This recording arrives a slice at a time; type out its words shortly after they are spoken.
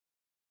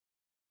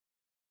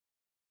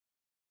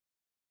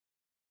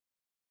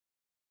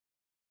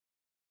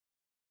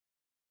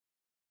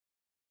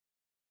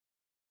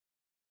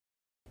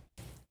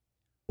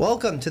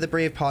Welcome to the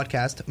Brave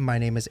Podcast. My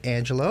name is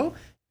Angelo.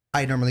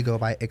 I normally go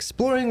by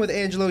Exploring with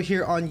Angelo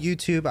here on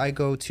YouTube. I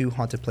go to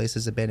haunted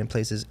places, abandoned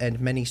places, and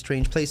many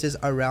strange places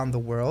around the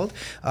world.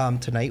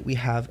 Tonight we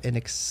have an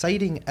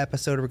exciting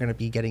episode. We're going to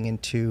be getting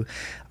into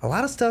a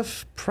lot of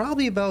stuff,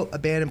 probably about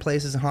abandoned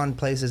places and haunted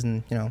places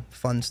and,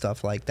 fun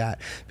stuff like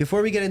that.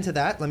 Before we get into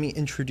that, let me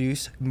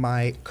introduce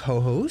my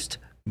co-host,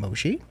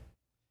 Moshi.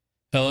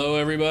 Hello,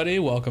 everybody.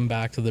 Welcome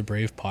back to the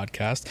Brave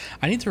Podcast.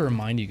 I need to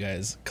remind you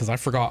guys, because I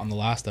forgot on the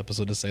last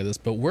episode to say this,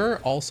 but we're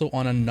also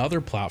on another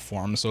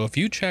platform. So if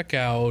you check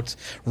out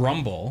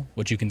Rumble,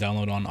 which you can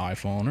download on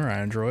iPhone or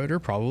Android or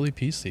probably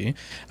PC,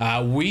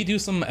 we do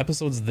some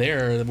episodes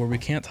there where we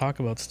can't talk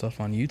about stuff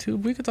on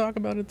YouTube. We could talk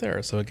about it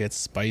there. So it gets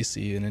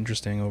spicy and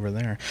interesting over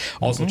there.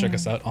 Also, check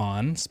us out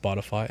on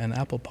Spotify and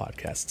Apple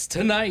Podcasts.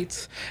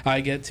 Tonight, I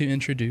get to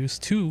introduce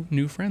two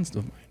new friends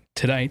of mine.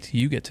 Tonight,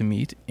 you get to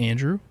meet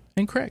Andrew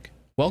and Craig.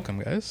 Welcome,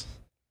 guys.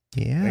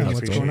 Yeah,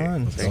 what's going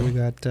on? So we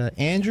got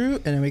Andrew,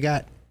 and then we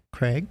got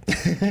Craig.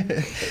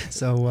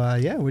 So,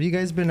 what have you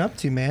guys been up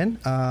to, man?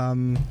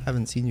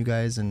 Haven't seen you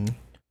guys in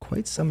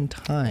quite some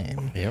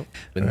time. Yep,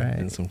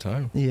 been some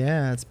time.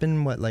 Yeah, it's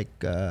been,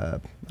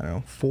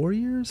 4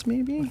 years,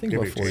 maybe? I think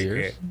about 4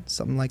 years.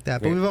 Something like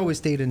that. But we've always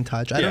stayed in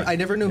touch. I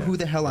never know who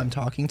the hell I'm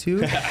talking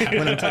to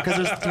when I'm talking, because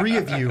there's three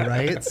of you,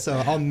 right?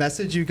 So I'll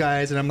message you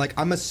guys, and I'm like,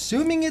 I'm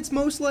assuming it's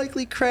most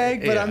likely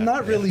Craig, but I'm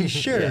not really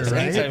sure, so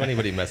right? anytime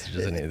anybody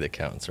messages any of the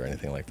accounts or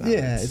anything like that,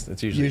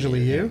 it's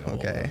usually you.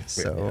 Okay,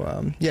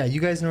 so you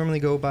guys normally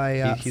go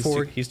by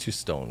he's too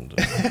stoned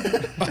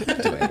to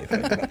do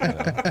anything.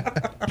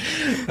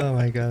 Oh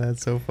my god,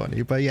 that's so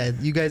funny. But yeah,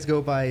 you guys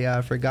go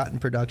by Forgotten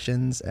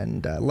Productions,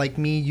 and like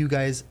me, you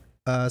guys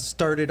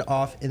started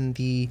off in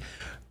the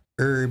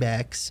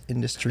urbex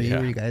industry,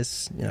 where you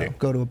guys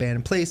go to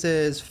abandoned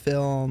places,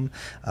 film,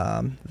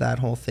 that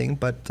whole thing.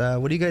 But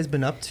what have you guys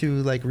been up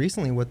to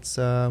recently? What's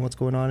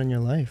going on in your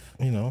life?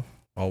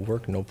 All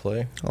work, no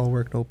play. All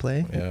work, no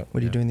play. Yeah.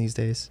 What are you doing these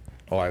days?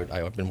 Oh,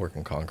 I've been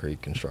working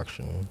concrete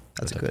construction.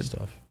 That's good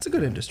stuff. It's a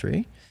good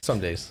industry. Some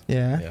days.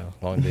 Yeah,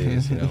 long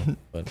days.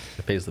 But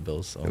it pays the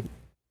bills. So.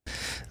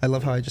 I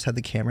love how I just had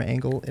the camera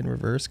angle in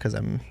reverse because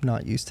I'm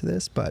not used to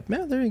this. But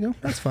man, there you go.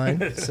 That's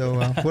fine. So,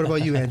 what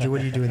about you, Andrew?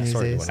 What are you doing these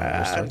days?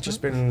 I've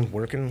just been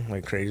working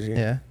like crazy.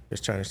 Yeah.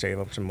 Just trying to save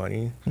up some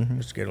money,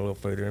 just to get a little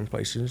further in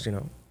places.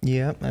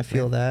 Yeah, I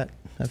feel that.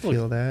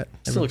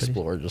 Still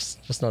explore,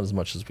 just not as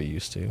much as we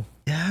used to.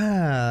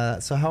 Yeah.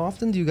 So how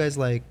often do you guys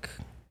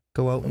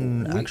go out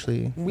and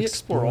actually we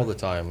explore all the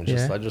time? I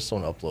just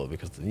don't upload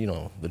because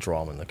the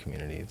drama in the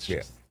community. It's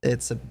just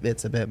it's a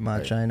bit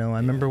much. Right. I know. I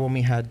remember when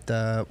we had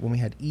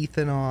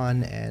Ethan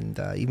on, and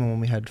even when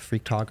we had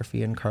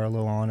Freaktography and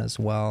Carlo on as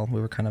well. We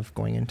were kind of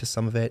going into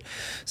some of it.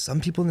 Some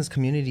people in this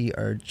community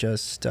are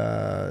just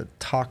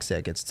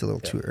toxic. It's a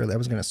little too early. I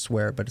was going to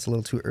swear, but it's a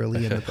little too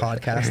early in the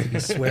podcast to be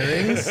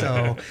swearing.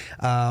 So,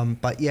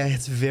 but yeah,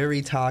 it's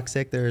very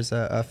toxic. There's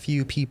a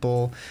few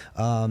people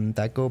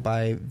that go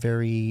by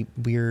very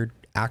weird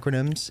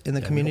acronyms in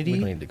the community. We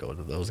don't need to go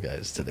to those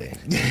guys today.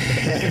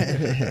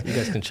 You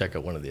guys can check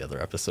out one of the other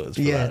episodes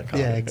for that.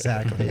 Yeah,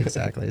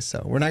 exactly.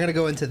 So we're not going to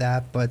go into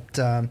that, but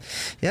so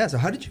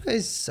how did you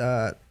guys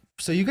so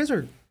you guys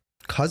are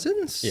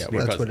cousins? Yeah,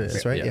 that's cousins. What it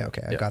is, right? Yeah,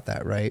 okay, I got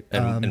that right.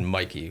 And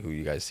Mikey, who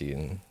you guys see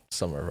in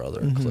some of our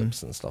other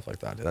clips and stuff like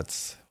that,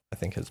 that's I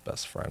think his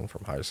best friend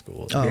from high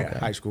school.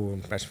 High school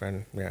best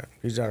friend. Yeah,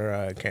 he's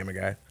our camera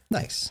guy.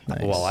 Nice.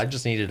 Well, I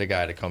just needed a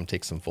guy to come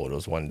take some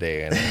photos one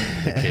day, and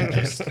the kid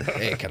just,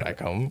 hey, can I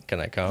come?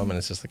 And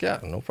it's just like, yeah,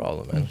 no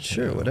problem, man.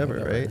 Sure, whatever,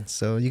 right?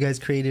 So you guys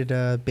created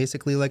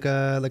basically like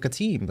a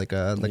team, a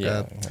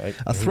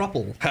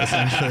throuple,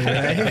 essentially,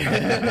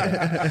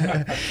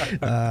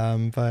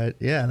 right? But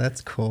yeah,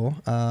 that's cool.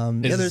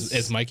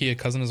 Is Mikey a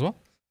cousin as well?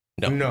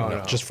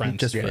 No, just friend.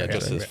 Just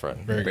his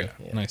friend. Very good.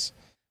 Yeah. Nice.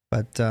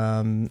 But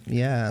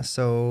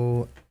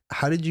so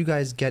how did you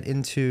guys get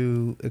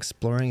into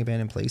exploring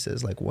abandoned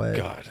places?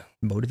 What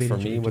motivated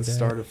you? For me, what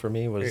started for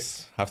me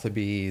was have to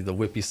be the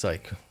Whippy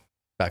Psych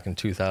back in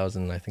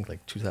 2000, I think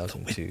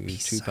 2002,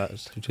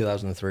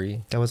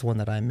 2003. That was one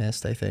that I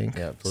missed, I think.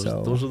 Yeah,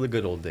 those were the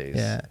good old days.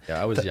 Yeah,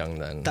 I was young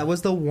then. That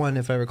was the one,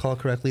 if I recall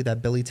correctly,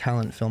 that Billy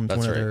Talent filmed.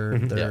 That's one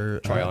of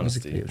their Try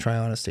Honesty. Try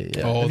Honesty.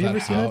 Yeah. Oh, have you ever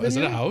seen that video? Is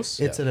it a house?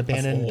 It's an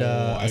abandoned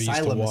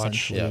asylum,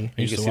 essentially. Yeah,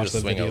 you can see the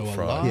swing out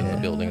front, the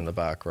building in the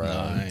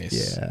background.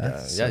 Nice.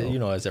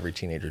 Yeah. As every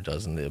teenager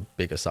does in the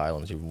big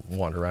asylums, you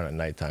wander around at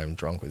nighttime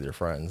drunk with your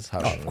friends,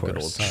 having a good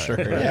old time.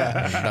 Sure.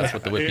 Yeah, and that's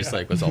what the Whippy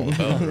Psych was all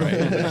about, right?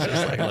 It's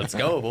just let's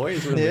go,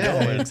 boys. Where we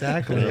going?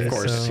 Exactly. And of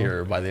course,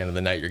 by the end of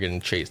the night, you're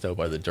getting chased out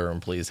by the Durham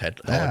police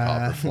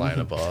helicopter flying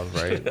above,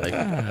 right?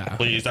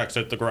 Please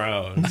exit the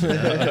ground.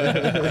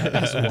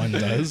 As one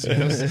does.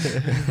 Yes.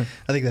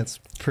 I think that's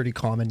pretty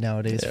common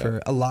nowadays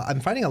for a lot. I'm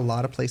finding a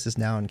lot of places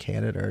now in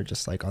Canada are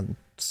just on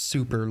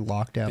super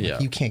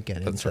lockdown. You can't get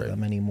into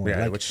them anymore.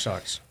 Yeah, which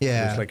sucks.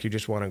 Yeah. It's you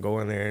just want to go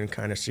in there and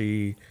kind of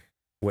see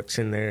what's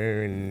in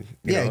there, and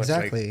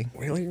exactly.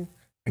 It's really?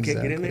 I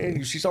can't get in there.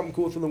 You see something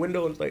cool from the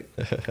window, and it's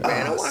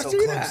man, I want to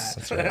see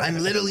that. I'm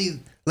literally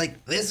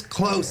like this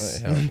close.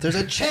 There's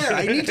a chair.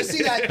 I need to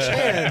see that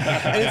chair.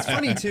 And it's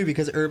funny too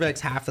because Urbex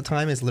half the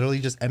time is literally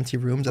just empty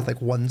rooms with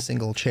like one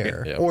single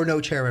chair or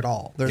no chair at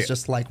all. There's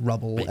just like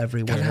rubble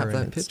everywhere. You gotta have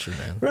that picture,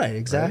 man. Right,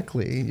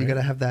 exactly. Right? You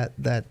gotta have that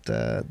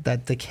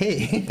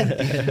decay at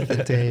the end of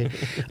the day.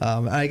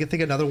 I can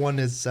think another one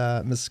is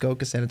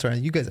Muskoka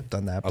Sanatorium. You guys have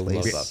done that place. I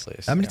love that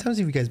place. How many times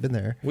have you guys been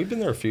there? We've been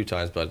there a few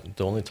times, but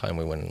the only time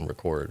we went and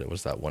recorded it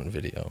was that one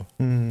video.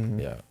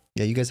 Yeah.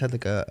 Yeah, you guys had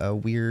like a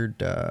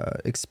weird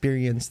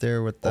experience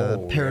there with the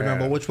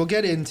paranormal, which we'll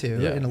get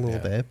into in a little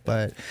bit.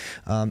 But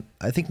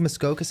I think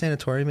Muskoka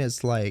Sanatorium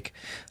is like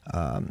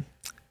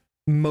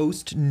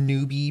most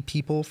newbie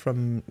people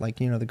from like,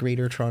 you know, the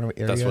greater Toronto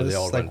area. That's where they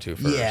all like, run to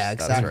first. Yeah,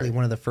 exactly. Right.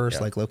 One of the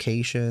first like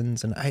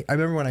locations. And I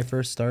remember when I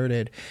first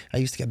started, I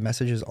used to get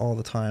messages all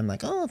the time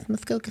like, oh, it's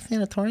Muskoka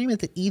Sanatorium. Is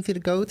it easy to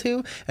go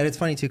to? And it's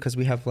funny too, because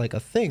we have like a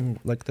thing,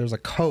 like there's a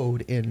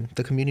code in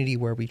the community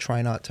where we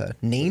try not to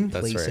name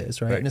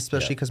places, right? And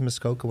especially because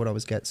Muskoka would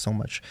always get so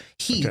much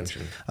heat.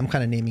 Attention. I'm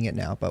kind of naming it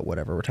now, but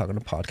whatever. We're talking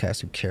a podcast.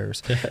 Who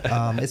cares?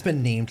 It's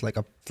been named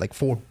like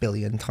 4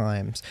 billion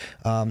times.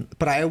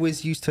 But I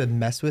always used to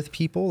mess with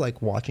people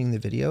like watching the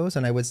videos,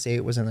 and I would say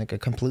it was in like a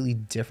completely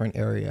different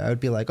area. I would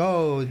be like,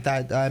 oh,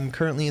 that I'm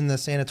currently in the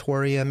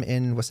sanatorium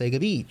in Wasaga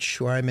Beach,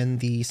 or I'm in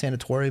the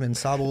sanatorium in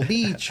Sable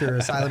Beach or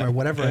Asylum or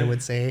whatever I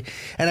would say.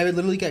 And I would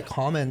literally get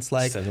comments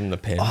like, send them the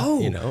pin,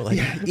 oh, you know, like,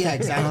 yeah,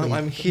 exactly.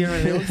 I'm here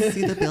and I don't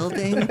see the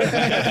building.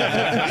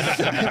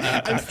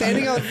 I'm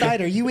standing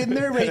outside. Are you in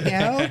there right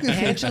now?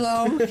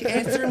 Angelo,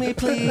 answer me,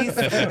 please.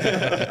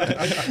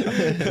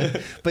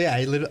 But yeah,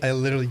 I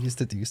literally used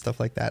to do stuff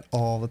like that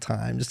all the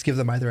time. Just give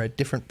them either a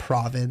different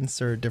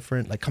province or a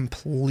different, like,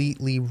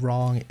 completely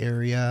wrong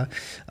area.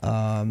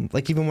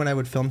 Like, even when I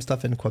would film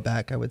stuff in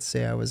Quebec, I would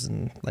say I was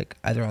in, like,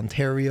 either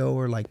Ontario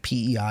or, like,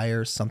 PEI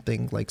or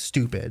something, like,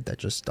 stupid that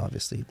just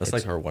obviously... That's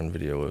like our one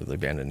video of the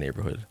abandoned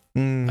neighborhood.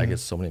 I get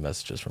so many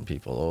messages from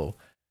people, oh,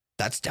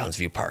 that's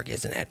Downsview Park,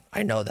 isn't it?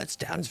 I know that's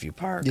Downsview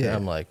Park. Yeah. And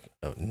I'm like,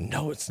 oh,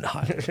 no, it's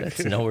not.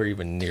 It's nowhere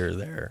even near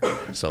there.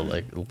 So,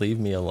 like, leave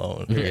me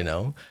alone, you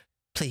know?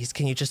 Please,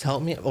 can you just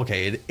help me?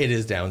 Okay, it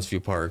is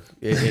Downsview Park.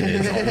 It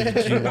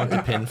is. Do you want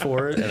the pin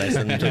for it? And I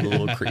send them to the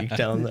little creek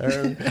down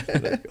there.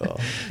 Like, oh,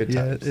 good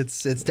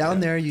times. It's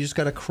down there. You just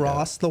got to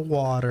cross the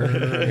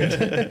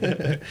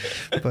water.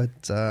 But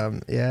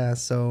yeah,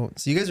 so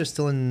you guys are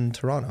still in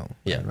Toronto,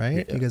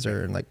 right? You guys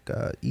are in like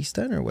East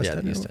End or West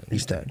End?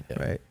 East End,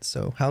 right?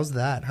 So how's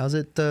that? How's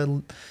it?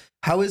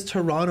 How is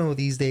Toronto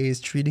these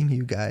days treating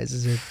you guys?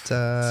 Is it? It's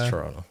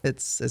Toronto.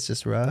 It's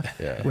just rough.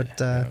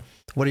 Yeah.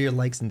 What are your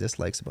likes and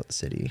dislikes about the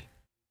city?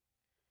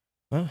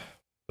 Well,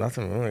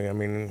 nothing really. I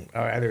mean,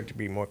 I'd rather to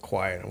be more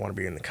quiet. I want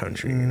to be in the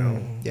country, you know.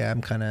 Yeah,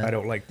 I'm kind of. I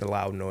don't like the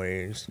loud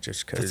noise,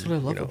 just because. That's what I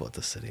love about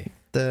the city.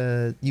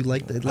 I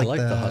like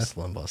the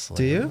hustle and bustle.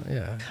 Do you?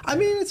 Yeah. I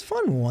mean, it's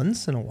fun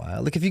once in a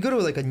while. Like if you go to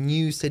like a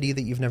new city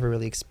that you've never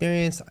really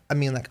experienced, I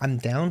mean, like I'm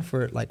down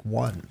for it like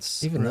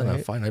once. Even then,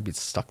 I'm fine. I'd be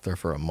stuck there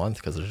for a month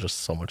because there's just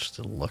so much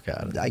to look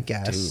at. I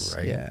guess.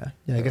 Right? Yeah.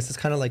 I guess it's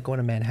kind of like going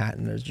to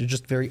Manhattan. You're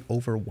just very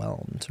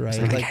overwhelmed,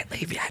 right? Like, I can't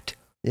leave yet.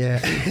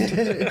 Yeah. I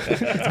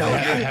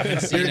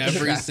haven't seen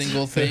every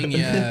single thing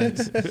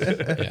yet.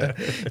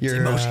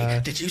 You're,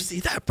 Moshi, did you see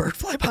that bird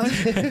fly by?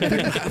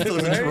 Have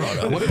those in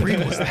Toronto. What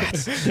breed was that?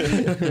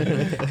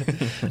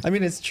 I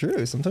mean, it's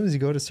true. Sometimes you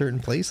go to certain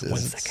places. 1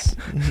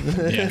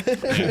 second. Yeah,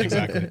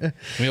 exactly.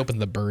 Let me open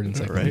the bird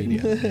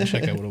encyclopedia and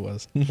check out what it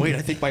was. Wait,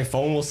 I think my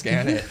phone will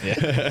scan it.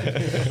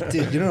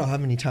 Dude, you don't know how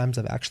many times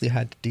I've actually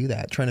had to do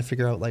that, trying to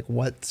figure out like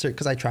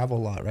because I travel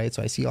a lot, right?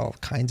 So I see all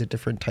kinds of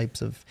different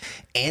types of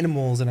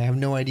animals and I have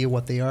no idea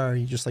what they are.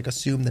 You just like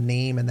assume the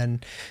name and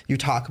then you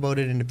talk about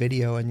it in a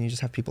video and you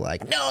just have people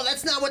like, no,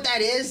 that's not what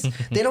that is.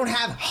 They don't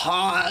have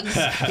hogs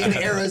in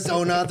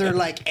Arizona. They're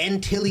like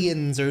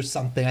Antillians or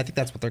something. I think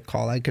that's what they're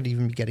called. I could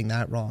even be getting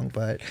that wrong,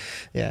 but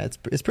yeah, it's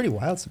pretty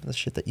wild, some of the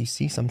shit that you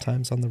see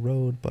sometimes on the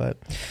road. But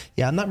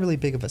yeah, I'm not really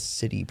big of a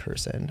city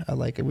person.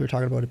 We were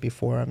talking about it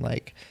before. I'm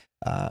like,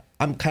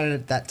 I'm kind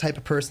of that type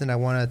of person. I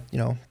want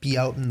to, be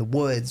out in the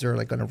woods or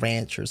like on a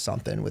ranch or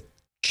something with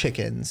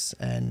chickens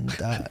and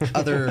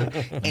other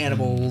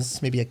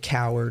animals, maybe a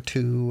cow or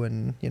two,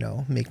 and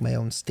make my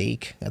own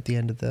steak at the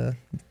end of the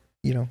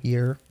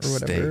year or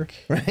whatever.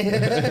 Right?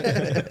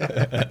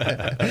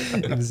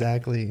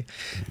 Exactly.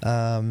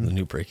 The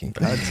new Breaking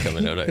Bad's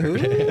coming out, I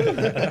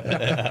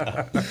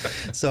heard.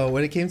 So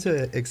when it came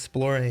to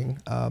exploring,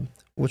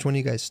 which one of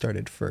you guys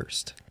started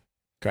first?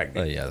 Craig.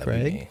 Yeah,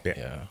 that'd be me.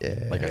 Yeah.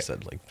 Like I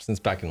said, like since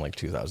back in like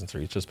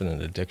 2003, it's just been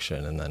an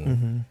addiction, and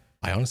then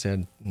I honestly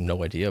had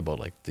no idea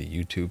about like the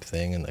YouTube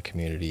thing and the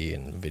community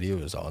and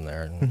videos on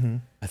there.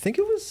 And I think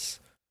it was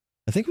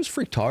I think it was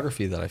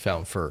Freaktography that I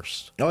found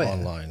first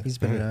online. He's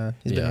been around the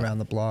block. He's been around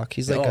the block.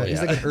 He's like he's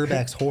like an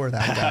urbex whore,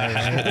 that guy,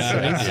 right? So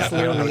he's just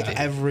literally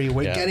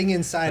everywhere, getting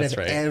inside of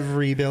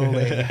every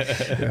building,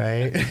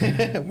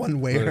 right? One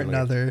way or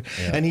another.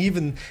 Yeah.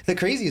 And the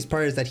craziest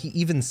part is that he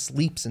even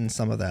sleeps in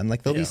some of them.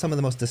 Like there'll be some of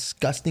the most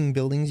disgusting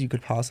buildings you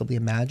could possibly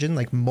imagine,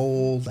 like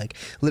mold, like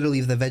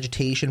literally the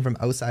vegetation from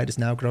outside is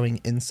now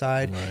growing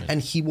inside, and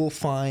he will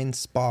find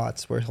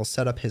spots where he'll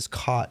set up his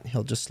cot and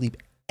he'll just sleep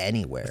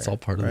anywhere. It's all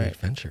part of the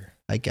adventure,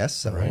 I guess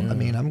so. Right. I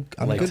mean, I'm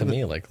like good to with,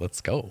 me, like let's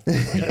go.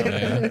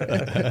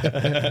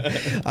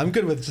 I'm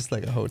good with just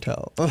like a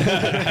hotel. I'm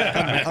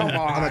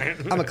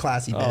a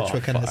classy bitch.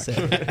 What can I say?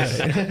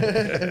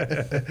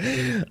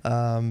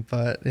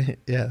 But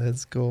yeah,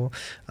 that's cool.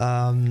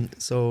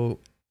 So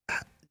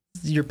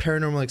your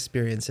paranormal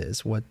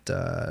experiences, what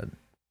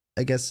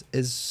I guess,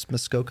 is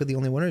Muskoka the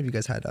only one, or have you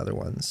guys had other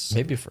ones?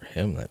 Maybe for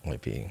him that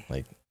might be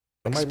like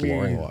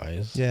exploring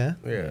wise. Yeah.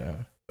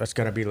 That's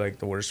gotta be like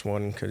the worst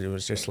one, because it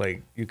was just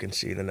like you can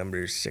see the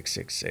numbers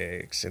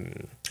 666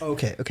 and.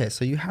 Okay.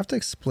 So you have to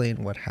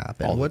explain what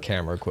happened. All the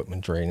camera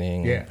equipment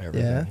draining.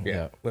 Everything.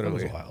 Yeah.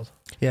 Literally. That was wild.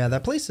 Yeah,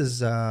 that place is.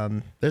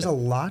 There's a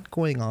lot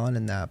going on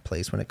in that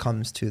place when it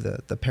comes to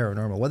the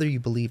paranormal, whether you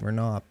believe or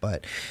not.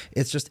 But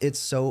it's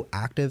so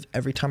active.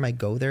 Every time I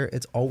go there,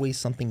 it's always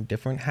something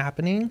different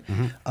happening.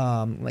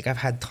 Mm-hmm. Like I've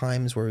had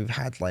times where we've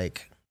had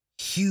like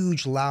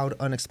huge, loud,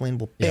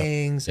 unexplainable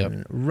bangs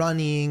and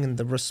running, and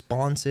the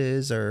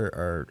responses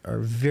are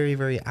very,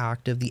 very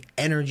active. The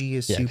energy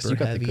is super you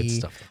got heavy. The good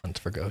stuff to hunt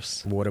for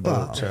ghosts. What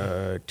about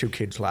two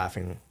kids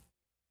laughing?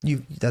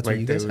 That's like what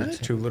you guys there had? was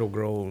two little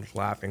girls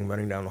laughing,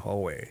 running down the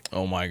hallway.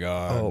 Oh my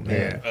god! Oh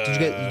man!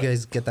 Did you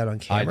guys get that on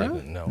camera? I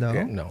didn't.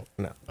 No.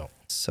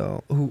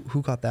 So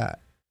who got that?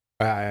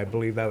 I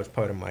believe that was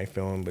part of my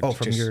film, but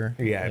from your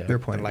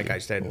point. Like I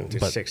said,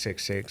 just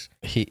 666.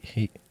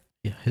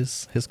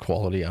 His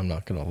quality, I'm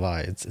not gonna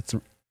lie,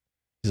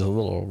 he's a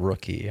little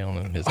rookie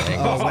on his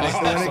angles. When it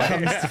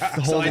comes to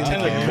holding, so I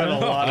tend to cut a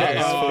lot of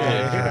his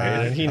footage,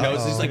 right? And he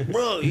knows. He's like,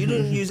 bro, you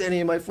didn't use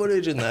any of my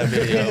footage in that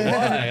video.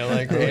 Why?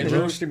 Like,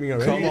 Andrew,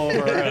 come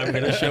over and I'm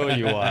gonna show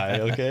you why.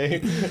 Okay?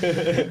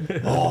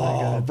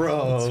 Oh,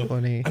 bro, that's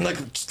funny. I'm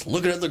like, just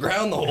looking at the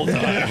ground the whole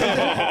time.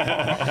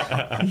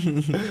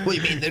 What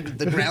do you mean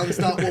the ground's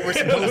not what we're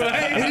supposed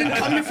to? We didn't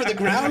come here for the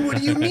ground. What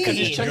do you mean? Because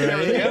he's checking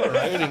everything out,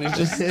 right? And he's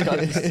just.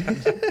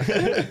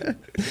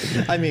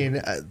 I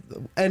mean,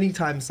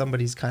 anytime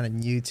somebody's kind of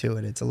new to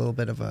it, it's a little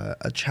bit of a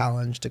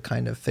challenge to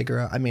kind of figure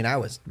out. I mean, I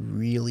was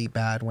really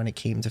bad when it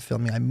came to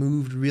filming. I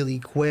moved really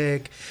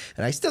quick,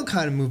 and I still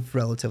kind of move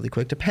relatively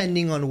quick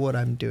depending on what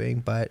I'm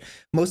doing, but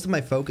most of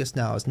my focus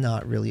now is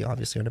not really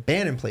obviously on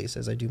abandoned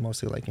places. I do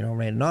mostly like,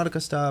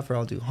 Randonautica stuff, or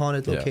I'll do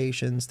haunted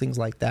locations, things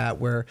like that,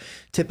 where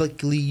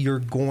typically you're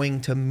going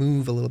to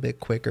move a little bit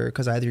quicker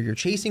because either you're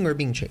chasing or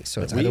being chased.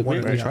 So it's either one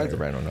or the other. We tried the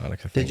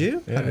Randonautica thing. Did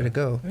you? Yeah. How did it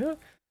go? Yeah.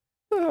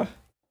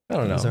 I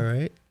don't know. It was all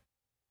right.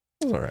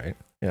 It was all right.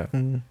 Yeah.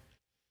 It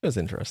was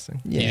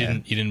interesting. Yeah.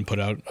 You didn't put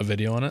out a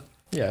video on it?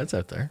 Yeah, it's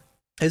out there.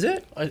 Is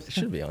it? It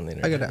should be on the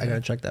internet. I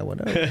gotta check that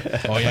one out.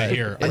 Oh yeah,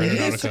 here. I mean,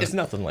 it's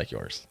nothing like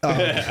yours. Oh.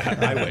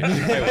 I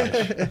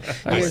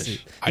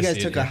wish. You guys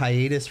took a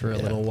hiatus for a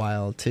little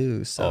while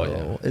too,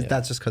 so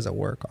that's just because of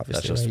work, obviously.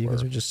 That's just right? You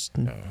guys work. are just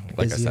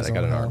like I said, I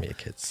got an all army of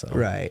kids. So.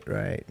 Right.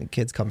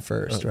 Kids come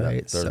first,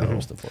 right? They're the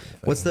most important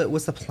thing.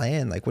 What's the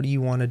plan? Like, what do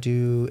you want to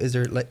do? Is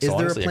there a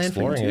plan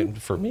for you?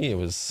 For me, it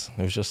was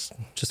just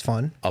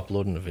fun,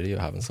 uploading a video,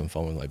 having some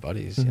fun with my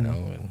buddies,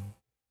 and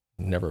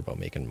never about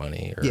making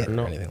money or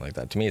anything like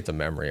that. To me, it's a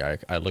memory.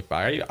 I look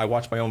back. I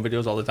watch my own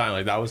videos all the time.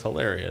 Like, that was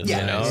hilarious.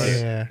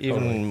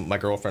 Even my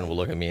girlfriend will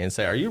look at me and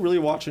say, "Are you really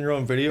watching your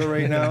own video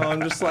right now?"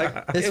 I'm just like,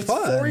 "It's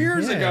fun. 4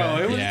 years ago.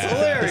 It was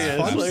hilarious."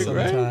 It's fun like,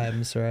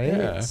 sometimes, right?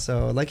 Yeah.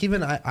 So, like,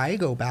 even I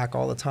go back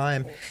all the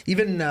time.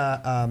 Even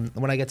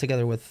when I get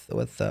together with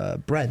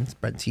Brent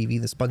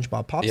TV, the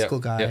SpongeBob popsicle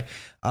guy.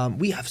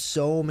 We have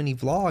so many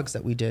vlogs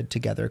that we did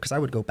together, because I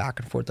would go back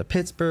and forth to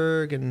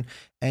Pittsburgh,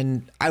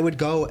 and I would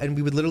go and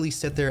we would literally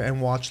sit there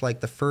and watch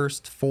like the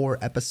first 4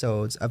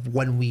 episodes of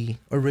when we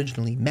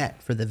originally met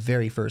for the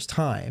very first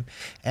time,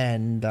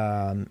 and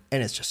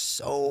it's just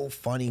so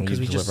funny because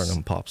we just delivering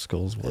them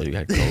popsicles while you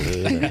had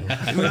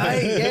COVID.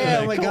 Right? Yeah.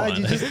 Oh my God,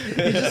 you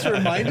just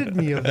reminded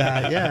me of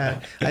that.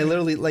 Yeah, I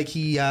literally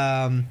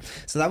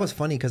so that was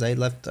funny because I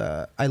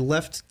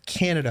left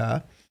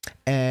Canada,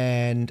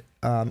 and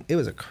it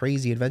was a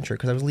crazy adventure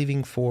because I was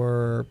leaving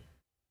for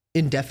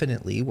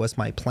indefinitely was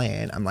my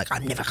plan. I'm like,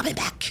 I'm never coming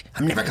back to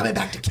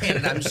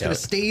Canada. I'm just going to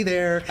stay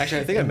there.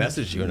 Actually, I think I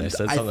messaged you and I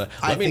said something.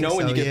 Let me know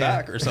when you get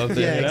back or something.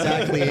 Yeah,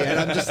 exactly. And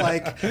I'm just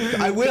like,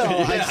 I will.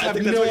 I just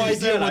have no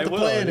idea what the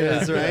plan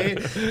is,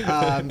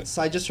 right?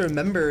 So I just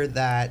remember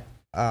that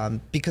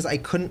because I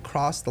couldn't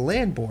cross the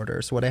land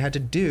border. So what I had to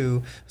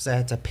do was I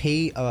had to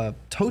pay a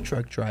tow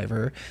truck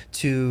driver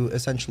to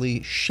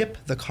essentially ship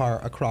the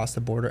car across the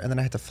border. And then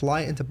I had to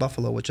fly into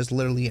Buffalo, which is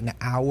literally an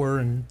hour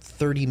and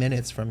 30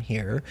 minutes from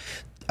here.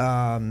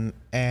 And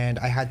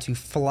I had to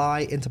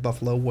fly into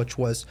Buffalo, which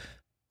was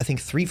I think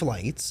 3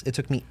 flights. It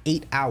took me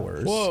 8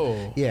 hours.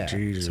 Whoa. Yeah.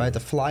 Jesus. So I had to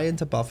fly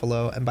into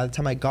Buffalo, and by the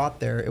time I got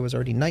there, it was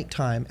already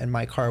nighttime, and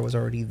my car was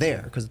already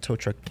there because the tow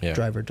truck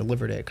driver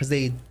delivered it. Because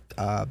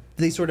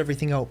they sort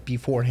everything out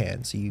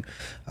beforehand. So you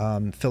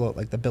fill out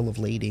like the bill of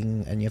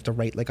lading, and you have to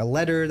write like a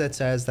letter that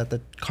says that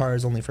the car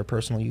is only for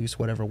personal use,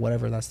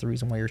 whatever. That's the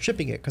reason why you're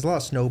shipping it. Because a lot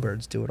of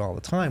snowbirds do it all the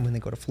time when they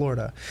go to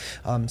Florida.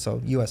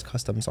 So U.S.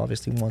 Customs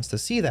obviously wants to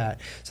see that.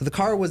 So the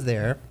car was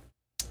there.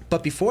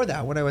 But before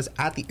that, when I was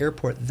at the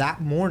airport that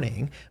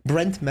morning,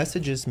 Brent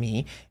messages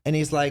me and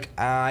he's like,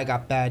 I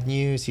got bad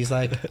news. He's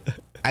like,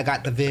 I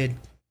got the vid.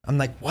 I'm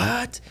like,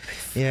 what?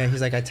 Yeah, he's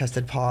like, I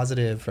tested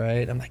positive,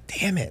 right? I'm like,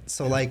 damn it.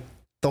 So like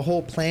the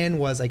whole plan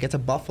was I get to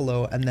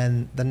Buffalo, and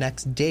then the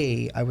next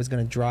day I was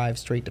going to drive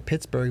straight to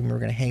Pittsburgh, and we were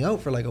going to hang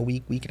out for like a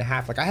week and a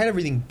half. Like I had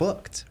everything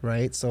booked,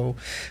 right? So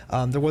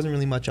there wasn't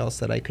really much else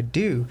that I could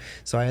do.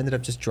 So I ended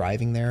up just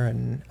driving there,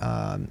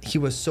 and he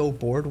was so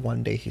bored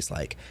one day. He's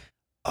like,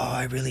 oh,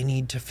 I really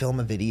need to film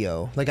a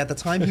video. Like at the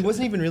time, he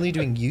wasn't even really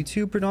doing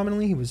YouTube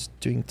predominantly. He was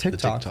doing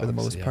TikTok for the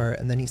most part.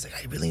 And then he's like,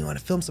 I really want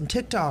to film some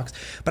TikToks,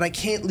 but I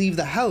can't leave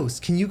the house.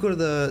 Can you go to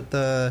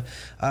the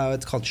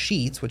it's called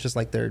Sheetz, which is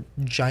like their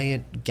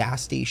giant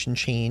gas station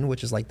chain,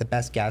 which is like the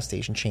best gas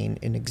station chain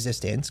in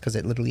existence because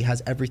it literally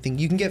has everything.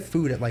 You can get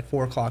food at like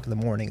 4 o'clock in the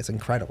morning. It's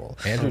incredible.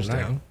 Andrew's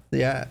down.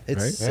 Yeah,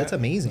 it's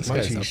amazing. This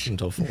guy's up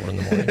until 4 in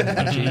the morning.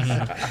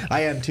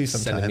 I am too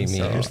sometimes. Sending me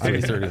memes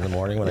 3:30 in the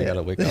morning when I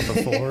gotta wake up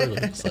at 4.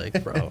 It's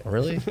like, bro,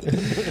 really?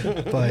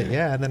 But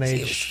yeah, and then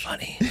it was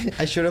funny.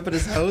 I showed up at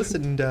his house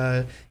and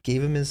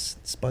gave him his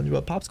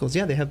SpongeBob popsicles.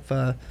 Yeah,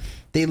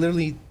 they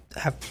literally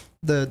have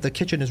the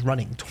kitchen is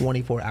running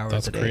 24 hours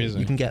That's a day. crazy.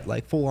 You can get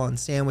like full on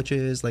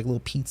sandwiches, like little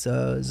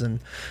pizzas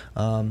and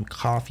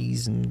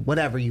coffees and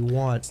whatever you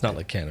want. It's not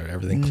like Canada.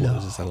 Everything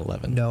closes at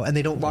 11. No, and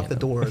they don't lock the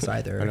doors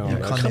either. I know. You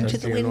Come to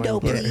the window,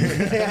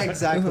 please. Yeah,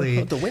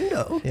 exactly. The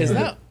window. Is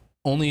that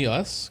only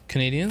us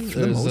Canadians? For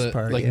the Or is most it,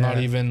 part, like yeah. not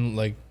even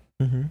like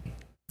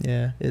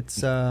Yeah,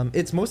 it's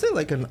mostly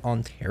like an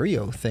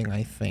Ontario thing,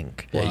 I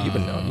think. Yeah, you've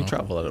been known. You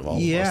travel out of all.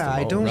 Yeah,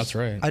 I don't. That's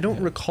right. I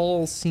don't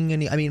recall seeing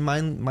any. I mean,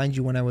 mind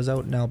you, when I was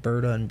out in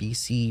Alberta and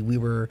BC, we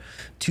were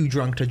too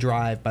drunk to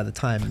drive by the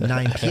time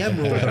 9 p.m.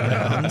 rolled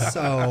around.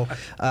 So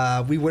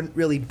we wouldn't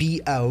really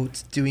be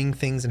out doing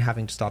things and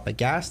having to stop at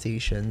gas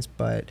stations.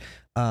 But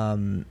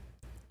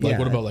Like,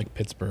 what about like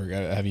Pittsburgh?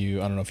 Have you?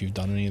 I don't know if you've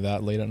done any of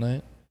that late at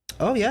night.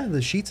 Oh yeah, the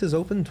Sheetz is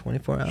open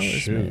 24 hours,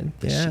 Shoot. man.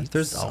 Yeah,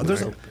 there's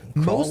right.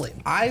 most.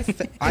 I've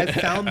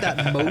found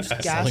that most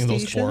gas Selling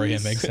those stations. 4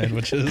 a.m. egg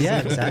sandwiches. Yeah,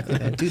 exactly,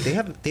 man. Dude, they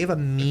have a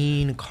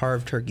mean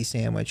carved turkey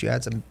sandwich. You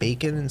add some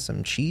bacon and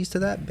some cheese to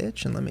that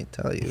bitch, and let me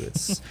tell you,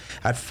 it's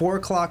at 4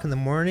 o'clock in the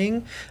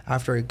morning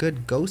after a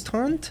good ghost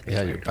hunt.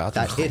 Yeah, your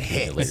bathroom. That it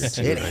hits.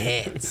 It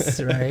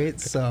hits, right?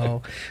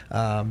 So,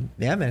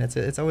 yeah, man,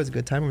 it's always a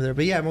good time over there.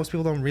 But yeah, most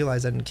people don't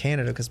realize that in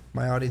Canada, because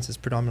my audience is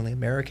predominantly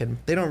American.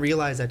 They don't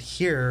realize that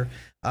here,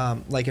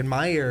 like in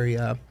my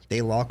area, they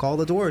lock all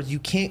the doors. You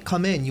can't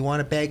come in. You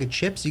want a bag of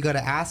chips? You got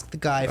to ask the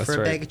guy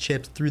for a bag of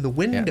chips through the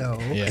window.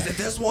 Yeah. Is it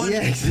this one?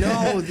 Yeah,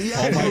 no. Yeah,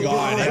 Oh my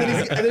God,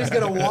 And then he's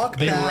gonna walk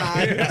back,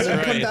 right, and that's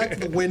then come right. back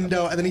to the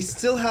window, and then he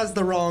still has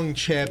the wrong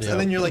chips. And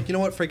then you're like, you know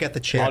what? Forget the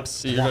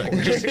chips.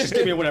 Just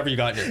give me whatever you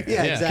got here.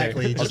 Yeah, Yeah.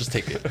 exactly. Okay, I'll just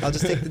take it. I'll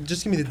just take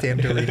just give me the damn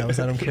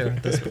Doritos. I don't care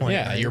at this point.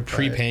 Yeah, right? you're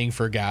prepaying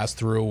for gas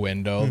through a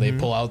window. They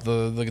pull out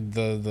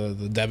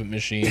the debit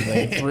machine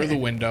through the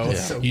window.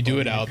 So you do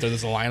it out there.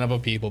 There's a lineup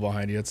of people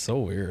behind you. It's so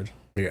weird.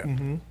 Yeah.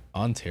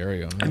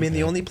 Ontario. I mean,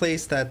 the only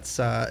place that's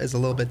is a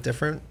little bit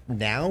different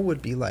now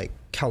would be like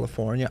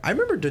California. I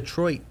remember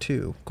Detroit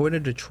too. Going to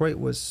Detroit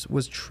was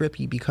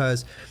trippy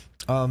because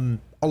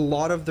a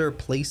lot of their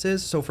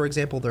places, so for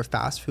example, their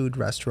fast food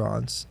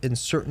restaurants in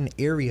certain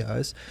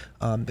areas,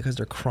 because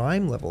their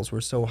crime levels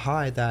were so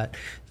high that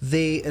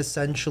they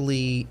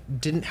essentially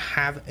didn't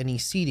have any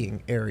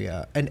seating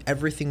area and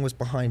everything was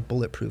behind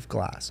bulletproof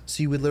glass.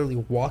 So you would literally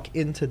walk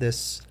into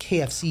this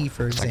KFC,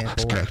 for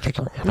example.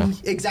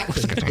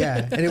 Exactly.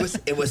 Yeah. And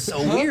it was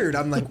so weird.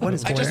 I'm like, what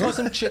is going on? I just want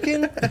some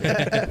chicken.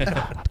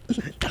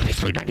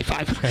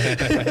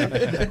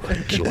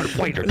 $3.95. Do you want a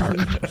plate or dark?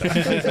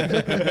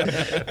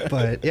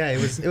 But yeah, it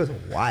was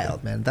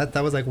wild, man. That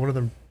was like one of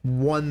the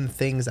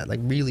things that like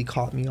really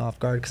caught me off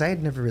guard, because I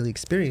had never really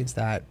experienced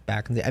that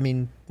back in the. I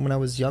mean, when I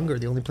was younger,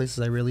 the only places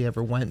I really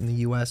ever went in the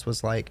U.S.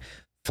 was like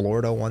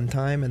Florida one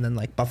time, and then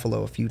like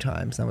Buffalo a few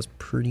times. That was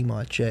pretty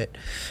much it.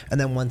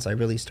 And then once I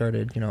really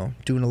started,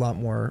 doing a lot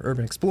more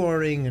urban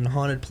exploring and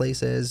haunted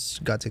places,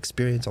 got to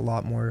experience a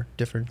lot more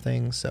different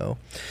things. So,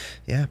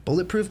 yeah,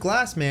 bulletproof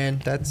glass,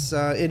 man. That's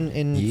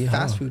in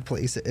fast food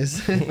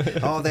places.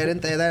 Oh,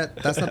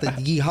 that's not the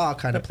yeehaw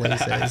kind of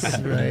places,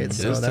 right? It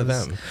is to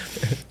them.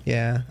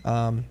 Yeah.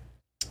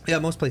 Yeah,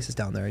 most places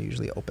down there are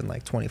usually open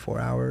like 24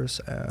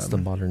 hours. It's the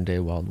modern day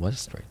Wild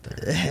West right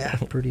there. Yeah,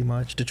 pretty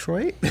much.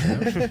 Detroit?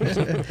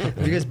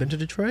 Have you guys been to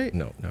Detroit?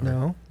 No, never.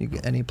 No? You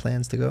got any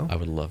plans to go? I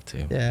would love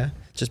to. Yeah.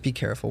 Just be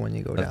careful when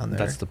you go down there.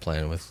 That's the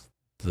plan with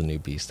the new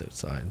beast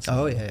outside.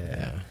 So, Oh,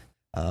 yeah.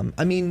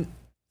 I mean,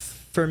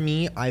 for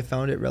me, I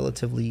found it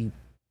relatively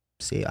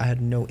say I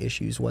had no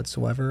issues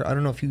whatsoever. I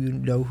don't know if you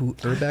know who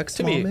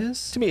Urbex's mom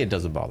is. To me, it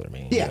doesn't bother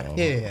me. Yeah,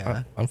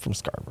 yeah. I'm from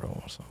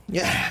Scarborough, so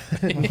yeah.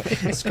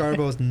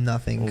 Scarborough's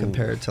nothing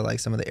compared to like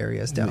some of the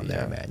areas down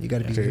there, man. You got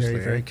to be very,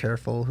 very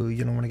careful who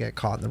you don't want to get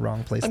caught in the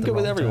wrong place. I'm good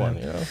with everyone,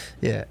 you know.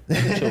 Yeah, I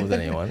can chill with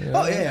anyone. You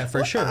know? Oh yeah,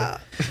 for sure.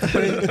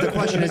 But the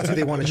question is, do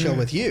they want to chill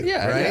with you?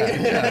 Yeah,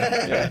 right.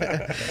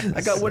 Yeah.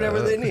 I got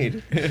whatever they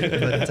need.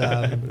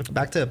 But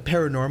back to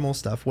paranormal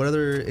stuff. What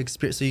other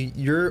experience? So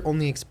your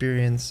only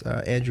experience,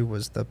 Andrew,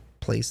 was the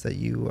place that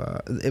you.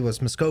 It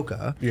was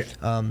Muskoka. Yeah.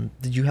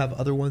 Did you have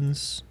other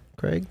ones,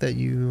 Craig? That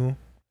you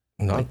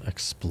not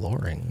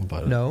exploring,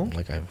 but no,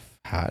 like I've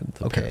had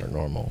the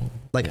paranormal,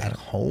 like at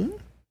home.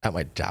 At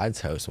my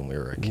dad's house when we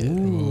were a kid.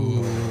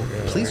 Ooh.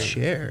 Please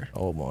share.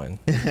 Oh, boy.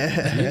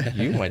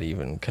 you might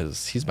even,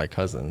 because he's my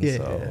cousin. Yeah.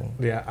 So.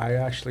 Yeah, I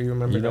actually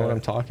remember. You know what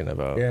I'm talking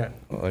about. Yeah.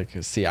 Like,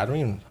 see,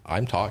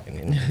 I'm talking,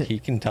 and he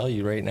can tell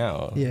you right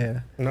now.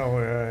 Yeah. No,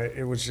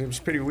 it was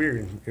pretty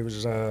weird. It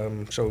was,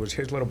 so it was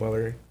his little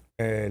brother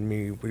and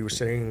me. We were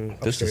sitting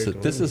upstairs.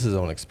 This is his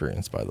own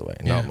experience, by the way,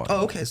 not mine.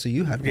 Oh, okay. So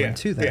you had one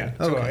too then.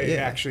 Yeah. So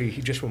actually,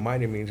 he just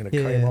reminded me, and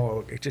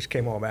it just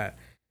came all back.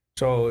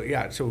 So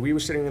so we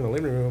were sitting in the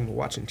living room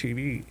watching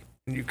TV,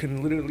 and you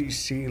can literally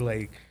see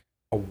like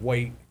a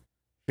white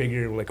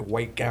figure, like a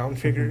white gown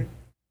figure,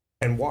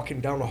 and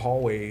walking down the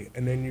hallway,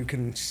 and then you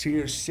can see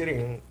her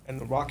sitting, and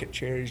the rocket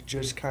chair is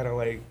just kind of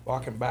like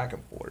walking back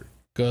and forth.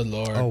 Good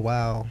Lord. Oh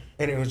wow.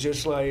 And it was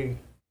just like,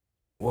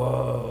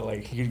 whoa,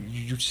 like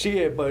you see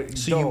it,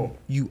 but you don't.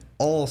 You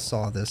all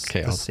saw the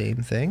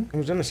same thing? It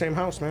was in the same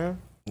house, man.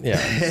 Yeah.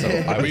 So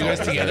were you guys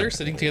together,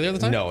 sitting together at the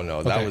time?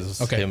 No, that was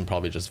him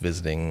probably just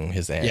visiting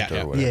his aunt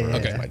or whatever. Yeah.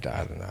 Okay. My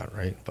dad and that,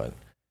 right? But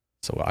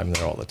so I'm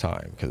there all the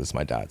time because it's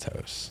my dad's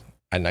house.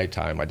 At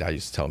nighttime, my dad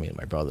used to tell me and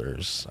my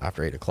brothers,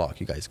 after 8 o'clock,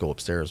 you guys go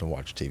upstairs and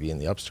watch TV in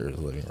the upstairs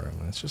living room.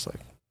 And it's just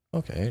like,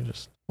 okay,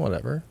 just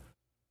whatever.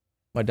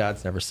 My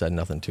dad's never said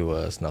nothing to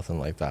us, nothing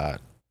like that.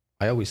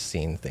 I always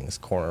seen things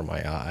corner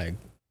my eye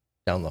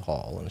down the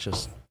hall and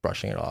just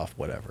brushing it off,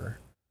 whatever.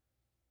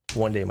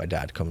 One day my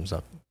dad comes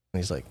up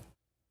and he's like,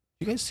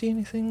 you guys see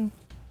anything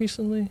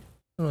recently?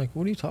 I'm like,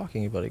 what are you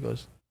talking about? He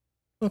goes,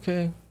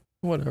 okay,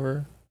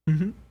 whatever.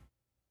 Mm-hmm.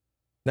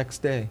 Next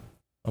day,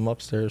 I'm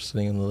upstairs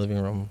sitting in the living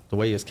room. The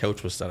way his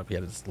couch was set up, he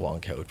had this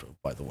long couch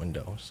by the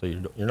window. So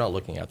you're not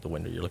looking at the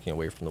window, you're looking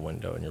away from the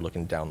window and you're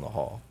looking down the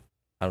hall.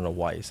 I don't know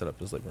why he set up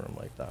his living room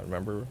like that,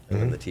 remember? And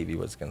then the TV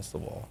was against the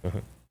wall.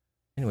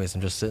 Anyways,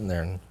 I'm just sitting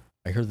there and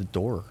I hear the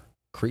door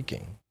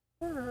creaking.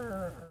 You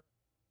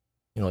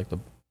know, like the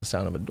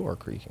sound of a door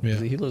creaking. Yeah.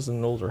 He lives in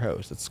an older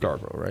house. It's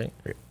Scarborough, right?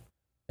 Yeah.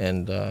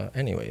 And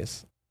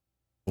anyways,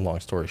 long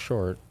story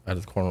short, out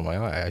of the corner of my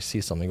eye, I see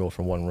something go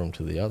from one room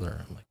to the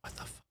other. I'm like, what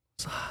the fuck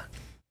was that?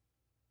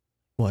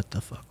 What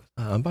the fuck was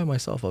that? I'm by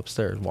myself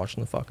upstairs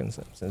watching the fucking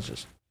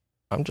Simpsons.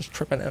 I'm just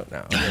tripping out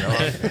now. You know,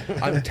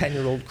 I'm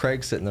 10-year-old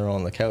Craig sitting there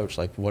on the couch,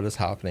 like, what is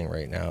happening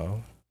right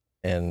now?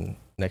 And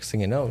next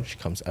thing you know, she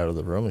comes out of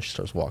the room and she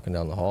starts walking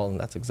down the hall, and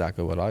that's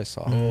exactly what I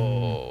saw.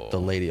 Oh. The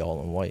lady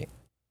all in white.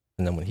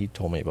 And then when he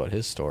told me about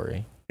his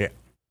story,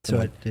 So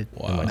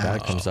and my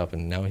dad comes up,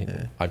 and now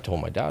I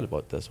told my dad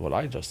about this, what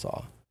I just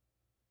saw.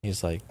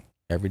 He's like,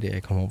 every day I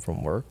come home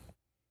from work,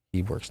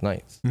 he works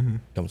nights. Mm-hmm.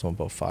 He comes home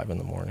about 5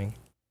 a.m. He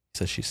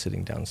says she's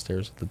sitting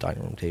downstairs at the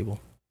dining room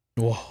table.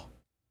 Whoa.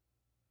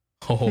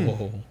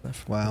 Oh.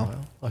 Wow.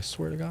 I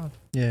swear to God.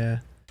 Yeah.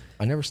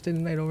 I never stayed the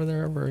night over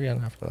there ever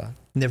again after that.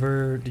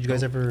 Never. Did you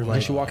guys ever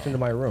like? She walked into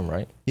my room,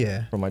 right?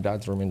 Yeah. From my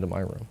dad's room into my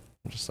room.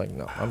 I'm just like,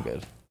 no, I'm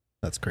good.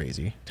 That's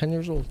crazy. 10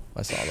 years old,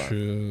 I saw that.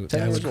 Shoot, 10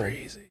 that's years old.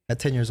 crazy. At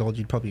 10 years old,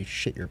 you'd probably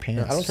shit your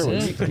pants. I don't care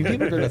what you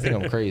people are going to think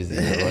I'm crazy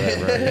or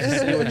whatever.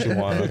 Just do what you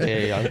want,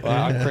 okay?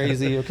 I'm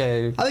crazy,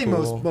 okay? I think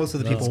cool. most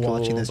of the people That's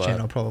watching cool, this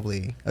channel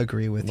probably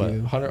agree with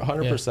you.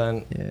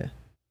 100%. Yeah.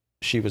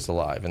 She was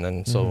alive, and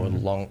then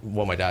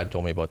what my dad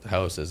told me about the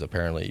house is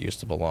apparently it used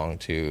to belong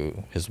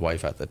to his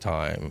wife at the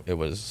time. It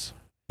was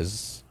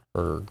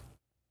her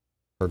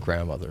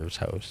grandmother's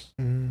house,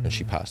 and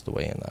she passed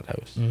away in that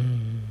house.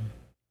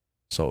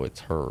 So it's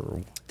her.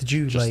 Did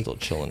you just still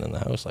chilling in the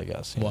house? I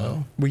guess. You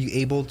know? Were you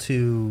able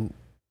to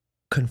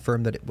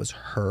confirm that it was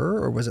her,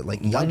 or was it like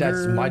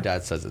younger? My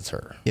dad says it's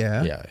her.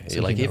 Yeah. Yeah.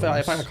 So like if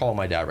I call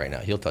my dad right now,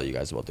 he'll tell you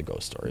guys about the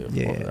ghost story.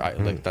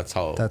 Like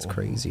that's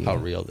crazy. How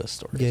real this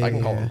story is. I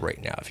can call him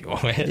right now if you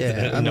want.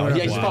 Yeah.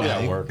 He's probably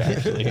at work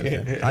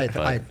actually. I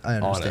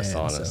understand.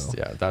 Honest.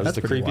 Yeah. That was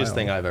the creepiest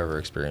thing I've ever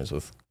experienced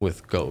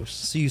with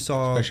ghosts. So you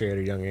saw, especially at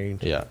a young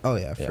age. Yeah. Oh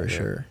yeah, for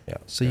sure. Yeah.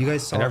 So you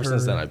guys saw and her. ever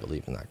since then, I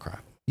believe in that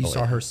crap. You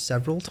saw her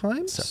several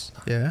times?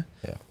 Yeah.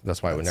 Yeah.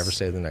 That's why I would never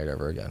stay the night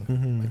ever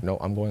again. Like, no,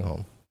 I'm going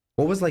home.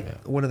 What was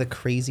one of the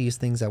craziest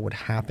things that would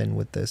happen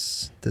with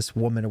this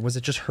woman, or was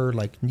it just her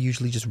like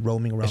usually just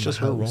roaming around the house? It's just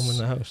her roaming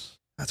the house.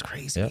 That's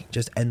crazy. Yeah.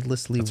 Just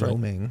endlessly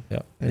roaming.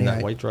 Right. Yeah. In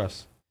that white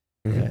dress.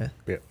 Yeah.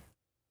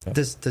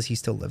 Does he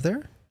still live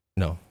there?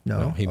 No,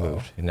 he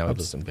moved. And now he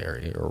lives in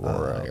Barrie or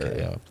Aurora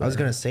area. I was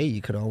gonna say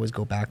you could always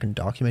go back and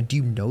document. Do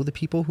you know the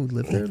people who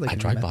live there? Like I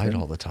drive by it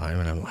all the time,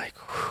 and I'm like,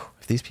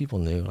 if these people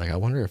knew, like, I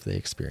wonder if they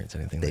experience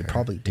anything. They there,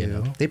 probably do. you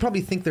know? They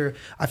probably think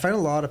I find a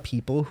lot of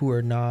people who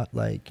are not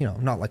like,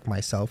 not like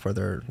myself, where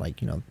they're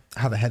like,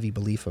 have a heavy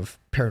belief of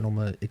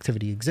paranormal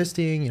activity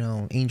existing,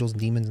 angels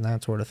and demons and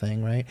that sort of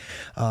thing, right?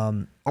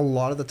 A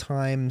lot of the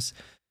times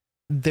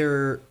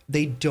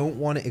they don't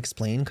want to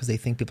explain because they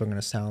think people are going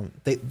to sound,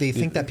 they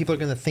think that people are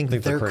going to think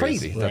they're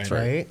crazy. That's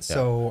right? Yeah.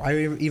 So I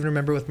even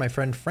remember with my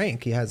friend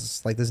Frank, he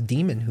has like this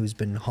demon who's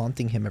been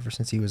haunting him ever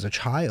since he was a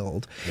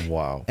child.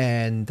 Wow.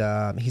 And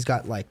he's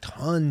got like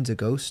tons of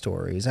ghost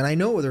stories, and I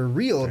know they're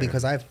real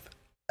because I've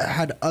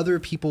had other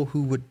people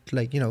who would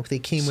like, they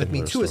came with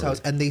me to his house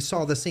and they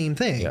saw the same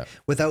thing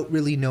without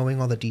really knowing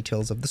all the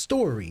details of the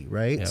story,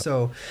 right? Yeah.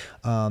 So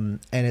and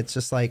it's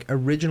just like,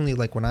 originally,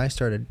 like when I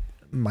started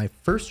my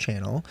first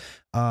channel,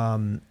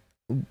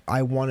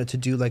 I wanted to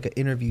do like an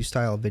interview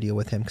style video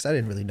with him because I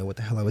didn't really know what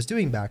the hell I was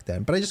doing back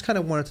then, but I just kind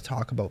of wanted to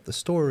talk about the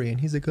story. And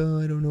he's like,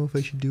 oh, I don't know if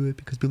I should do it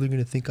because people are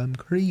going to think I'm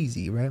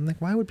crazy, right? I'm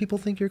like, why would people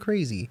think you're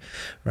crazy,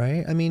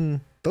 right? I mean,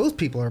 those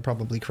people are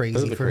probably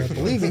crazy for not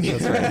believing it.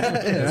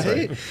 That's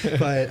right.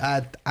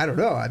 But I don't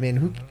know. I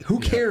mean, who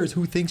cares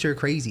who thinks you're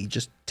crazy?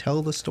 Just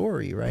tell the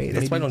story, right?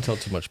 That's why I don't tell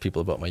too much people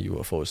about my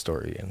UFO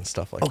story and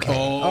stuff like that.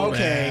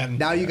 Okay. Man.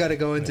 Now you got to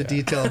go into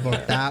detail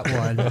about that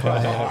one.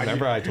 But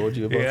Remember I told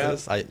you about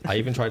this? I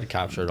even tried to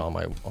capture it on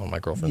my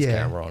girlfriend's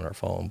camera on her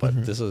phone,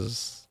 but this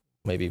is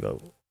maybe about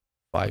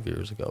 5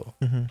 years ago.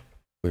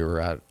 We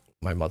were at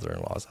my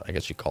mother-in-law's. I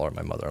guess you call her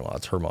my mother-in-law.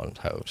 It's her mom's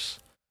house.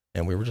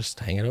 And we were just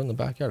hanging out in the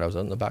backyard. I was out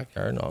in the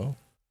backyard,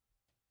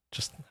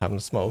 just having a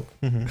smoke.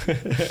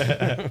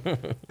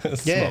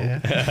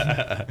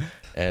 Yeah.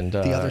 And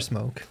the other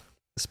smoke,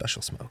 the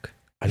special smoke.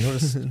 I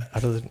noticed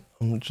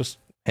I'm just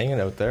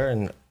hanging out there,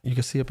 and you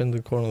can see up in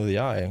the corner of the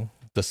eye,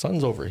 the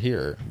sun's over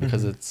here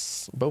because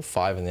it's about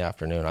 5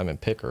 p.m. I'm in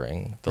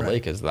Pickering. The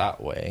lake is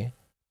that way.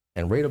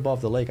 And right above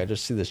the lake, I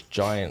just see this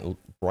giant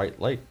bright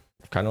light,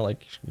 kind of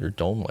like your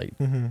dome light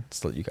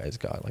that you guys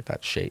got, like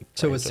that shape.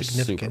 So right? it's just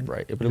significant. super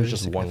bright, but it was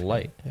just one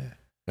light. Yeah.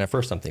 And at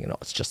first I'm thinking, oh,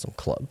 it's just some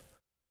club,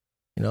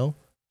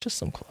 just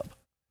some club.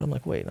 But I'm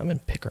like, wait, I'm in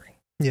Pickering.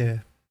 Yeah.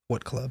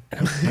 What club?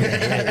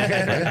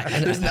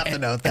 There's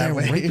nothing out that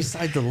way. Right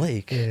beside the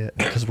lake,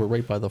 because we're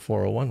right by the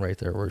 401 right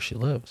there where she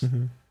lives.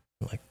 I'm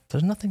like,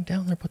 there's nothing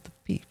down there but the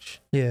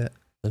beach. Yeah.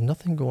 There's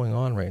nothing going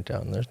on right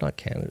down. There's not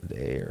Canada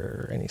Day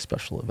or any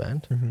special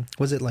event.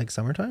 Was it like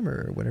summertime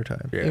or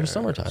wintertime? Yeah, it was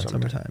summertime.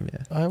 Summertime,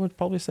 yeah. I would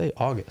probably say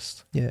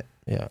August. Yeah.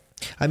 Yeah.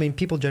 I mean,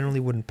 people generally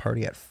wouldn't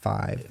party at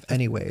 5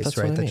 anyways, That's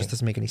right? what I That mean. just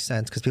doesn't make any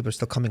sense because people are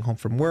still coming home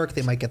from work.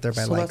 They might get there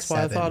by So like that's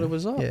 7. why I thought it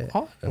was up. Yeah.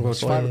 Autumn. Well,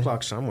 it's 5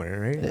 o'clock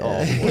somewhere, right?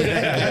 Oh,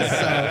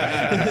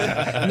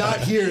 So, not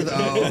here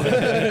though.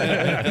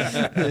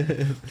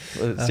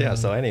 yeah.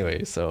 So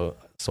anyway, so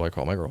I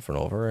called my girlfriend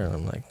over and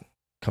I'm like,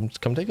 come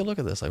take a look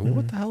at this. Like,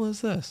 what the hell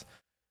is this?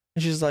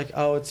 And she's like,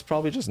 oh, it's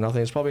probably just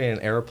nothing. It's probably an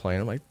airplane.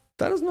 I'm like,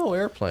 that is no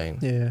airplane.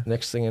 Yeah.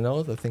 Next thing you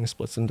know, the thing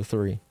splits into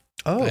 3.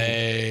 Oh,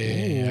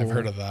 Hey, I've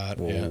heard of that.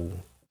 Yeah. Whoa.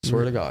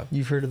 Swear to God.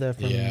 you've heard of that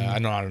from? Yeah, I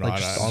know. I don't know.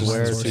 Like, just I online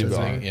just sources, see the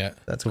right? thing, yeah.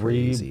 That's 3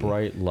 crazy.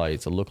 bright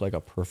lights. It looked like a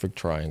perfect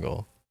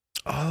triangle.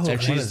 Oh,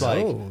 And she's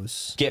like,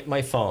 those? get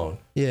my phone.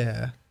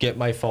 Yeah, Get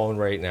my phone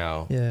right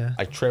now. yeah.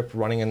 I tripped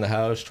running in the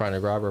house trying to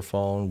grab her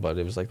phone, but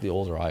it was like the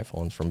older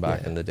iPhones from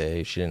back in the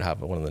day. She didn't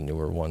have one of the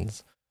newer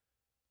ones.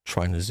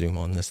 Trying to zoom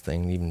on this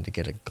thing, even to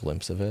get a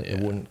glimpse of it, it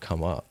wouldn't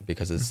come up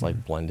because it's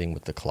like blending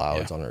with the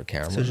clouds on her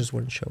camera. So it just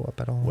wouldn't show up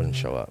at all. Wouldn't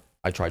show up.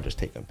 I tried just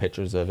taking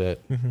pictures of it.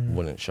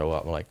 Wouldn't show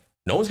up. I'm like,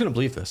 no one's gonna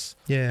believe this.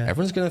 Yeah.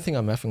 Everyone's gonna think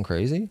I'm effing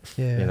crazy.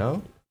 Yeah. You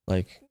know,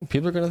 like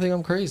people are gonna think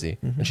I'm crazy.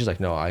 And she's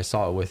like, no, I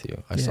saw it with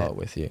you. I saw it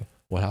with you.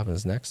 What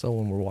happens next though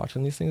when we're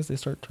watching these things? They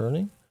start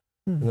turning,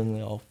 and then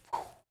they all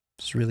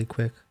Just really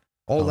quick.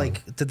 All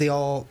did they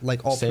all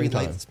like all 3 Same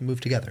time. lights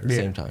move together?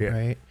 same time.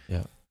 Right.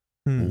 Yeah.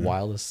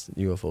 Wildest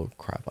UFO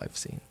crap I've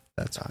seen.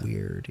 That's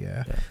weird.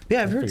 Yeah. Yeah.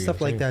 Yeah, I've heard pretty stuff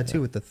like insane, that too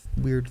with the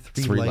weird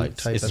 3 3 light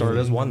lights. type. It started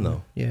as one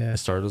though. Yeah. It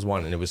started as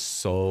one, and it was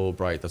so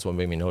bright. That's what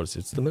made me notice.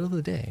 It's the middle of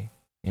the day.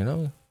 You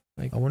know,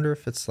 I wonder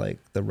if it's like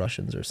the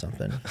Russians or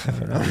something. I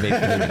don't know. maybe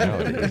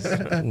nowadays.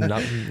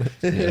 Not,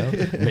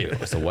 maybe it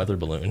was a weather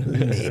balloon.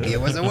 Maybe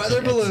it was a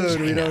weather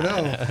balloon. We don't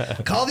know.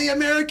 Call the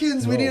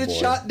Americans. We Oh, need it boy.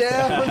 shot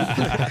down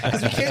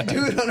because we can't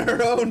do it on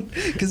our own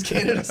because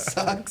Canada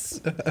sucks.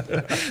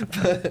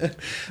 But,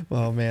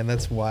 well, man,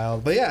 that's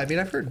wild. But yeah, I mean,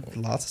 I've heard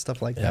lots of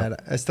stuff like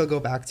that. I still go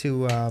back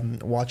to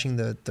watching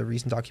the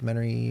recent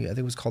documentary. I think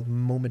it was called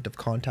Moment of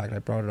Contact. I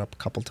brought it up a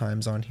couple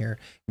times on here.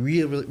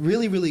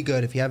 Really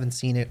good. If you haven't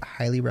seen it,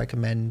 highly recommend.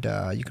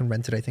 You can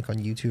rent it, I think, on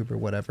YouTube or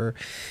whatever.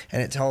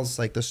 And it tells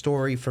like the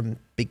story from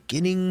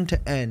beginning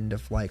to end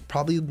of like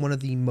probably one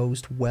of the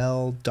most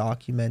well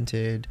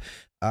documented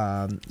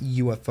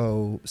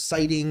UFO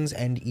sightings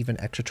and even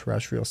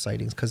extraterrestrial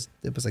sightings, because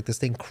it was like this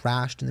thing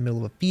crashed in the middle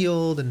of a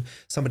field and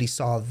somebody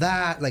saw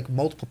that, like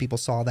multiple people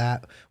saw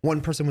that.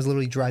 One person was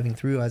literally driving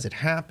through as it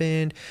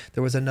happened.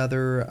 There was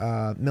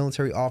another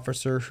military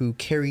officer who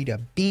carried a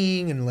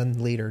being and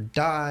then later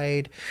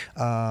died.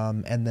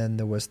 And then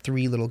there was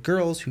 3 little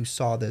girls who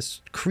saw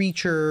this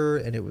creature,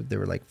 and they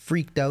were like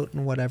freaked out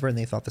and whatever, and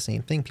they thought the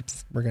same thing. People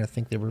were going to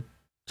think they were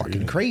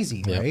fucking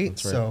crazy, Yep, right?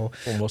 that's right? So,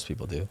 well, most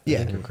people do. Yeah.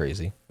 They think you're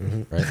crazy,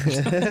 Mm-hmm.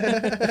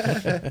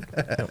 right?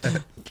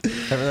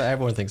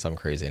 Everyone thinks I'm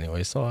crazy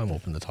anyway, so I'm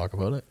open to talk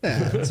about it.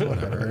 yeah, it's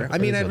whatever. I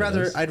mean, I'd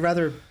rather I'd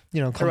rather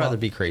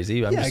be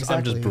crazy. I'm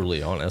exactly. just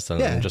brutally honest, and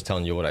Yeah. I'm just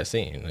telling you what I've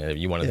seen. If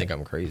you want to think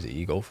I'm crazy,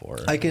 you go for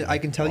it. I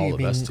can tell All you, the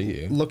being best to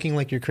you. looking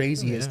like you're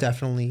crazy is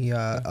definitely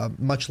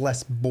much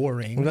less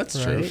boring. Well,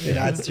 that's true. It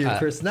adds to your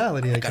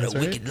personality. I got a guess,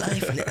 right? wicked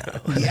life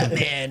now. Yeah,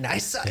 man. I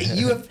saw a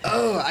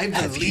UFO. I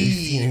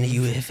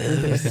believe.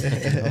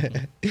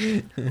 UFOs?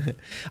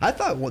 I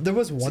thought there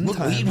was one What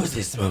time. weed was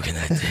they smoking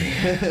that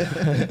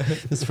day?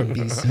 It's from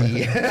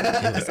BC.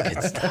 It was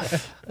good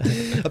stuff.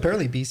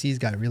 Apparently, BC's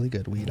got really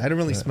good weed. I don't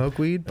really smoke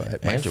weed,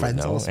 but my Andrew would friends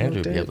know. all Andrew smoked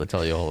would be it. able to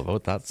tell you all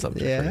about that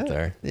subject right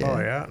there. Oh,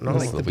 yeah? No, This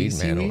like is the the weed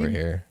BC man over weed?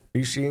 here.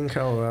 BC in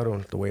Colorado,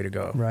 the way to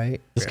go.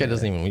 Right. This guy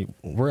doesn't even.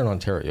 We're in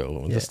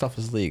Ontario. This stuff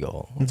is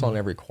legal. It's on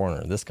every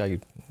corner. This guy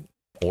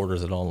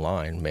orders it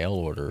online, mail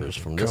orders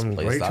from this Comes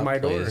place, right to that my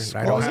door. place.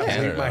 I don't have to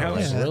Canada. leave my I'm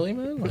like, house. really,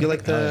 man? You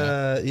like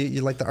hell yeah.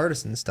 you like the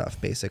artisan stuff,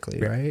 basically,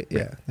 right?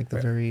 Yeah, like the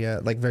very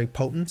very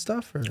potent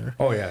stuff, or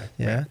Oh, yeah.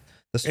 yeah,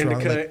 the In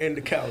strong. in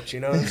the couch, you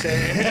know what I'm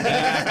saying?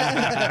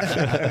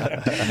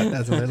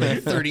 That's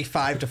like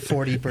 35 to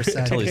 40%.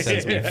 Until he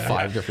sends me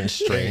 5 different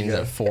strains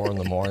at 4 in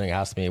the morning,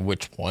 asks me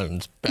which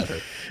one's better.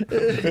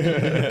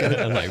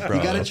 I'm like, bro,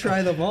 You gotta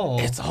try them all.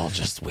 it's all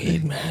just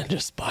weed, man.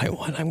 Just buy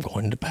one. I'm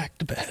going back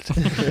to bed.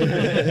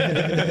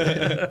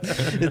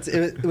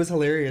 It was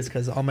hilarious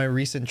because on my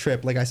recent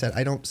trip, like I said,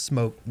 I don't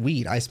smoke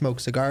weed. I smoke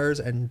cigars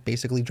and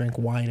basically drink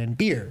wine and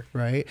beer,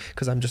 right?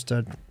 Because I'm just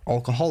an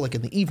alcoholic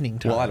in the evening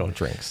time. Well, I don't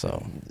drink,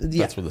 so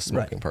Yeah, that's where the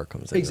smoking right. part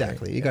comes in.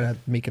 Exactly. right? You gotta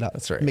make it up.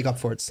 That's right. Make up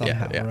for it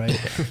somehow, yeah. right?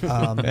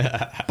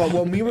 But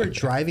when we were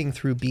driving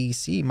through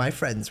BC, my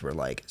friends were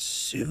like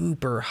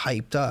super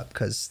hyped up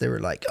because they were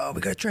like, "Oh,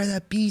 we gotta try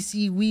that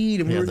BC weed."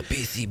 And we Yeah, were the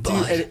BC Dude,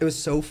 bud. and it was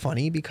so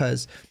funny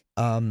because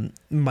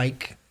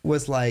Mike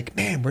was like,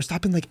 "Man, we're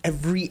stopping like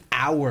every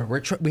hour.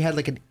 We had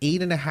like an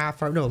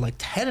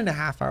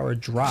 10.5 hour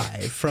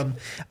drive from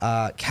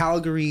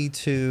Calgary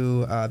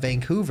to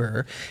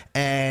Vancouver,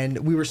 and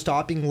we were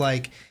stopping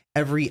like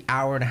every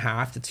hour and a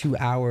half to 2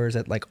 hours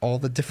at like all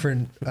the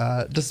different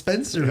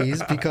dispensaries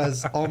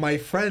because all my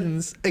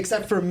friends,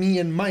 except for me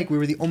and Mike, we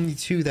were the only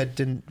 2 that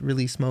didn't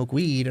really smoke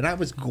weed, and I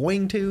was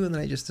going to, and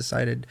then I just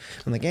decided,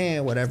 I'm like,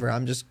 whatever,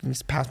 just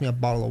pass me a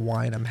bottle of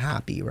wine, I'm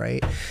happy,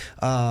 right?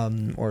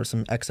 Or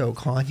some XO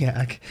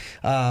cognac.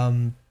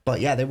 But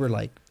yeah, they were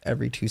like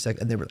every 2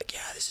 seconds, and they were like,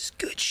 "Yeah, this is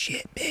good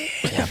shit, man."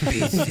 Yeah,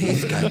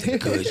 BC's got the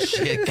good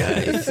shit,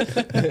 guys.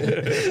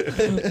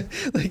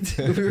 Like,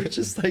 dude, we were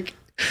just like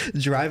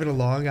driving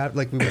along out,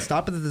 like we would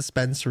stop at the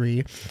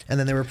dispensary, and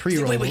then there were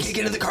pre-rolls. Wait, we can't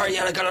get in the car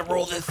yet. I gotta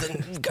roll this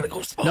and we gotta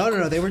go smoke.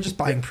 No, they were just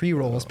buying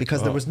pre-rolls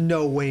because there was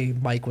no way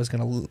Mike was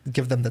going to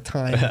give them the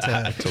time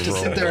to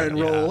sit there and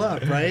roll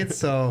up, right?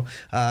 So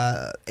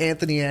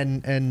Anthony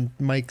and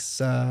Mike's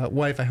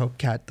wife, I hope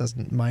Kat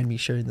doesn't mind me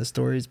sharing the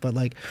stories, but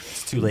like,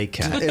 It's too late,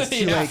 Cat. it's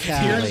too late,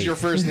 Kat. Here's your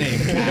first name.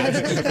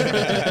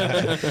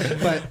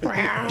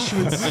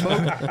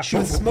 But she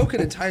would smoke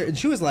an entire, and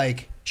she was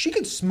like, she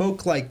could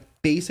smoke like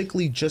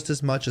basically just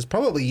as much as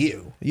probably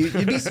you. You'd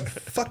be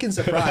fucking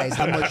surprised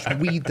how much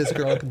weed this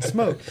girl can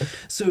smoke.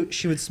 So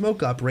she would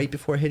smoke up right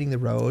before hitting the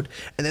road,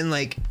 and then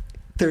like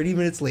 30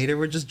 minutes later,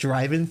 we're just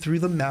driving through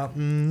the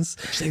mountains.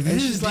 She's like,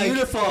 this is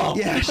beautiful.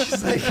 Yeah,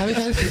 she's like, Have you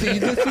guys seen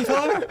this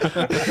before?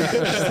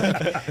 she's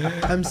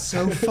like, I'm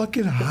so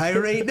fucking high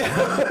right now.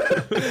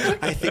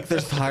 I think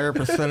there's higher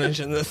percentage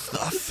in this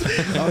stuff.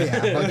 Oh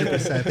yeah,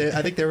 100%.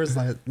 I think there was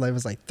like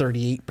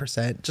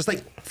 38%, just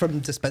like from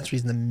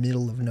dispensaries in the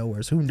middle of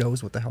nowhere. So who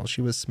knows what the hell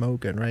she was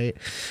smoking, right?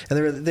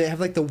 And they have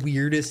like the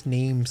weirdest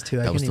names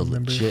too. I That was can't the even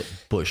remember. legit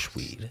bush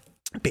weed.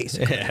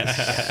 Basically,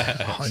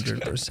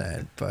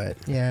 100%. But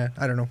yeah,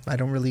 I don't know.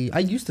 I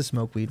used to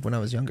smoke weed when I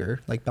was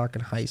younger, like back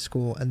in high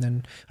school, and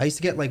then I used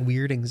to get like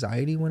weird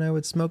anxiety when I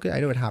would smoke it.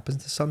 I know it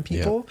happens to some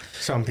people.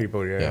 Some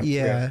people, yeah.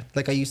 Yeah,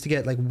 like I used to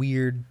get like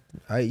weird.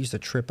 I used to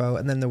trip out,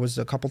 and then there was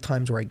a couple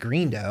times where I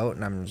greened out,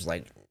 and I was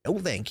like, "No,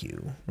 thank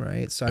you."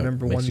 Right. So I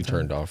remember Makes one you time.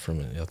 turned off from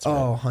it. That's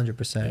Oh, right.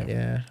 100%.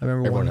 Yeah. I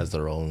remember Everyone one. has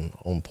their own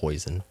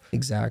poison.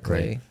 Exactly.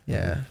 Right.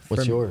 Yeah.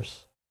 What's For-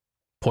 yours?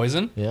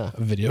 Poison? Yeah.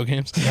 Video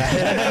games? There's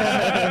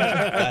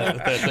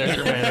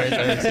your man right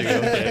there too.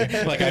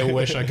 Okay. Like, I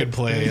wish I could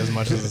play as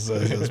much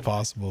as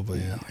possible, but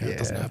it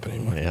doesn't happen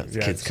anymore. Yeah,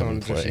 kids come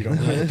and play.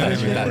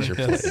 That's That's your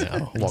play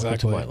now. Welcome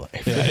to my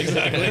life. Yeah,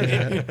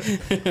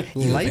 exactly.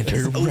 Life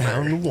is over.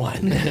 round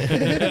one.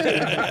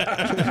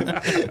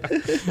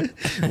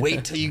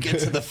 Wait till you get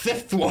to the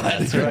fifth one.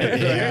 That's right.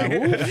 Yeah.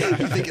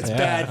 You think it's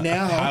bad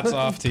now? Hats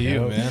off to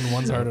you, man.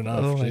 One's hard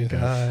enough. Oh my Jeez.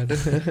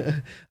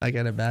 God. I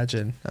can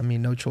imagine. I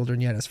mean, no children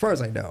yet, as far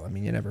as I know. I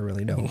mean, you never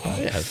really know. But,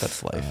 Yeah,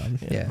 that's life.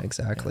 yeah,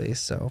 exactly.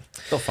 So,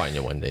 They'll find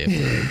you one day.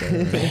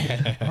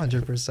 If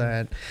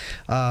 100%.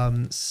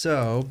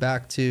 So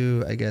back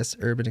to, I guess,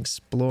 urban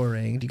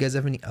exploring. Do you guys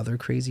have any other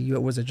crazy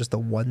UFO? Was it just a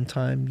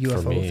one-time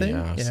UFO me, thing?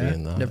 yeah,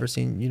 seeing that. Never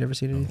seen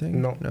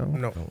anything? No.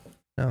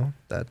 No.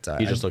 That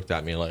he just looked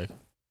at me like,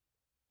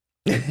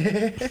 I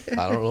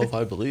don't know if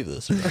I believe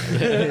this. Or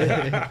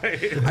not.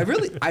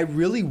 I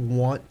really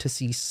want to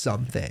see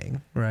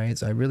something, right?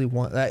 So I really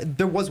want.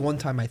 There was one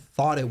time I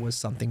thought it was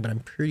something, but I'm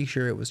pretty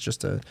sure it was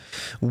just a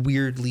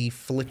weirdly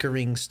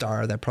flickering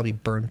star that probably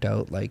burnt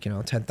out,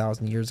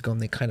 10,000 years ago,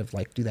 and they kind of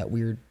do that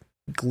weird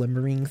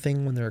glimmering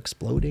thing when they're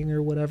exploding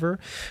or whatever.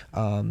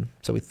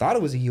 So we thought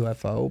it was a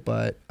UFO,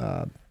 but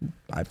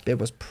it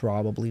was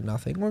probably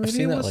nothing. Or maybe I've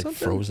seen it that was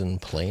something. frozen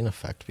plane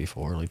effect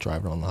before,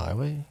 driving on the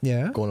highway.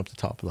 Yeah. Going up the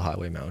top of the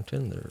highway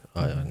mountain there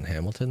in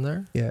Hamilton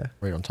there. Yeah.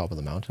 Right on top of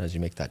the mountain as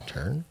you make that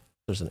turn.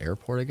 There's an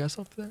airport, I guess,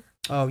 up there.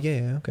 Oh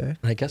yeah. Okay.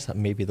 And I guess that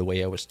maybe the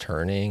way I was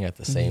turning at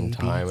the same Maybe.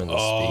 time and the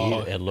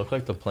speed, it looked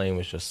like the plane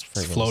was just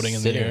Floating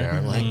in the sitting air. there.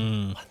 I'm like,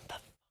 Mm.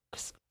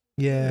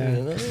 Yeah.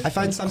 you know? I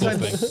find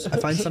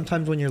Cool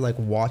sometimes when you're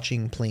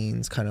watching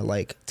planes kind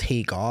of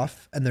take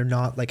off and they're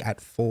not at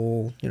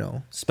full,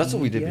 speed That's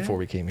what we did yet. before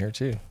we came here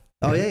too.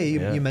 Oh yeah,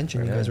 Yeah. you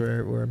mentioned you guys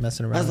were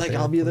messing around. I was like, with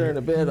I'll be there in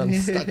a airplane. bit. I'm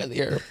stuck at the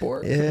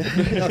airport. Yeah,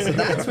 no, so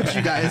that's what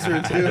you guys were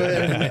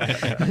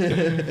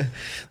doing.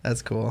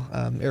 That's cool.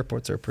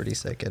 Airports are pretty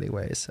sick,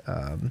 anyways.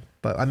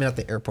 But I mean, at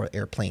the airport,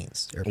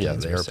 airplanes. Yeah,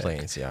 the are sick.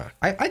 airplanes. Yeah.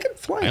 I can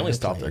fly. I an only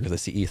stop there airplane. because I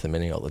see Ethan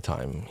Minning all the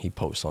time. He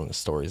posts on the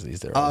stories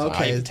these days. Oh,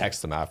 okay. I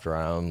text him after.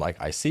 I'm like,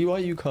 I see why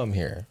you come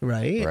here.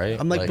 Right. Right.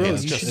 I'm like, bro,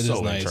 it's you just should. It is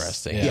so nice.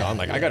 interesting. Yeah. Yeah. I'm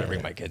like, I got to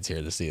bring my kids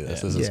here to see this.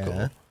 This is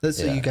cool.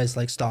 So Yeah. you guys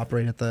stop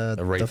right at the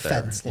Right there.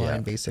 fence line, Yeah.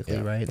 basically,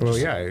 Yeah. right? Well,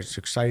 yeah, it's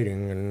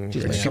exciting and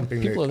Yeah. it's something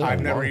People that are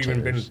I've never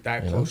even been volunteers,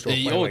 that you know? close to. A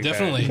plane Oh, like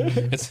definitely.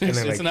 That. It's And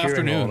then, an hearing all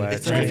afternoon. that,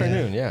 It's an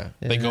afternoon. Yeah.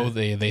 They go,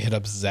 they hit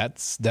up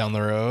Zets down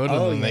the road, and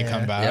Oh, then they yeah.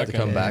 come back. They have to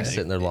come and back, they- sit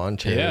in their lawn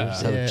chairs, Yeah.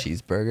 have Yeah. a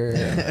cheeseburger.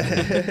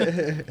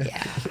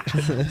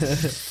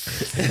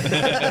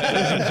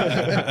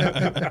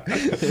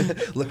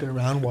 Looking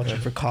around, watching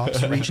for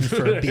cops, reaching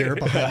for a beer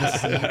behind the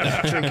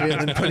seat, drinking it,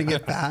 and then putting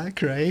it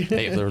back, right?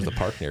 Hey, if there was a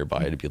park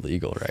nearby, it'd be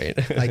legal, right?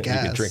 I You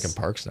guess. could drink in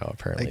parks now, I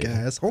apparently.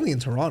 guess only in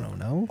Toronto,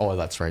 no? Oh,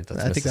 that's right.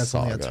 That's I think that's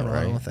only a Mississauga,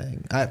 Toronto right?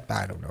 thing.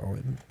 I don't know.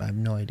 I have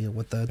no idea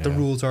what the Yeah.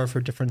 rules are for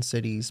different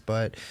cities,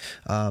 but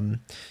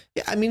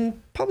yeah, I mean,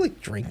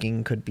 public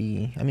drinking could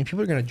be. I mean,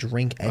 people are going to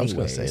drink I was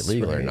anyways. going to say,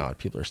 legal or right? not,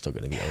 people are still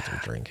going to be out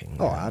there drinking.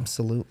 Oh,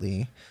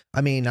 absolutely.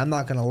 I mean, I'm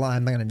not going to lie.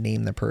 I'm not going to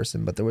name the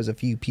person, but there was a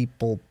few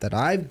people that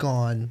I've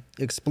gone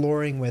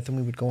exploring with, and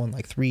we would go on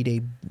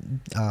 3-day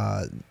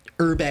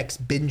Urbex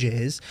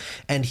binges,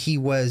 and he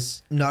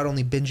was not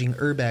only binging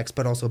Urbex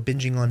but also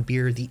binging on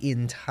beer the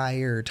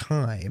entire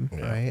time,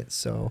 right?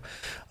 So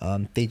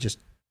they just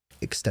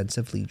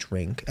extensively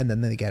drink, and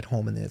then they get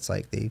home and it's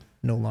they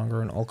no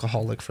longer an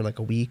alcoholic for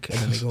a week, and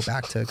then they go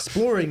back to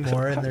exploring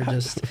more, and they're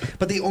just,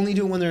 but they only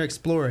do it when they're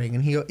exploring.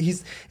 And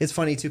he's it's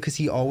funny too, because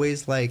he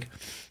always never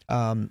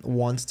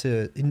wants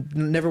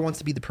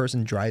to be the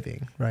person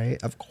driving, right?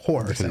 Of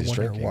course. Because I he's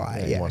wonder drinking. why.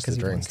 Yeah, he Yeah, wants to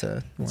because he wants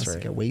drink. to That's right.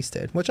 get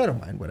wasted, which I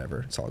don't mind.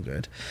 Whatever, it's all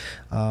good.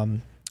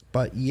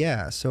 But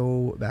yeah,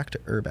 so back to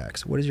Urbex.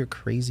 What is your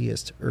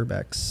craziest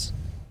Urbex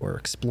or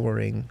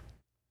exploring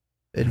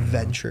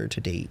adventure to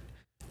date?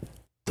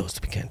 Those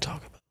we can't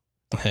talk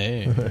about.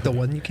 Hey. The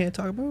one you can't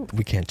talk about?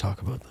 We can't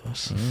talk about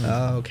those.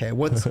 Oh, okay.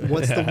 What's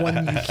the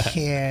one you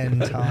can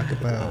talk I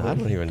about?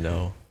 don't even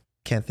know.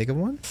 Can't think of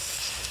one?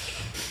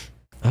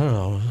 I don't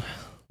know.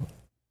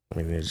 I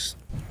mean, it's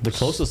The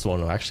closest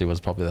one actually was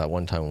probably that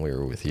one time when we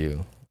were with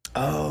you.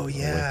 Oh, With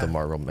yeah. the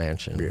Marble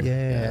Mansion.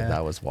 Yeah.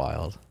 That was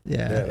wild.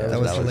 Yeah, Yeah, that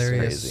was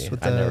hilarious. crazy.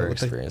 With I never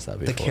with experienced that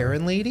before. the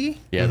Karen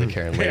lady? Yeah, the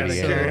Karen lady.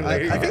 Yeah, So the Karen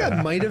lady. I think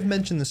I might have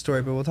mentioned the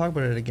story, but we'll talk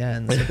about it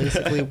again. So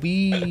basically,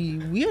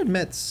 we had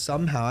met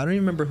somehow. I don't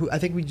even remember who. I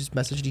think we just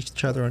messaged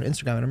each other on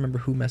Instagram. I don't remember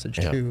who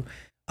messaged who.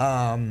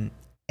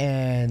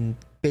 And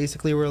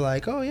basically, we're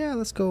like, oh yeah,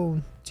 let's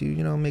go do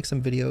make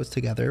some videos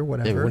together, Yeah, we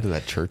whatever. went to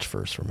that church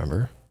first,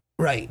 remember?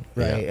 Right.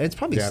 It's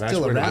probably Yeah, that's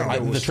still where the around.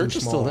 window The was too church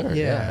is still small. there.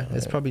 Yeah,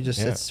 it's probably just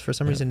it's for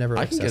some reason never.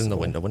 I can get in the accessible.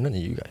 window, but none of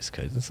you guys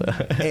could. So.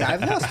 Hey,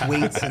 I've lost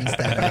weight since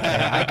then.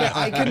 Okay?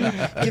 I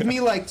can give me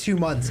like 2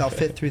 months. I'll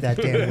fit through that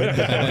damn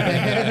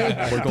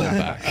window. We're going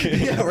back.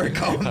 Yeah, we're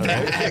going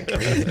back.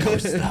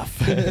 Ghost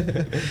stuff.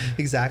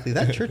 Exactly.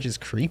 That church is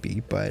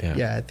creepy, but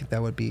Yeah. I think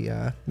that would be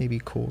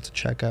maybe cool to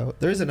check out.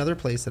 There is another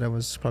place that I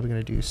was probably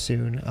going to do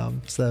soon.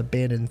 It's the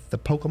abandoned the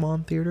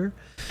Pokemon Theater.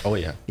 Oh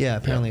yeah. Yeah,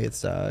 apparently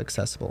it's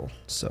accessible.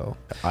 So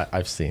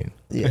I've seen.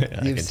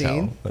 yeah, you've can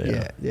seen. tell.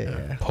 Yeah.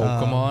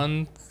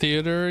 Pokemon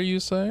theater, you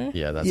say?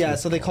 Yeah, that's Yeah, what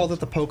it's so they called. called it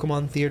the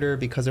Pokemon Theater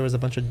because there was a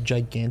bunch of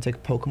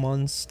gigantic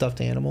Pokemon stuffed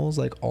animals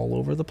like all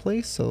over the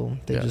place. So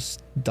they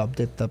just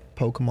dubbed it the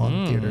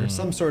Pokemon Theater.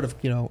 Some sort of,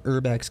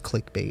 Urbex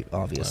clickbait,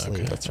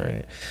 obviously. Okay, that's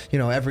right.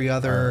 Every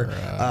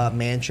other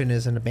mansion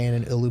is an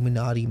abandoned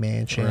Illuminati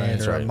mansion Right,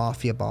 or a right.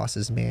 mafia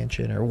boss's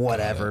mansion or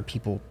whatever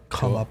people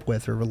come up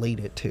with or relate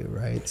it to,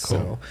 right?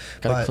 So,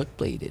 Gotta but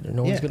clickbait it, or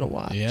no one's gonna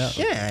watch. Yeah.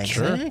 yeah,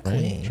 Sure, exactly.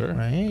 right, sure.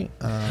 Right?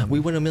 We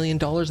win $1 million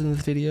in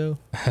this video.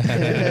 Well,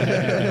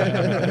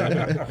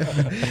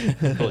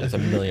 it's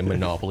 $1 million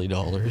Monopoly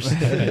dollars.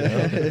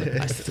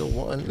 I still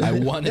won. I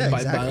won it by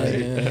exactly.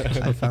 buying it.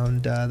 I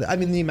found,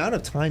 the amount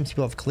of times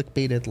people have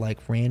clickbaited like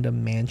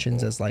random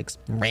mansions as like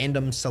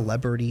random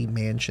celebrity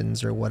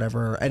mansions or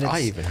whatever. And it's,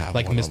 I even have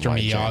Like one on Mr. my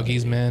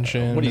Miyagi's channel.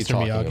 mansion, What are you Mr.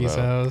 talking Miyagi's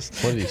about?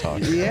 house. What are you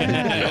talking about?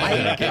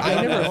 yeah,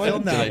 I never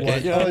filmed that Did I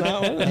get one. you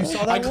on that one? You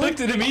saw that I one? clicked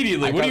it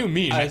immediately. What do you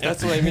mean?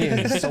 That's what I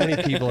mean. So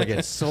many people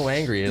get so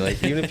angry.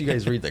 Like, even if you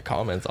guys read the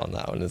comments on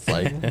that one, it's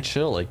like,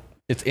 chill. Like,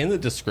 it's in the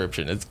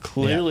description. It's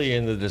clearly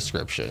in the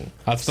description.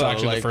 That's So,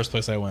 actually like, the first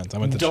place I went. I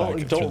went to check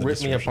don't the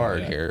rip me description, apart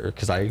yeah. here,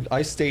 because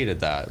I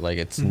stated that. Like,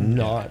 it's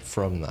not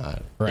from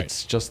that. Right.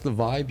 It's just the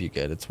vibe you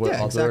get. It's what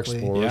Yeah, other exactly.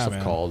 explorers Yeah, have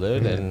man. called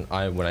it. And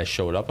when I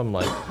showed up, I'm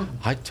like,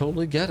 I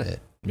totally get it.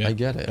 Yeah. I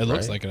get it. It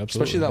looks right? like it,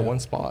 absolutely, Especially that yeah. one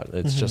spot.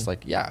 It's just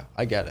like, yeah,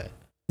 I get it.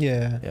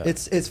 Yeah. Yeah.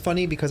 It's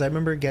funny because I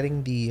remember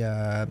getting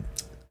the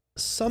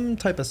some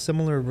type of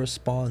similar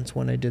response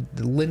when I did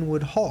the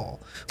Linwood Hall,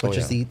 which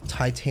is the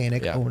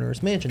Titanic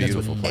owner's mansion.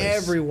 Beautiful That's what place.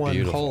 everyone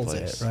Beautiful calls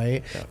place. it,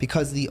 right? Yeah.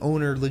 Because the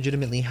owner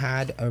legitimately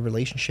had a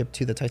relationship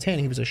to the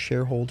Titanic. He was a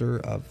shareholder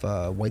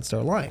of White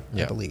Star Line,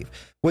 I believe.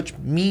 Which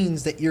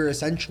means that you're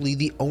essentially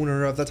the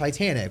owner of the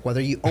Titanic, whether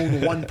you own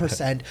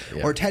 1%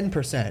 or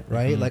 10%,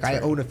 right? Like I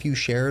own a few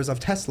shares of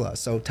Tesla,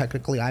 so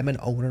technically I'm an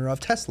owner of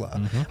Tesla.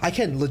 I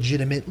can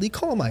legitimately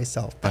call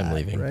myself that, I'm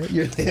leaving. right?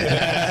 You're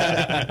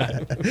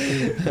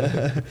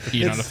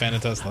not a fan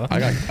of Tesla. I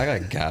got a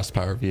gas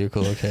powered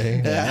vehicle, okay?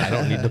 I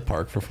don't need to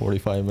park for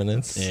 45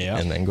 minutes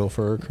and then go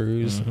for a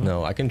cruise.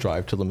 No, I can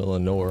drive to the middle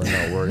of nowhere and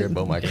not worry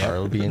about my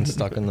car being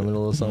stuck in the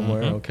middle of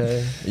somewhere,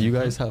 okay? You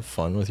guys have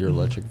fun with your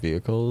electric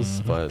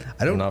vehicles, but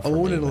I don't not for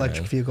own me, an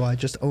electric man. vehicle. I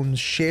just own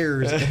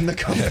shares in the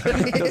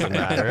company. Doesn't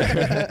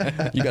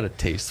matter. You got a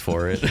taste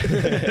for it.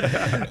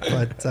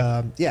 But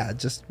yeah,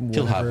 just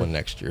He'll have whatever. one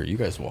next year. You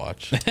guys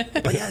watch.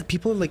 But yeah,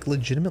 people like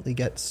legitimately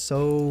get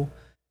so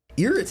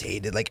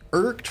irritated, like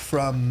irked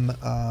from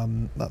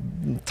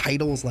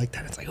titles like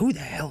that. It's like, who the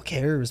hell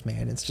cares,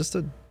 man? It's just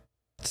a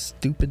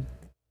stupid,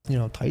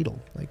 title.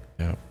 Like,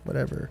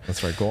 whatever.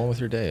 That's right. Go on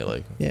with your day.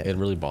 Like, Yeah. it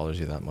really bothers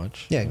you that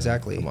much? Yeah,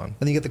 exactly. Come on. And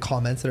then you get the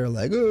comments that are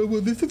like, oh,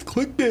 well, this is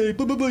clickbait,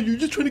 blah, blah, blah. You're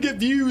just trying to get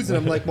views. And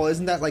I'm like, well,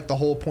 isn't that like the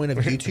whole point of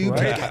YouTube?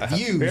 To get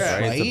views,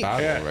 Right? right? It's a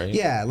battle, right?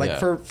 Yeah, like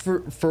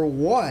for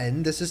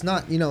one, this is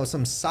not,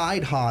 some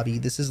side hobby.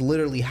 This is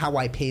literally how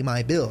I pay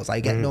my bills. I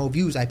get no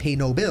views, I pay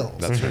no bills.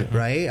 That's right.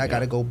 Right? I got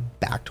to go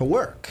back to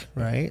work,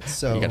 right?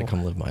 So You got to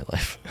come live my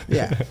life.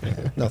 Yeah.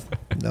 No,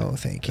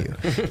 thank you.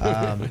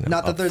 Not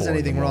that Up there's 4 in the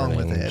anything wrong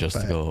with morning it. just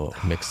to but go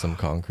mix some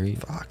concrete.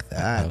 fuck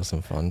that. Have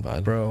some fun,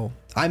 bud. Bro,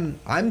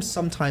 I'm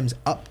sometimes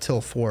up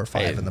till 4 or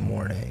 5 in the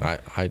morning.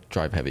 I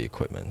drive heavy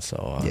equipment,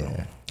 so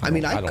I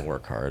don't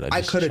work hard. I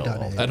just could have chill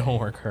done all it. I don't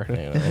work hard.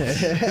 day, you know?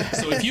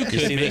 So if you You could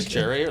see this make,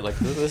 chair right here? Like,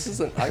 this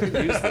isn't. I could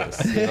use this.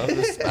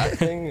 This back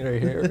thing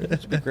right here.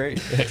 It'd be great.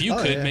 if you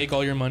could make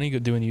all your money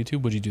doing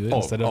YouTube, would you do it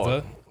instead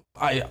of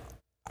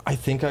I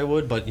think I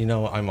would, but I'm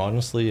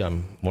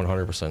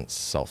 100%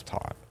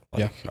 self-taught.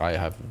 Like, I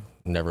have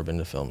never been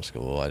to film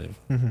school. I've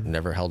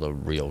never held a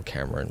real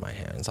camera in my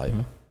hands.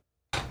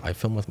 I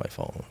film with my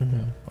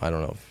phone. I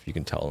don't know if you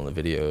can tell in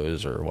the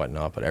videos or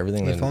whatnot, but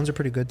everything. Yeah, phones are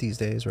pretty good these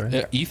days, right?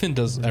 Yeah, Ethan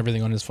does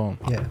everything on his phone.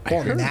 Yeah.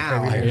 Well,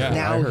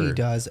 now he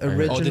does.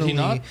 Originally, Oh, did he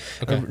not?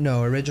 Okay.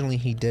 No, originally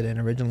he didn't.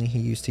 Originally he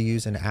used to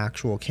use an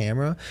actual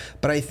camera,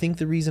 but I think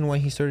the reason why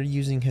he started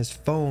using his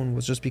phone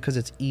was just because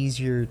it's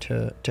easier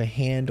to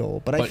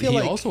handle. But I feel he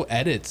like also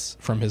edits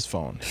from his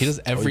phone. He does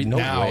every no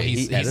now. way.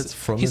 He edits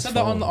from he his said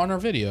that phone. on our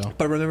video.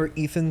 But remember,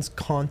 Ethan's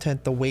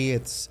content, the way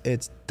it's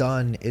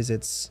done is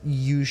it's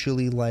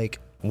usually like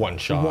one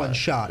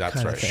shot. That's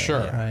kind right. of thing. Sure.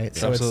 Right.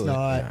 So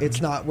Absolutely.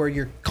 it's not where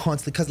you're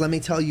constantly, because let me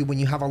tell you, when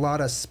you have a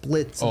lot of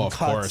splits and of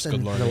cuts course, good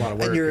and, Lord. a lot of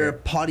work, and you're a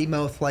potty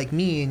mouth like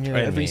me, and your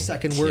every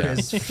second word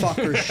is fuck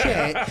or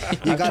shit,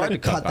 you got to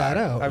cut that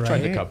out. I've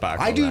tried to cut back.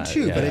 I do that.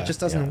 too, but it just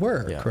doesn't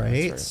work, right?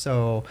 Right.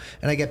 So,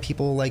 and I get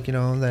people like, you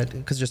know, that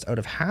because just out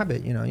of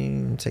habit, you know,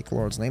 you take the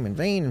Lord's name in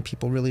vain, and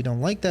people really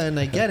don't like that, and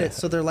I get it.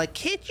 So they're like,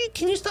 can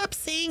you stop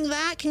saying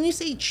that? Can you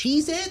say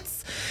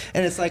Cheez-Its?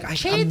 And it's like,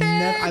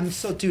 I'm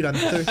so, dude, I'm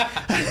like,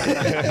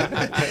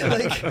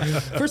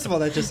 first of all,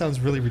 that just sounds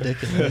really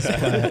ridiculous,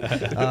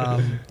 but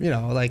you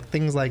know, like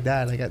things like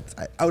that, like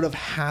out of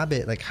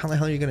habit, like how the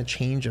hell are you going to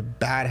change a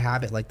bad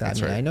habit like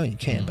that? I know you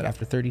can, but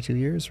after 32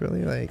 years,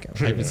 really, like,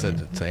 I even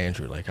said to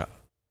Andrew, like,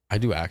 I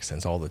do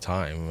accents all the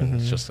time, and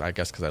it's just, I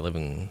guess, because I live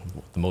in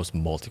the most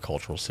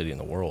multicultural city in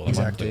the world.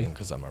 Exactly. I'm not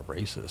because I'm a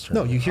racist.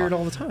 No, you hear it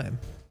all the time.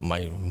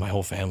 My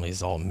whole family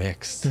is all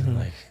mixed.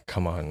 Like,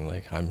 come on,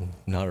 like, I'm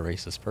not a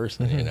racist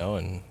person, you know.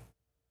 And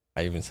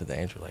I even said to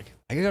Andrew, like,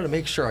 I gotta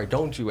make sure I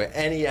don't do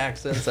any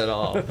accents at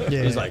all.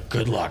 He's like,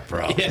 good luck,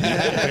 bro.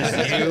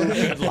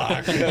 Good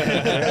luck.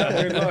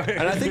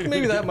 And I think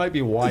maybe that might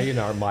be why, you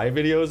know, my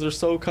videos are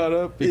so cut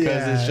up,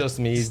 because it's just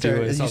me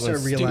doing something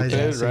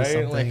stupid,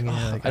 right?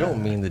 Like, I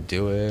don't mean to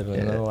do it.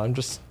 You know, I'm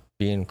just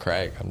being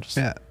Craig. I'm just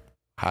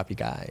happy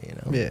guy, you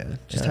know. Yeah,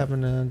 just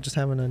having a.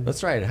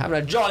 That's right, having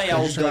a jolly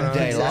old good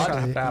day,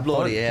 lad.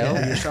 Bloody hell,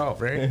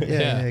 yourself, right?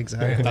 Yeah,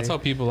 exactly. That's how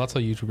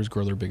YouTubers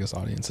grow their biggest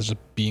audience. It's just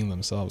being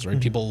themselves, right?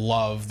 People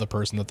love the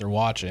person that they're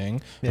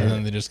watching, and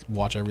then they just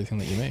watch everything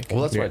that you make.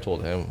 Well, that's what I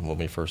told him when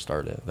we first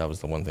started. That was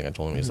the one thing I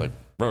told him. He's like,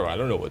 bro, I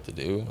don't know what to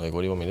do. Like, what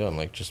do you want me to do? I'm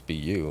like, just be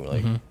you.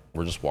 Like,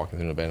 we're just walking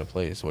through an abandoned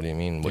place. What do you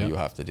mean? What do you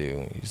have to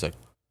do? He's like,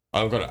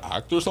 I'm gonna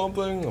act or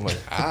something. I'm like,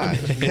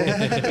 act?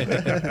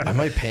 Am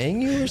I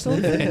paying you or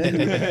something?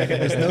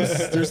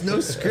 There's no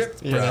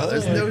script, bro.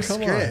 There's no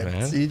script.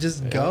 Man. You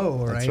just go,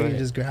 right? right. You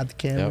just grab the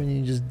camera and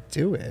you just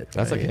do it.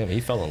 That's right? like him.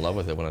 He fell in love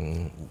with it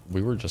when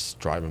we were just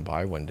driving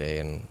by one day,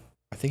 and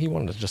I think he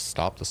wanted to just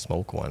stop to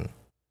smoke one.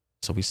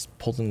 So we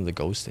pulled into the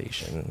GO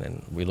station,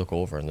 and we look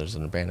over, and there's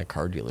an abandoned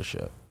car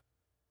dealership.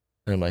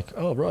 And I'm like,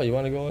 oh, bro, you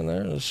want to go in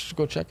there? Let's just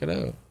go check it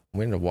out.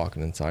 We ended up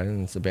walking inside,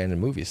 and it's an abandoned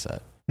movie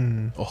set.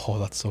 Oh,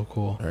 that's so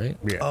cool. Right?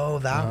 Yeah. Oh,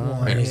 that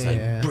one. And he's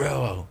like,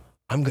 bro,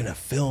 I'm going to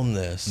film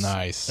this.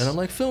 Nice. And I'm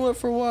like, film it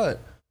for what?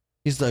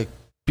 He's like,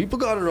 people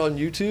got it on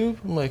YouTube.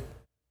 I'm like,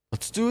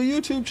 let's do a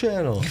YouTube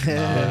channel.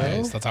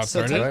 Nice. That's how it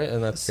started. Right?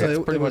 And that's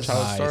So pretty much how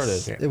it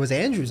nice. started. It was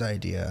Andrew's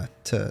idea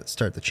to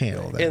start the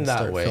channel. Then, In that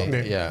start way,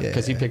 filming. yeah.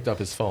 Because he picked up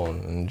his phone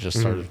and just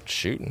started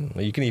shooting.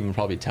 You can even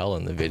probably tell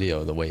in the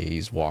video the way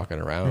he's walking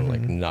around, like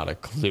not a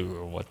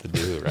clue what to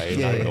do, right?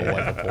 Not know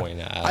what to point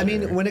at. I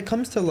mean, when it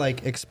comes to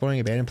like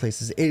exploring abandoned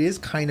places, it is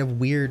kind of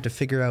weird to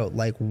figure out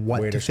like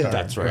what to film.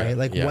 That's right.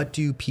 Like, what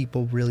do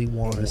people really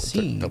want to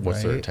see?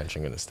 What's their right?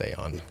 attention going to stay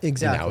on?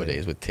 Exactly.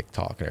 Nowadays with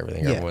TikTok and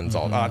everything, Yeah. everyone's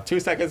all 2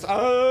 seconds.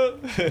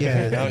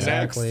 Yeah,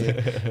 exactly.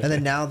 And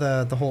then now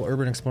the whole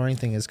urban exploring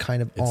thing is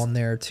kind of on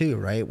there too,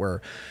 right?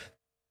 Where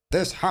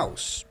this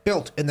house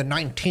built in the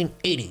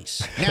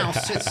 1980s now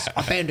sits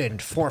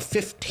abandoned for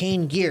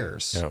 15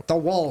 years. Yep. The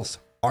walls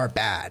are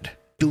bad.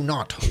 Do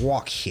not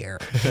walk here,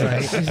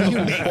 right?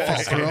 You may fall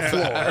through a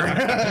floor.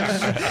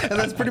 And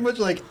that's pretty much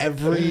like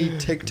every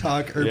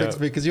TikTok urban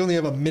because you only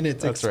have a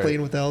minute to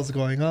explain what the hell's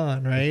going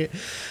on, right?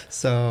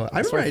 So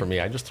That's right for me.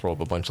 I just throw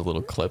up a bunch of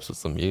little clips with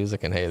some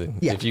music, and hey,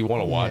 if you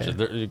want to watch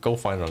it, go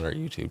find it on our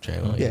YouTube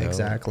channel. Yeah, you know?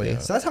 exactly. Yeah.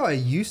 So that's how I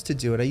used to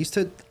do it. I used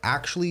to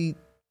actually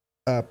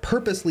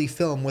purposely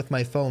film with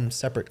my phone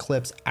separate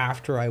clips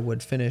after I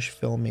would finish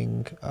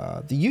filming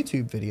the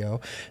YouTube video.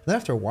 And then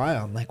after a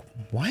while, I'm like,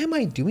 why am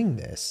I doing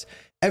this?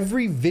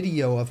 Every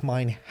video of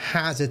mine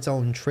has its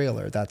own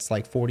trailer that's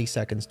like 40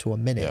 seconds to a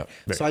minute.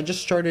 Yeah. So I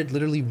just started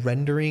literally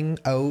rendering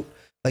out,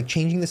 like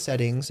changing the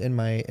settings in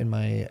my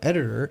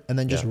editor, and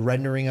then just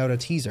rendering out a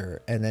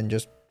teaser, and then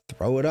just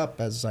throw it up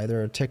as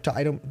either a TikTok.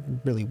 I don't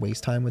really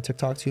waste time with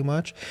TikTok too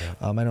much.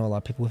 I know a lot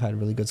of people have had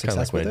really good success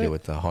kind of like with what it. I did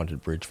with the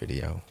Haunted Bridge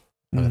video.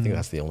 I think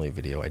that's the only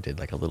video I did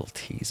like a little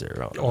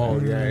teaser on.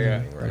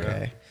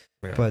 Okay.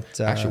 Yeah. But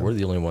actually, we're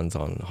the only ones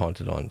on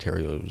Haunted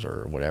Ontario's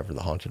or whatever,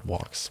 the Haunted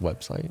Walks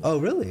website. Oh,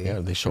 really? Yeah,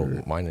 they show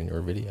mine in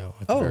your video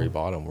at the very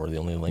bottom. We're the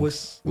only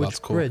links. Which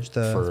bridge?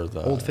 For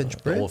the Old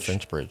Finch Bridge? The Old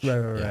Finch Bridge.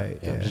 Right.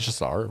 Yeah. It's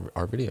just our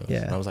videos.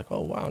 Yeah. And I was like,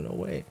 oh, wow, no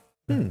way.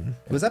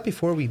 Was that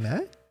before we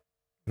met?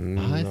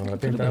 I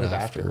think that was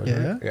after.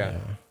 Yeah.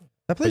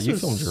 That place but you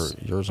filmed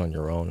yours on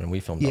your own, and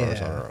we filmed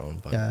ours on our own.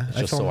 But it's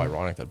just so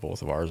ironic that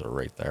both of ours are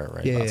right there,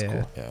 right? Yeah, That's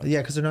cool.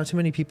 Yeah, because there are not too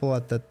many people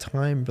at the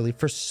time, really,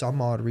 for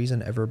some odd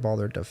reason, ever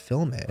bothered to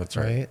film it. That's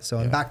right. So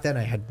and back then,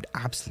 I had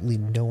absolutely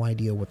no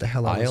idea what the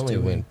hell I was doing. I only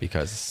went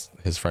because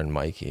his friend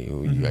Mikey,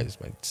 who you guys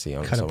might see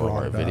on some of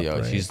our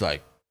videos, he's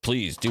like,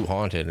 "Please do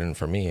Haunted," and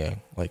for me,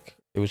 like,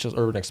 it was just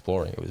urban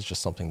exploring. It was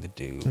just something to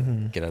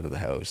do, get out of the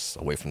house,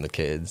 away from the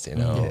kids, you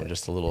know,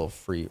 just a little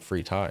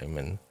free time.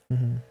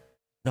 And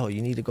no,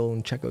 you need to go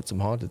and check out some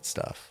haunted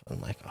stuff.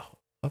 I'm like, oh,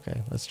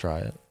 okay, let's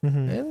try it.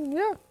 And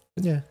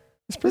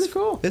It's pretty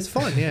cool. It's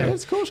fun, yeah.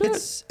 It's cool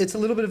shit. It's a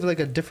little bit of like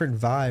a different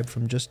vibe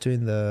from just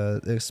doing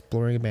the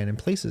exploring abandoned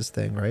places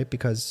thing, right?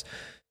 Because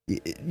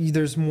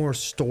there's more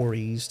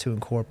stories to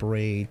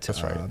incorporate.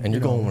 That's right. And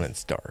you're going when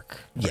it's dark.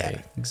 Right?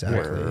 Yeah, exactly.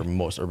 Where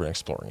most urban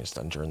exploring is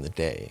done during the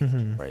day,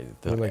 right?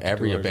 like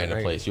Every tours at abandoned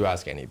night. place, you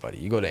ask anybody,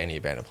 you go to any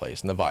abandoned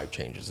place, and the vibe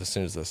changes as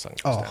soon as the sun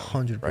goes down.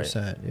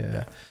 100%.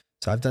 Yeah.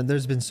 So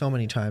there's been so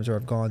many times where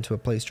I've gone to a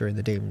place during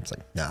the day and it's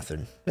like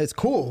nothing. It's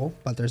cool,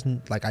 but there's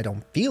like, I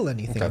don't feel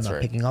anything. That's I'm not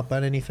right. picking up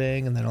on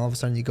anything. And then all of a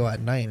sudden you go at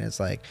night and it's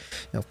like,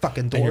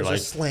 fucking you're doors are like,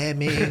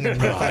 slamming.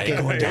 And I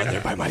ain't going down there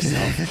by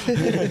myself.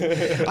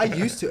 I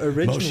used to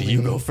originally. Moshi,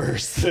 you go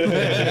first. So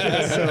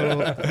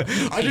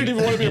I didn't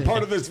even want to be a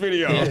part of this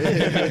video.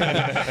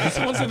 Did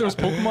someone say there was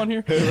Pokemon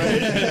here?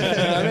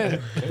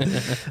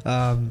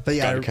 but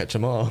yeah, Gotta catch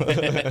them all.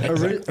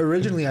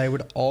 originally I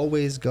would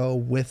always go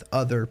with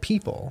other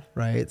people,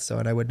 right? So,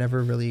 and I would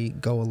never really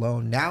go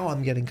alone. Now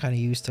I'm getting kind of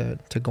used to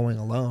going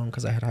alone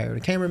because I had hired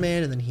a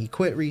cameraman and then he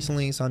quit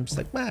recently. So I'm just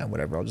like,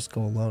 whatever, I'll just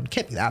go alone.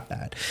 Can't be that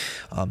bad.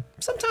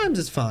 Sometimes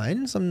it's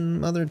fine.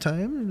 Some other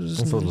times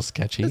It's a little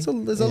sketchy. It's a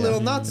little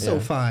not so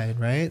fine,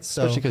 right?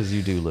 So Especially because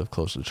you do live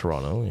close to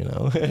Toronto, you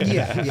know.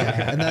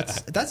 yeah, and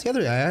that's the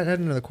other. I had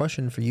another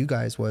question for you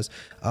guys was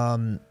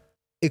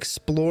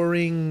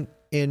exploring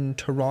in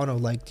Toronto.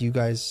 Like, do you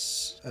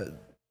guys?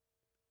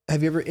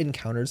 Have you ever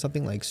encountered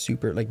something like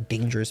super like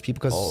dangerous people?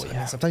 Because I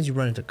mean, sometimes you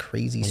run into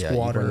crazy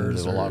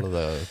squatters. A lot of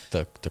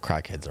the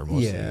crackheads are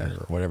mostly,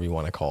 or whatever you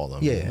want to call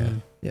them.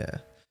 Yeah.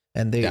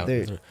 And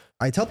they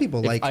I tell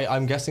people like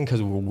I'm guessing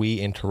because we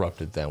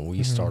interrupted them,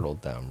 we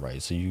startled them,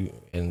 right? So you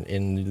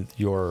in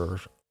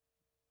your,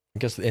 I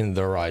guess in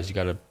their eyes, you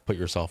got to put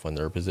yourself in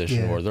their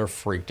position where they're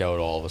freaked out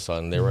all of a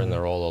sudden. They were in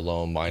there all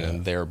alone,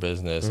 minding their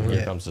business, and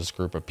here comes this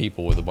group of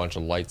people with a bunch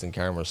of lights and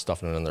cameras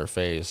stuffing it in their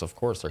face. Of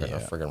course, they're gonna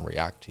friggin'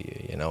 react to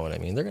you. You know what I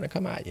mean? They're gonna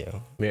come at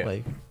you. Yeah.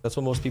 Like that's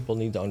what most people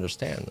need to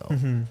understand, though.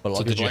 But a lot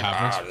So of did people you are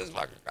like, have this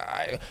fucking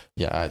guy?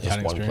 Yeah, at You this had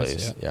an one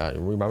experience? place. Yeah,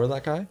 remember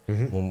that guy?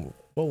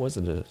 What was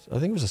it? I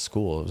think it was a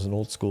school. It was an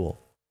old school.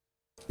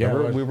 Yeah,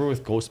 Remember, we were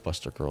with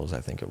Ghostbuster Girls, I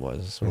think it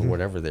was, or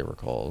whatever they were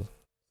called.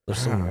 There's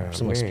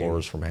some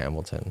explorers from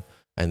Hamilton,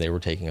 and they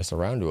were taking us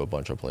around to a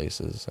bunch of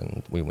places,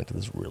 and we went to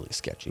this really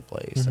sketchy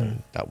place,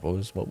 and that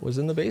was what was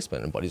in the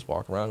basement. And Buddy's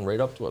walking around right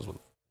up to us with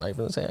a knife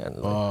in his hand,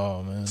 like,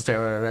 Oh man.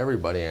 staring at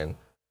everybody. And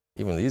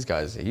even these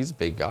guys, he's a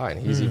big guy,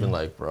 and he's even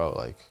like, bro,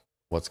 like,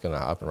 what's gonna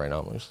happen right now?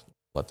 I'm just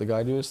let the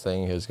guy do his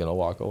thing. He's gonna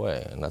walk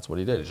away, and that's what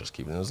he did. He's just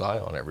keeping his eye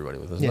on everybody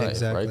with his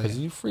knife, right? Because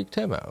you freaked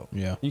him out.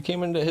 Yeah. You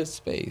came into his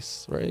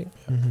space, right?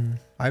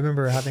 I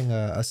remember having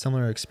a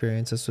similar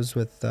experience. This was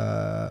with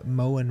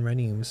Mo and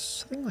Rennie. It was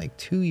something like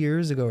 2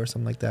 years ago or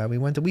something like that.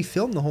 We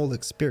filmed the whole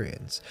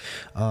experience.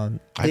 I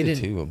did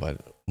too,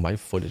 but my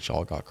footage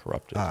all got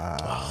corrupted.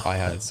 I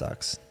had that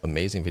sucks.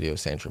 amazing video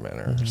Sandra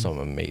Manor, some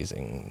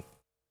amazing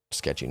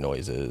sketchy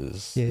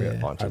noises,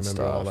 haunted all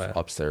stuff that.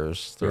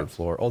 upstairs, third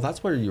floor. Oh,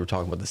 that's where you were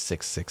talking about the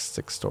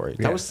 666 story.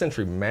 Yeah. That was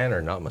Century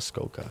Manor, not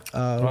Muskoka.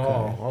 Okay.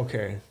 Oh,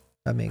 okay.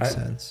 That makes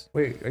sense.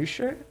 Wait, are you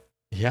sure?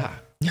 Yeah,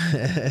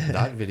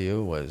 that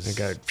video was I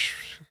got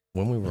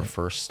when we were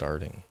first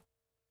starting.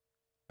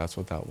 That's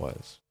what that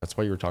was. That's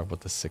why you were talking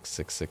about the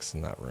 666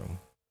 in that room.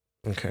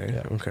 okay.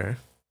 Yeah. Okay.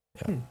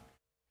 Yeah.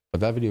 But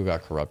that video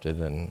got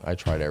corrupted, and I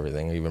tried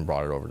everything. I even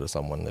brought it over to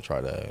someone to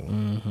try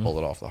to pull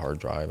it off the hard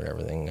drive and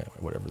everything,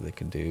 whatever they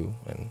could do.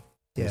 And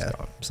it was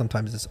gone.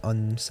 Sometimes it's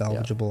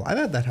unsalvageable. I've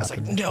had that I was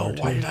happen. like, no,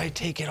 before, why too. did I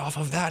take it off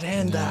of that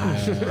and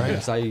that? Right?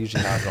 Because I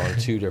usually have it on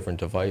 2 different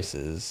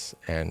devices,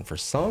 and for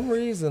some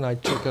reason I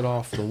took it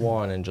off the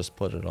one and just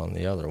put it on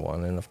the other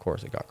one, and of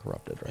course it got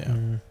corrupted.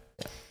 Right?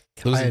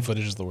 Losing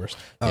footage is the worst.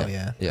 Oh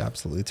Yeah.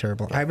 absolutely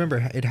terrible. I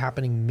remember it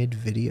happening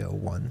mid-video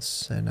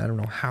once, and I don't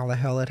know how the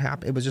hell it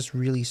happened. It was just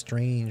really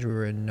strange. We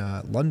were in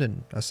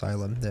London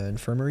Asylum, the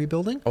infirmary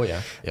building. Oh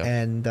yeah, yeah.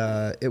 And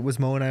it was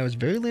Mo and I. It was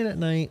very late at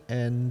night,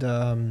 and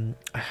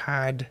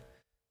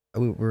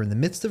we were in the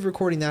midst of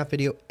recording that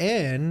video,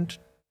 and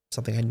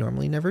something I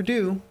normally never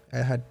do. I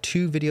had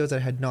 2 videos that I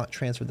had not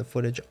transferred the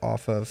footage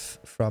off of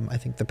from I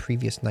think the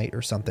previous night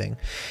or something,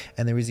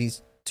 and there was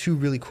these 2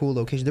 really cool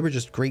locations. They were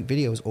just great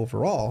videos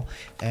overall.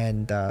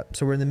 And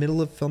so we're in the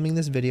middle of filming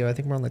this video. I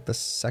think we're on like the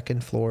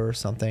 2nd floor or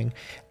something.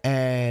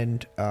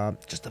 And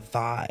just the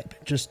vibe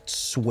just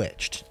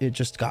switched. It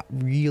just got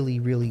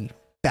really, really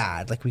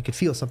bad. Like we could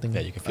feel something.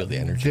 Yeah, you could feel the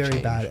energy very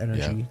change. bad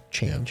energy Yeah.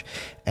 change.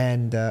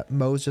 And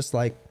Mo's just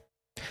like,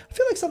 I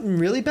feel like something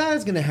really bad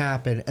is going to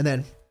happen. And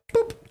then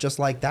boop, just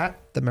like that,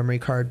 the memory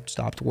card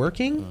stopped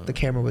working. The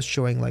camera was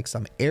showing like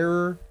some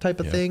error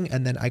type of thing,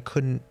 and then I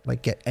couldn't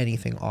like get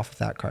anything off of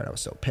that card. I was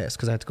so pissed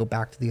because I had to go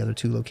back to the other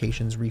 2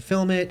 locations,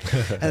 refilm it,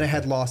 and I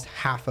had lost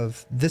half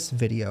of this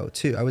video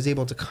too. I was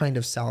able to kind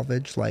of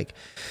salvage like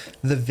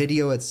the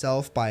video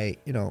itself by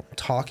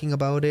talking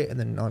about it, and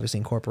then obviously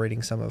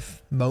incorporating some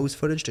of Mo's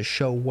footage to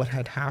show what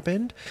had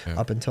happened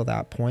up until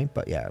that point.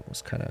 But yeah, it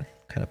was kind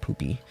of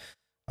poopy.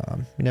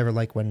 You never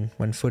like when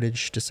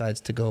footage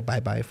decides to go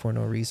bye-bye for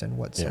no reason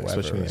whatsoever.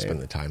 Especially when you right?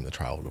 spend the time to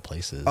travel to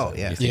places. Oh, and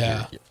yeah. you think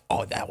Yeah.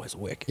 oh, that was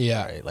wicked.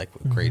 Yeah. Right? Like,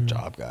 great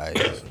job, guys.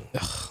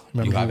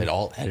 And you have it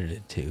all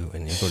edited too,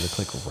 and you go to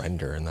click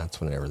render, and that's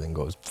when everything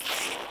goes.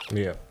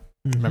 Yeah.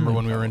 Remember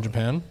when we were in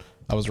Japan?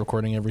 I was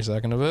recording every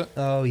second of it.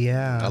 Oh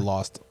yeah. I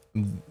lost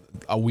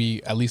at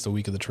least a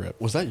week of the trip.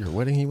 Was that your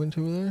wedding you went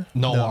to there?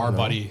 No, No. our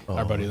buddy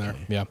Oh, there.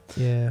 Yeah,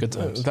 Yeah. good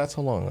times. That's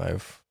how long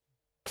I've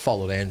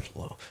followed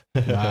Angelo.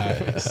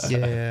 Nice.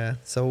 Yeah.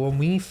 So when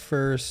we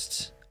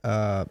first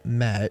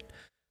met,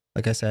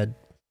 like I said,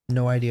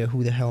 no idea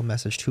who the hell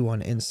messaged who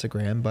on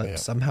Instagram, but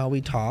somehow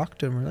we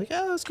talked and we're like,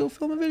 yeah, let's go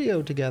film a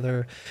video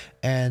together.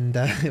 And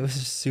it was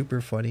just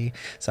super funny.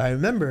 So I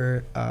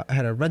remember I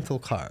had a rental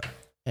car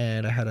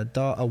and I had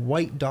a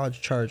white Dodge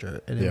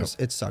Charger, and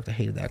it sucked. I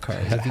hated that car.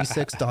 It was a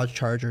V6 Dodge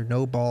Charger,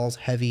 no balls,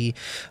 heavy,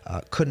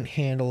 couldn't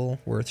handle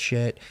worth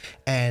shit.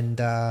 And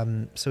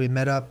so we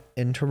met up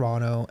in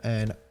Toronto,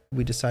 and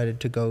we decided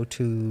to go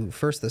to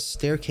first the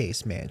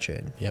Staircase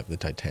Mansion. Yep, the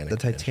Titanic. The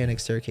Titanic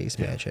Staircase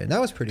Mansion. That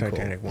was pretty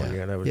Titanic cool. one.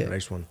 Yeah, that was a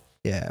nice one.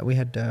 Yeah, we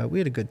had a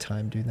good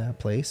time doing that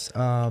place.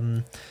 Yeah,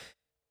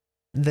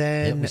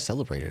 Then we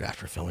celebrated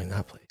after filming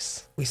that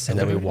place. we And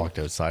then we celebrated. walked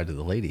outside to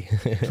the lady.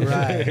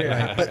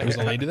 Right. But There was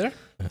a lady there.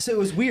 so it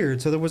was weird.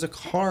 So there was a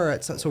car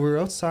so we were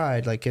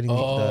outside, like getting the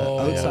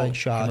outside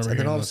shots, and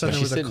then all of a sudden there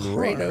She's was a sitting car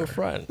right out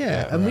front.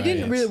 Yeah, and we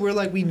didn't really. We're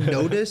like, we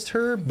noticed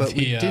her, but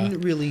we Yeah.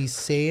 didn't really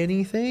say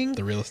anything.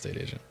 The real estate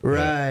agent.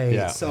 Right.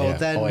 Yeah, So yeah.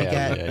 then we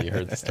get. Yeah, you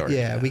heard the story.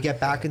 Yeah, we get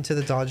back into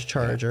the Dodge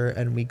Charger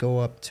and we go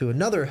up to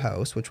another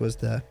house, which was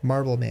the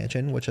Marble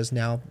Mansion, which is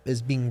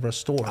being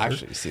restored.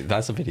 Actually, see,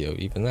 that's a video.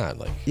 Even that,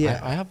 like, Yeah.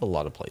 I have a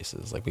lot of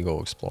places. Like, we go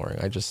exploring.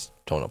 I just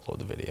don't upload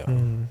the video.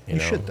 you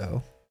know? should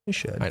though. You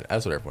should.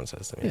 That's what everyone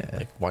says to me. Yeah.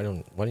 Like, why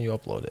don't you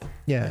upload it?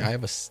 Yeah. Like, I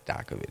have a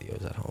stack of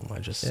videos at home. I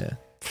just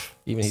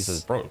even he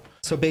says, bro,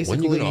 So when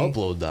basically, you gonna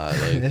upload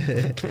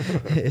that?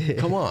 Like,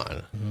 come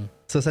on.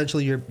 so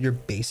essentially, you're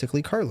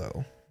basically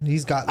Carlo.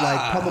 He's got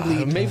like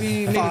probably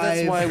Maybe that's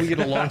five- why we get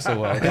along so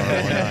well. Carl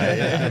and I.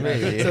 Yeah,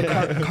 maybe. So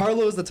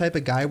Carlo is the type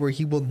of guy where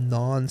he will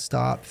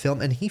nonstop film,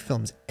 and he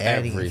films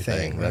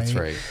anything. That's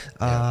right.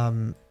 Yeah.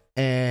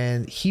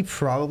 And he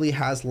probably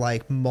has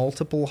like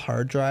multiple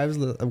hard drives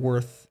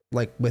worth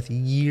like with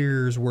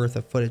years worth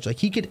of footage. Like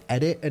he could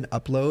edit and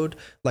upload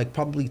like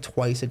probably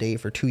twice a day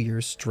for 2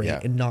 years straight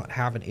and not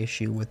have an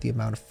issue with the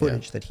amount of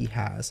footage that he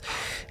has.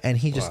 And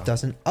he just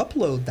doesn't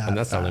upload that. And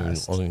that's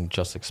fast. not even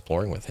just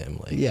exploring with him.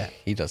 Like,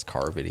 he does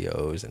car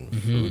videos and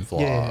food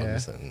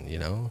vlogs, and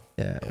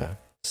Yeah.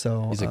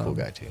 So he's a cool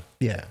guy too.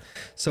 Yeah.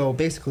 So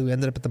basically, we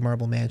ended up at the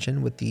Marble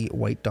Mansion with the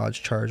white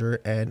Dodge Charger,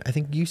 and I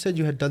think you said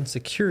you had done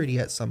security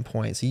at some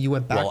point. So you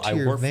went back to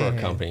your worked van. for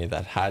a company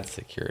that had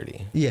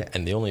security. Yeah.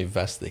 And the only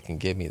vest they can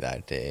give me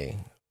that day,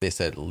 they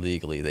said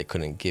legally they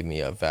couldn't give me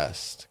a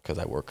vest because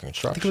I work I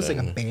construction. think it was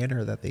like a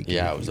banner that they gave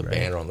Yeah, it was you, a right?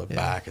 banner on the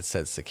back. It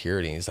said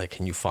security. And he's like,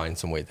 can you find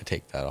some way to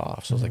take that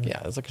off? So I was like,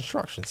 yeah, it's a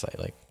construction site.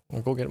 Like,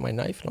 I'll go get my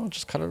knife and I'll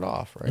just cut it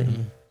off, right?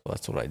 So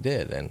that's what I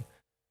did. And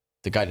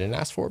the guy didn't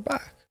ask for it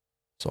back.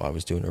 So I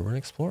was doing urban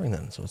exploring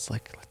then. So it's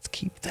like, let's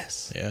keep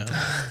this. Yeah.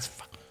 Let's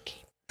fucking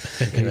keep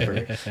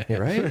it. Yeah,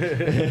 right?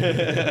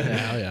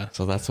 Yeah.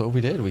 So that's what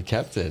we did. We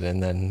kept it.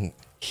 And then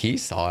he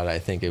saw it. I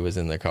think it was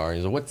in the car.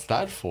 He's like, what's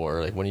that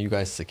for? Like, one of you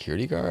guys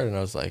security guard? And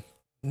I was like,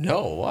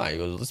 no, why? He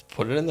goes, let's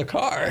put it in the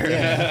car.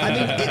 Yeah. I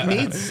mean, it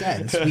made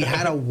sense. We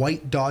had a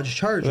white Dodge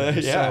Charger,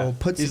 so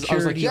put security I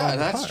was like, yeah, on the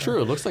that's car.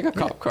 true. It looks like a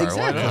cop car.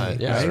 Exactly. Why not?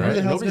 Yeah, Right? Who right?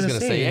 the hell's Nobody's gonna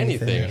going to say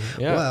anything.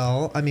 Yeah.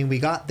 Well, I mean, we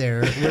got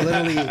there. We're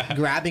literally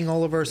grabbing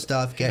all of our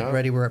stuff, getting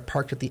ready. We're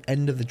parked at the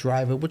end of the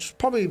driveway, which is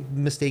probably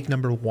mistake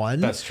number one.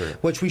 That's true.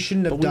 Which we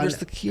shouldn't have But we done. were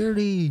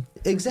security.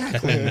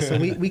 Exactly. So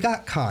we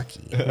got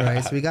cocky,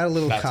 right? So we got a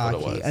little That's what it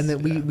cocky, was, and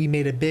then we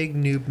made a big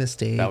noob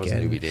mistake. That was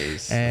and, newbie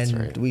days. and That's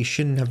right. we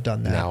shouldn't have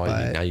done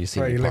that. Now you see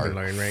Right, me you live parked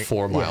and learn, right?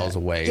 4 miles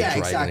away, Yeah,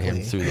 driving him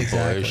exactly. through the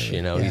Exactly. bush.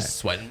 You know, Yeah. he's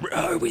sweating.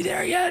 Are we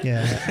there yet?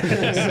 Yeah.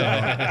 So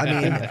I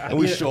mean, And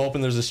we show up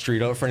and there's a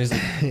street out front. He's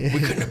like, we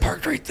couldn't have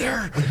parked right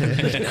there.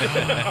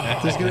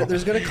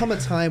 there's gonna come a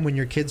time when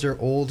your kids are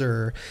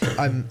older,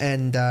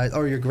 and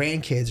or your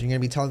grandkids, and you're gonna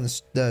be telling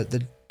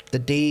the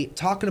day,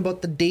 talking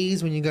about the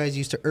days when you guys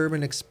used to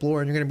urban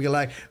explore, and you're gonna be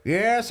like,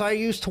 yes, I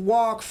used to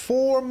walk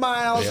 4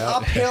 miles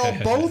uphill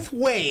both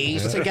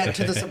ways to get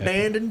to this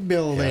abandoned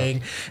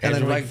building, and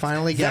then like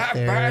finally get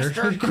there.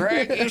 bastard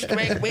Craig used to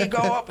make me go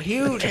up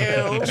huge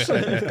hills.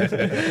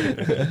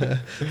 But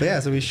yeah,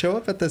 so we show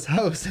up at this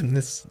house, and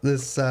this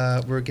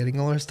we're getting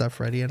all our stuff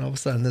ready, and all of a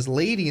sudden this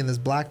lady in this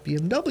black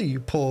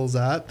BMW pulls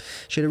up.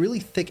 She had a really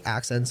thick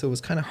accent, so it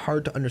was kind of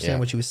hard to understand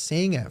what she was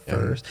saying at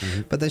first.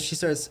 But then she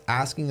starts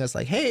asking us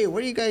like, hey, hey,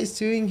 what are you guys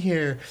doing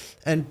here?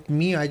 And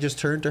me, I just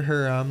turned to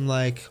her. I'm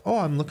like, oh,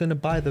 I'm looking to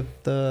buy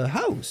the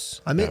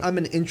house. I'm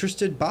an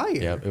interested buyer.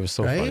 Yeah, it was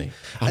so funny.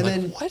 And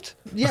then what?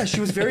 Yeah, she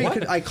was very.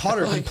 I caught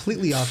her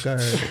completely off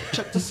guard.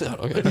 Check this out.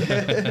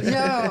 Okay.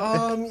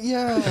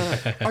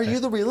 Yeah. Are you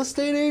the real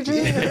estate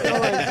agent?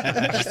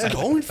 He's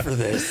going for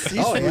this. He's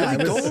really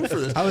going for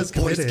this. I was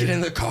Boys, committed. get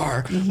in the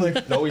car. I'm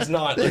like, no, he's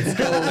not. Let's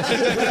go.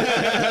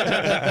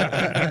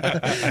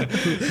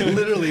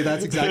 Literally,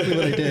 that's exactly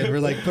what I did. We're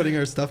like putting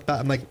our stuff back.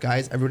 I'm like,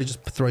 guys, everybody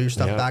just throw your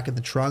stuff back in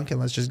the trunk and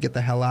let's just get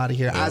the hell out of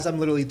here. As I'm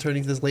literally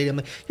turning to this lady, I'm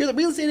like, you're the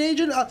real estate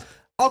agent?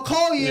 I'll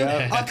call you.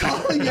 I'll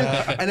call you.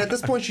 And at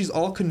this point, she's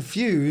all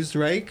confused,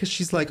 right? Because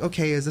she's like,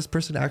 okay, is this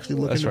person actually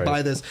looking to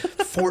buy this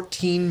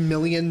 $14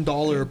 million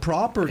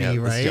property,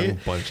 right? This young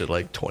bunch of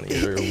like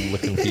 20-year-old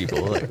looking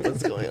people. Like,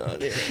 what's going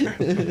on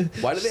here?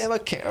 Why do they have a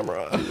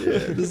camera?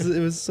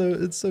 It's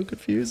so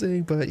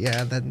confusing. But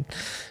yeah, then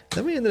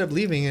we ended up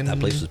leaving. And that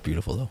place was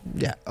beautiful, though.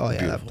 Yeah. Oh, yeah.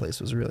 Beautiful. That place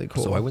was really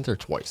cool. So I went there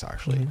twice,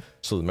 actually.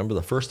 So remember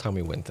the first time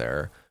we went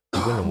there, we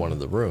went in one of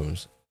the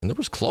rooms. And there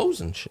was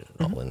clothes and shit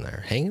all in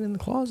there, hanging in the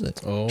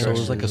closet. Oh, so it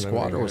was like a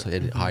squatter was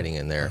hiding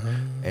in there.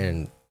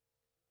 And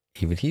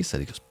even he said,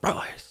 he goes, bro,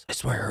 I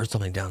swear I heard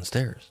something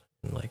downstairs.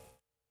 I'm like,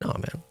 no,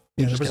 man.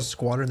 Yeah, there was a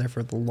squatter in there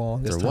for the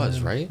longest time. There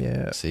was, right?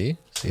 Yeah. See,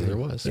 there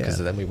was. Because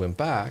then we went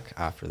back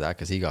after that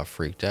because he got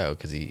freaked out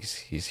because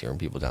he's hearing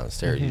people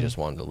downstairs. He just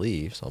wanted to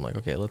leave. So I'm like,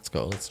 okay, let's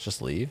go. Let's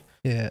just leave.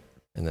 Yeah.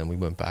 And then we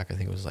went back, I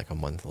think it was like a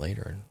month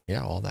later. And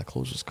all that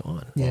clothes was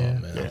gone. Yeah.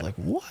 Oh, man. I was like,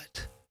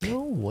 what?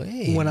 No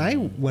way. When I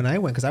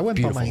went, because I went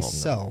Beautiful by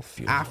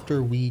myself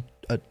after we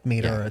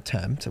made our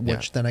attempt,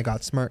 which then I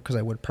got smart because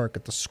I would park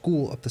at the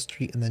school up the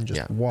street and then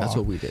just walk. That's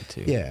what we did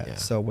too. Yeah.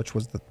 So which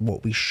was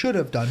what we should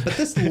have done. But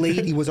this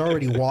lady was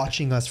already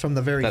watching us from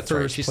the very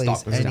first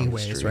place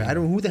anyways, right? I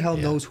don't know who the hell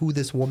knows who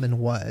this woman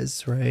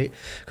was, right?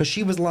 Because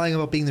she was lying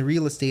about being the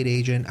real estate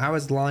agent. I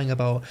was lying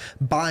about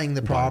buying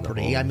the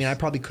property. I mean, I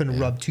probably couldn't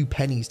rub two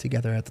pennies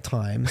together at the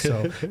time.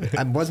 So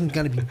I wasn't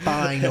going to be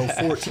buying no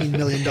 $14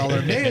 million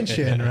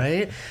mansion,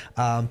 right?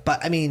 But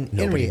I mean,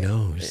 nobody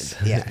knows.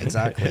 Yeah,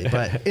 exactly.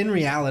 But in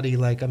reality,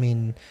 like, I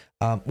mean,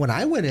 when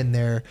I went in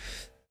there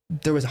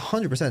was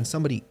 100%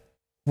 somebody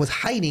was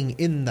hiding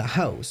in the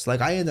house. Like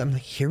I'm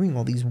hearing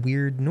all these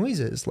weird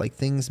noises, like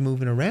things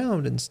moving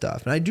around and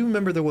stuff. And I do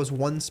remember there was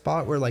one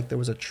spot where like there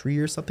was a tree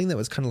or something that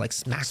was kind of like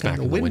smacking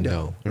the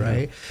window.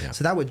 Right? Yeah.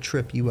 So that would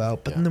trip you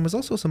out. But then there was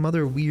also some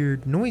other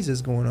weird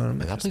noises going on.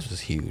 And that place was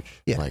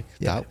huge. Yeah. Like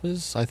that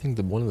was, I think,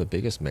 one of the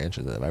biggest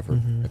mansions that I've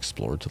ever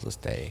explored to this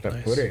day.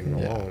 That put it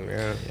along,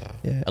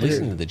 yeah. At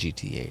least in the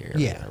GTA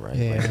area, right?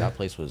 Yeah. Like that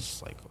place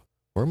was like,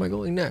 where am I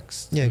going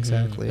next? Yeah,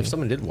 exactly. If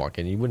someone did walk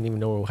in, you wouldn't even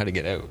know how to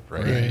get out,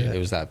 right? It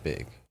was that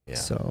big. Yeah.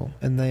 So,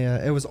 and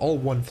it was all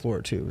one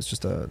floor too. It was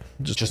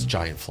just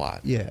giant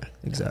flat. Yeah,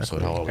 exactly. So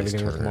it always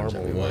everything was turns marble.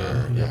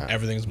 everywhere. Yeah.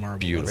 Everything's marble.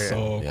 Beautiful.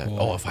 So Yeah. cool.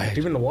 Oh, if I had,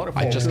 Even the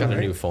waterfall. I just got a right?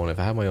 new phone. If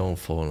I had my own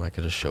phone, I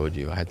could have showed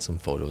you. I had some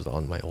photos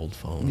on my old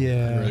phone.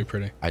 Yeah, really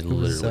pretty. I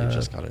literally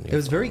just got a new phone. It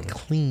was very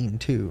clean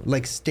too,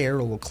 like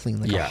sterile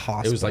clean, like a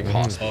hospital. It was like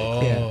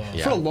hospital. Oh.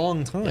 For a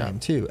long time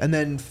too. And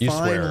then You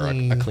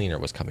finally, swear a cleaner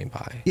was coming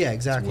by. yeah,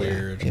 exactly. It's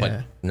weird. Yeah.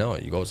 But no,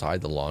 you go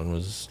outside, the lawn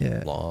was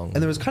long.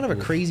 And there was kind of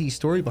a crazy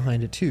story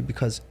behind it too,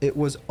 because it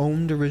was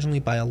owned originally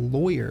by a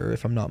lawyer,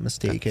 if I'm not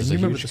mistaken. There's a You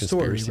remember huge the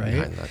story, conspiracy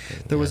right? behind that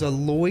thing, There was a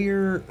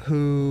lawyer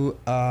who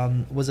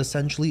was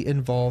essentially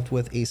involved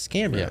with a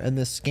scammer, and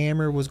this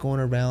scammer was going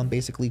around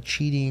basically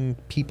cheating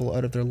people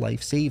out of their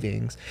life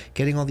savings,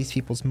 getting all these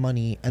people's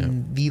money,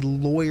 and the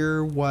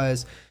lawyer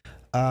was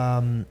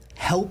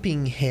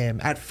helping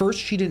him. At first,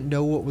 she didn't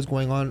know what was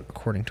going on,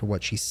 according to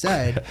what she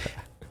said.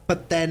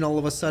 But then all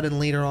of a sudden,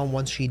 later on,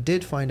 once she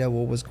did find out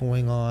what was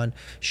going on,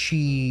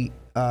 she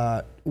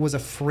was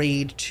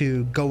afraid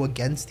to go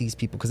against these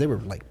people because they were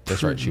like,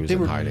 that's right, she was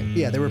in hiding.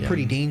 Yeah, they were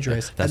pretty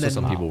dangerous. That's what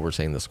some people were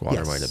saying the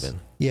squatter might have been.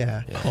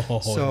 Yeah.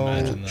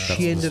 So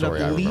she ended up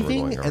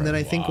leaving, and then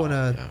I think when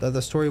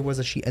the story was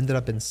that she ended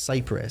up in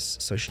Cyprus.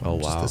 So she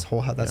just this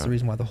whole that's the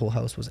reason why the whole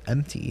house was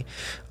empty.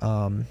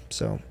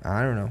 So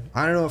I don't know.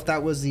 I don't know if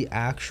that was the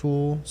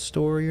actual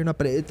story or not,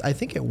 but I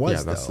think it was.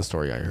 Yeah, that's the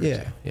story I heard.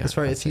 Yeah. As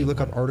far as if you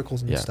look up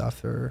articles and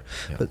stuff,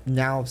 but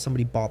now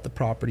somebody bought the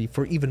property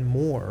for even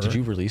more. Did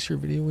you release your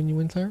video when you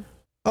went there?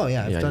 Oh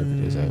yeah, I've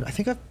done. I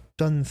think I've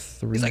done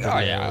 3. He's like,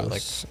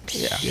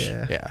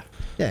 videos.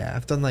 Yeah,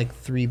 I've done like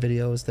 3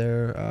 videos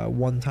there.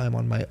 One time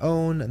on my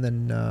own, and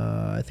then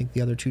I think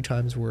the other 2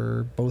 times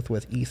were both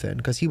with Ethan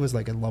because he was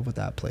like in love with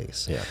that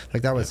place. Yeah,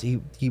 like that was he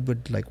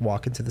would like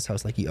walk into this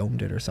house like he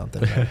owned it or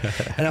something. Right?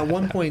 And at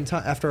one point in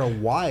time, after a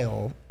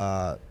while,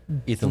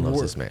 Ethan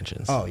loves his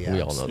mansions. Oh yeah,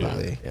 we all know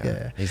that.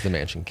 Yeah. He's the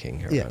mansion king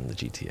here on the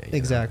GTA.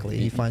 Exactly.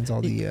 He finds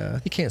all the.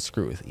 You can't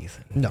screw with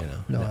Ethan.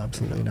 No,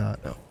 absolutely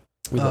not. No.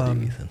 We love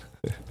you, Ethan.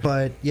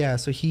 But yeah,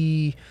 so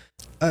he,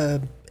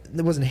 it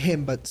wasn't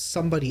him, but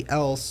somebody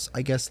else,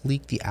 I guess,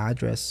 leaked the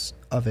address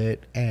of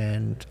it,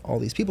 and all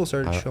these people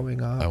started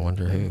showing up. I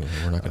wonder who.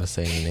 We're not going to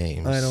say any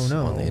names. I don't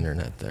know. On the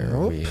internet there.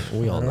 Nope.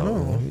 We all I don't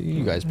know. know.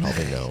 You guys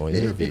probably know.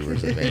 Your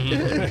viewers have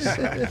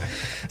been.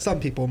 Some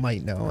people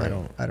might know. Right.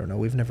 I don't know.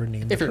 We've never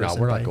named. If you're not,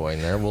 we're not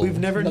going there. We've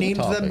never named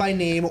them by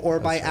name or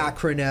by That's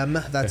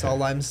acronym. That's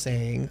all I'm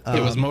saying.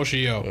 It was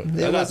Moshi-o.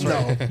 It was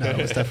no, it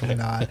was definitely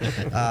not.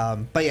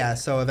 But yeah,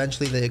 so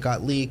eventually they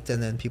got leaked,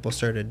 and then people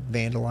started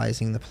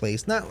vandalizing the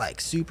place. Not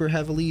like super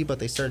heavily, but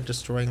they started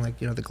destroying like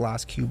the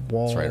glass cube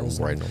walls. It's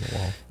right on the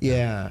wall.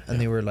 Yeah, and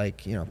they were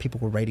like people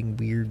were writing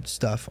weird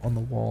stuff on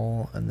the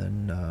wall, and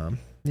then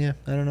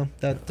I don't know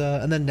that,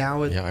 and then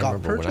now it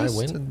got purchased.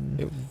 When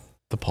I went,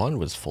 the pond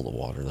was full of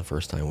water the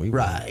first time we went.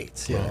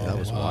 Right. Yeah, that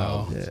was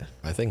wild. Yeah.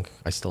 I think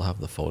I still have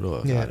the photo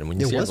of that. And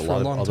when you see a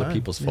lot of other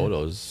people's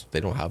photos,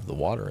 they don't have the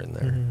water in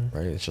there,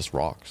 right? It's just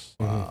rocks.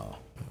 Wow.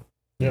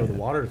 Yeah, the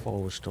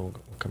waterfall was still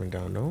coming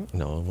down, no?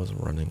 No, it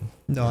wasn't running.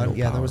 No,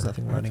 there was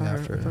nothing running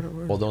after.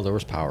 Well, no, there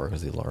was power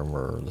because the alarm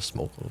or the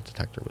smoke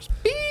detector was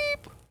beep.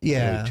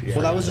 Yeah. Yeah.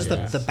 Well, that was just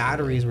the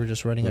batteries were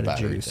just running out of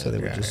batteries, juice, so they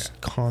would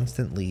just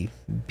constantly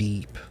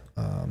beep.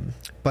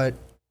 But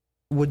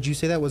would you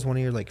say that was one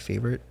of your like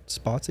favorite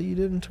spots that you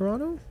did in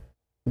Toronto?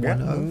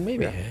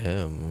 Maybe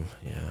him.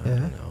 Yeah, I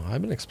don't know.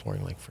 I've been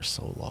exploring like for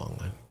so long.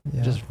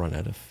 I just run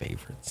out of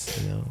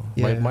favorites.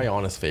 My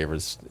honest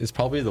favorites is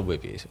probably the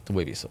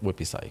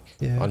Whippy Psych.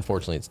 Yeah.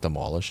 Unfortunately, it's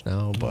demolished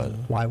now. But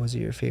why was it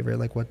your favorite?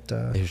 Like what?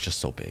 It was just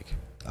so big.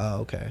 Oh,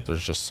 okay.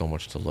 There's just so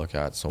much to look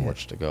at, so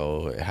much to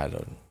go. It had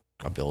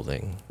a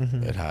building.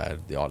 It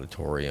had the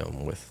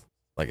auditorium with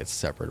like its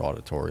separate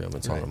auditorium.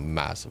 It's on a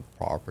massive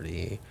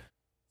property.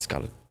 It's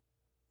got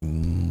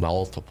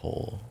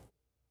multiple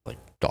like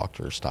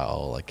doctor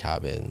style like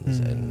cabins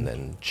and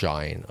then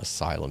giant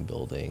asylum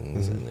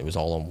buildings, and it was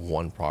all on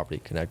one property,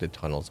 connected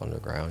tunnels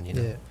underground.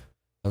 That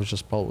was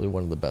just probably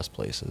one of the best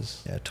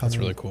places. Yeah, that's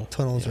really cool.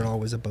 Tunnels are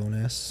always a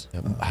bonus.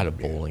 I had a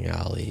bowling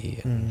alley,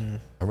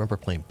 and I remember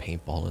playing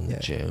paintball in the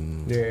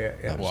gym.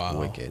 That was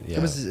wicked.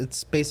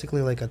 It's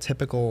basically like a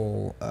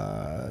typical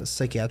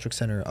psychiatric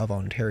center of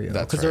Ontario,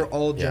 because they're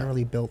all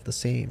generally built the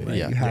same. Right?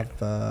 You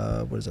have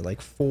what is it,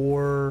 like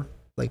 4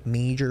 like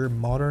major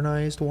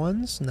modernized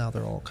ones. Now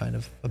they're all kind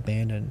of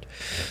abandoned,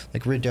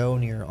 like Rideau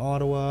near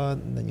Ottawa,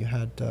 and then you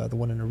had the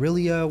one in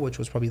Orillia, which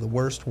was probably the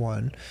worst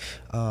one,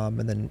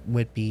 and then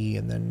Whitby,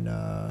 and then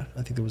I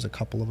think there was a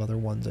couple of other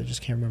ones. I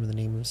just can't remember the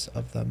names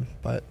of them,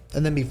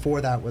 and then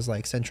before that was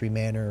like Century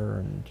Manor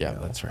and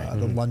that's right,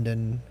 the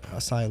London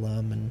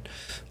Asylum and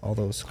all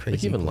those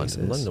crazy even places.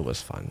 London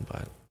was fun,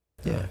 but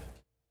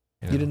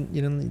you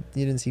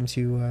didn't seem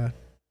too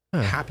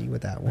happy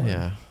with that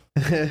one.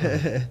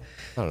 I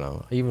don't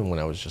know. Even when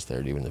I was just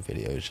there doing the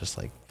video, it just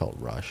like felt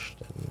rushed,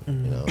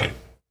 and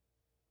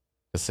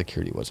the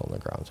security was on the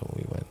ground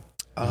when we went.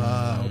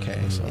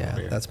 Okay. So,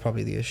 that's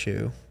probably the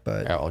issue.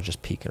 But I was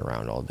just peeking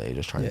around all day,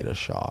 just trying to get a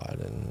shot,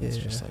 and it's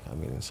just like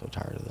I'm getting so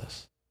tired of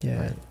this.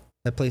 Yeah,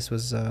 that place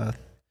was.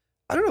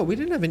 I don't know. We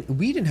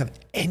didn't have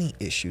any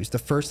issues the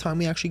first time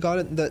we actually got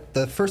it.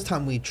 The first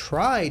time we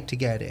tried to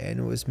get in,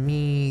 it was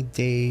me,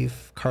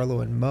 Dave,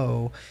 Carlo, and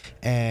Mo,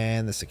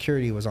 and the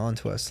security was on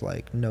to us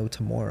like no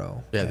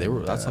tomorrow. Yeah, and, they were.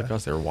 That's like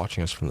us. They were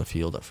watching us from the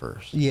field at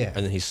first. Yeah,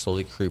 and then he's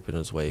slowly creeping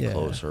his way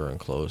closer and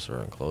closer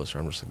and closer.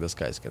 I'm just like, this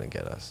guy's gonna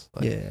get us.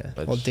 Like,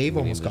 well, Dave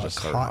almost got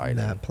caught in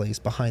that place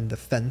behind the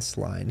fence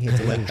line. He had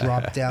to like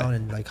drop down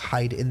and like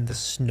hide in the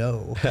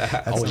snow.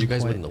 You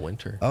guys went in the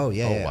winter. Oh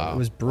yeah, wow. It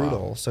was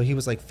brutal. Wow. So he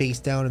was like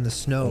face down in the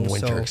snow.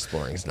 Winter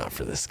exploring is not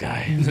for this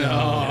guy.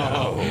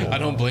 No. I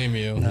don't blame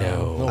you.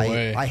 No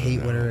way. I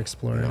hate winter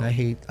exploring. I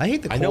hate the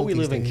cold. I know we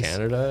live days. in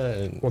Canada,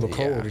 and the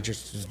cold it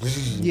just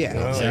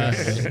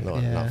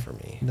not for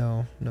me.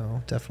 No,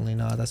 definitely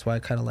not. That's why I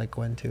kind of like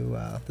going to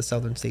the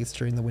southern states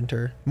during the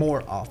winter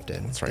more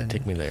often. That's right.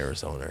 Take me to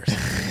Arizona.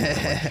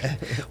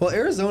 Well,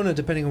 Arizona,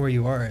 depending on where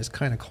you are, is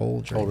kind of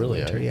cold during the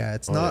winter. Yeah,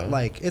 it's not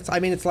like it's. I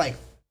mean, it's like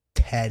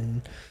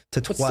 10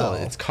 to 12. But still,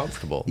 it's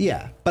comfortable.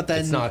 Yeah, but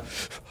then it's not.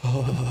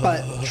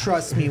 But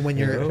trust me, when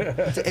you're,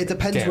 it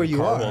depends where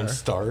you are. Won't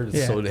start.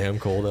 It's so damn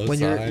cold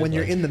outside. When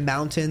you're in the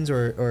mountains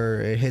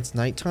or it hits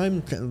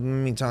nighttime, let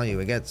me tell you,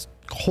 it gets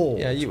cold.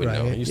 Yeah, you would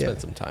know. You spent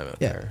some time out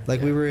there.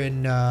 Like we were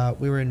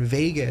in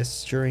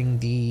Vegas during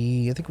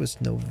the, I think it was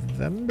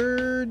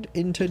November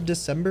into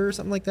December or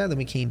something like that. Then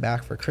we came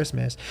back for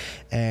Christmas,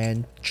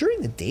 and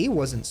during the day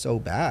wasn't so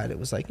bad. It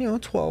was like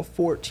 12,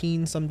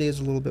 14. Some days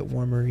a little bit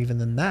warmer even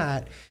than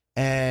that.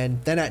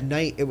 And then at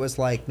night it was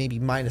like maybe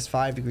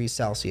 -5 degrees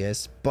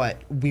Celsius, but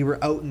we were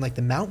out in like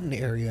the mountain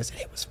areas and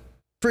it was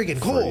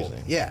friggin' cold.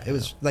 Freezing. Yeah, it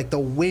was like the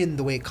wind,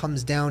 the way it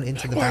comes down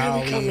into the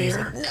valley. Why did we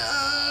come here?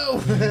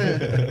 No,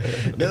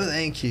 no,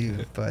 thank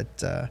you.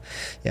 But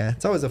yeah,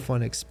 it's always a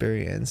fun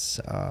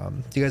experience.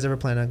 Do you guys ever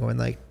plan on going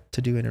like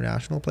to do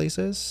international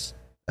places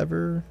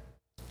ever?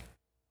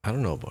 I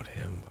don't know about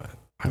him, but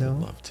I would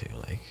love to.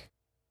 Like,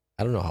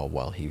 I don't know how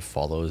well he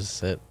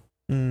follows it.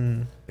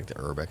 Like the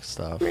urbex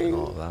stuff and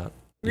all of that.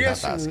 You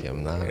have to ask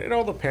him that. It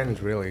all depends,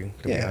 really,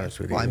 to be honest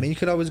with you. Well, I mean, you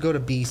could always go to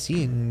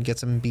BC and get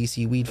some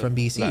BC weed from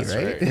BC, That's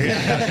right?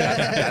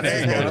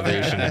 That's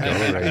motivation to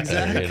go right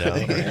Exactly. there,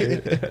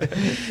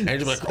 right? And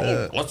you're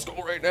like, let's go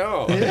right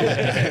now.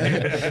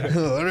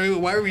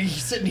 Why are we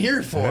sitting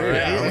here for?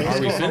 Are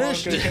we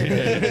finished?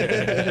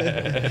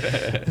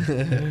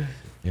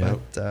 But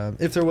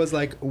if there was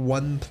like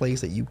one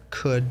place that you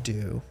could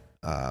do,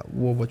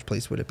 well, which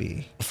place would it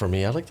be? For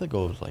me, I like to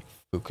go like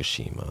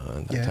Fukushima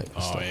and that type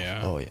of stuff.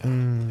 Oh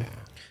yeah.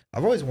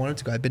 I've always wanted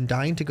to go. I've been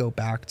dying to go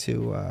back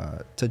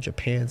to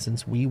Japan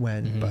since we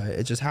went, but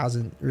it just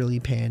hasn't really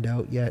panned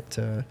out yet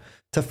to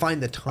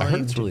find the time. I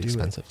heard it's to really do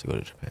expensive to go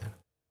to Japan.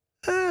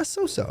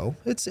 So.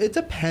 It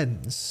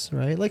depends,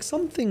 right? Like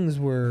some things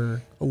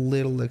were a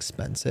little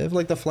expensive.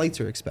 Like the flights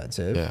are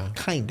expensive,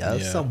 kind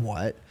of,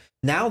 somewhat.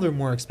 Now they're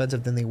more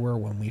expensive than they were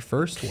when we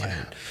first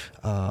went.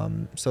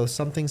 So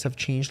some things have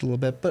changed a little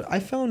bit, but I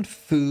found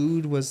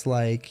food was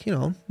like,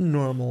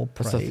 normal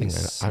price. That's the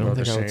thing. I don't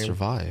think I would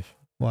survive.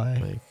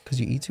 Why? Because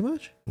you eat too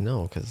much?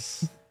 No,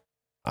 because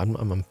I'm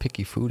a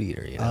picky food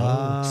eater, you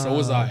know? So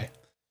was I.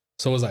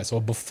 So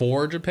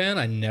before Japan,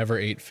 I never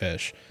ate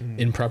fish.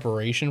 In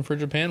preparation for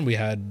Japan, we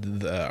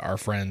had our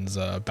friend's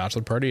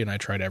bachelor party, and I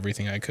tried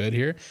everything I could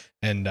here.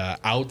 And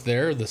out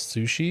there, the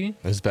sushi,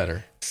 It was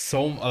better.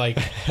 so like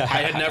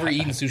I had never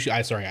eaten sushi.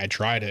 I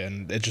tried it,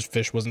 and it just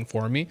fish wasn't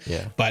for me.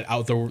 Yeah. But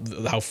out there,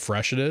 how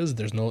fresh it is,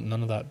 there's none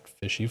of that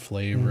fishy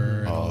flavor.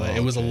 And all that.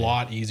 It was a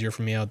lot easier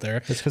for me out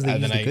there. That's because they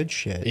use the good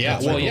shit. Yeah,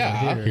 That's well, like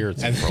yeah. over Here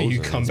it's And then frozen. you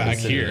come It's been back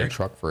sitting in here. a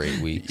truck for 8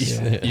 weeks.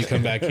 You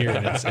come back here,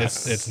 and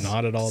it's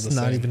not at all It's the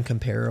same. not even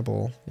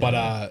comparable. But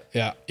I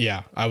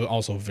was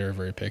also very,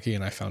 very picky,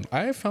 and I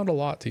found a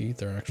lot to eat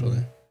there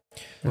actually.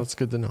 Well, it's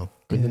good to know.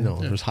 Good to know.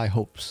 There's high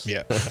hopes.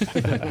 Yeah.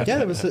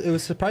 Yeah, it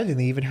was surprising.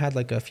 They even had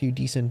like a few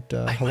decent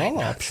halal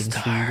options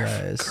for you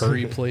guys.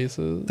 Curry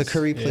places. The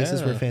curry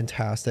places Yeah. were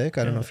fantastic.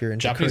 I don't know if you're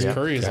into Japanese curry.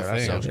 curry is a that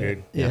thing. sounds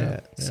good.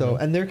 Yeah. So,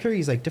 and their curry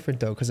is like different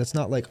though, because it's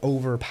not like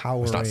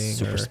overpowering. It's not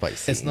super or,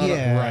 spicy. It's not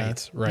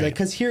right. Like,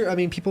 because here, I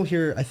mean, people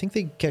here, I think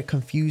they get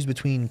confused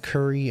between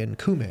curry and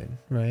cumin,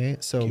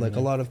 right? So, like, a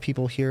lot of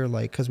people here,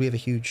 like, because we have a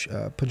huge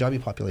Punjabi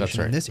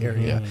population in this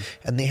area,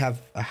 and they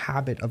have a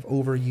habit of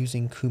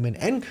overusing cumin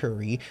and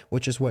curry,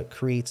 which is what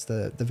creates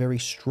the very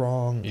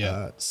strong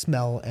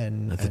smell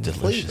and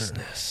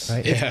deliciousness. flavor.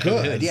 Right? Yeah, It's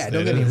good. it is. Yeah,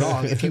 don't It get me is.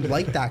 wrong. If you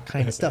like that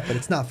kind of stuff, but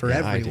it's not for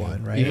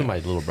everyone, right? Even my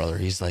little brother,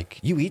 he's like,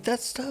 "You eat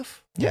that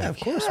stuff?" Yeah, I'm of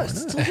like, course. Yeah, Why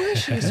it's not?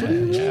 delicious. What do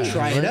you mean?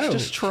 Try it out.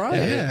 Just try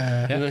it.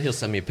 Yeah. And then he'll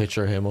send me a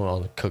picture of him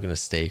on cooking a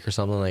steak or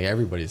something. Like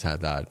everybody's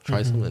had that.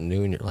 Try something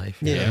new in your life.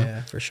 you know?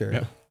 Yeah, for sure.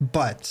 Yeah.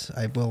 But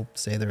I will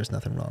say there is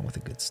nothing wrong with a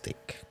good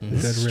steak. A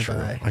good It's true.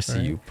 ribeye. I see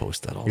right? you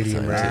post that all the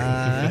Medium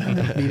time.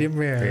 rare. Medium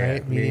rare,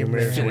 right? Medium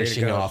rare. Way to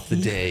Finishing go. off the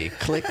day.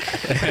 Click.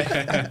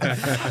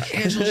 Fuck,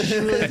 Angelo, did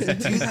you really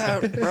do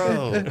that,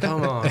 bro?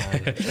 Come on.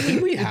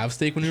 Didn't we have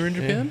steak when we were in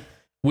Japan?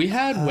 We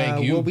had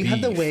Wagyu well, we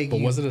had the beef, but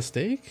Wagyu. was it a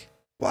steak?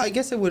 Well, I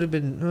guess it would have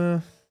been.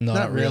 No,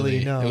 Not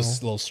really, no. It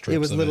was little strips. It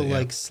was of little yeah.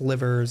 like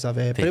slivers of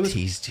it, They but it was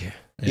teased you.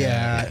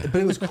 yeah,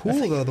 but it was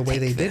cool though the way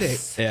they did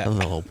it. Yeah. A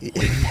little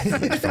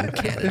from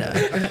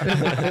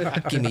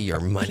Canada. Give me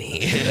your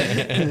money.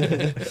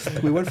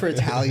 We went for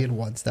Italian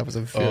once. That was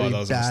a very that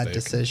was a bad mistake.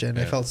 decision.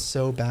 I Yeah. felt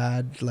so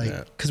bad, like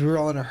because we were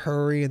all in a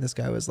hurry, and this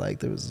guy was like,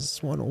 there was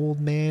this one old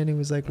man who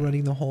was like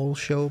running the whole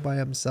show by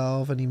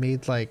himself, and he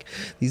made like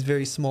these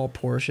very small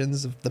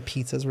portions of the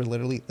pizzas were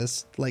literally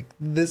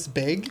this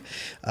big.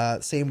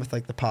 Same with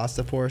like the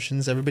pasta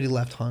portions. Everybody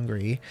left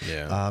hungry.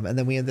 Yeah. And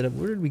then we ended up.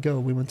 Where did we go?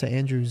 We went to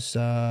Andrew's.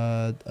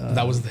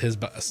 That was his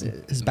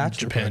bachelor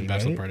Japan party,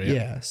 bachelor right? party.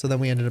 Yeah. So then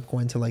we ended up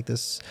going to like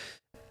this.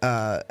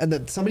 And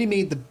then somebody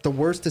made the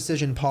worst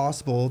decision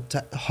possible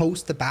to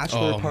host the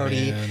bachelor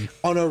party man.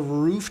 on a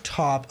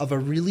rooftop of a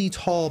really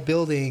tall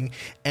building.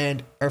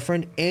 And our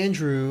friend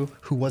Andrew,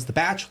 who was the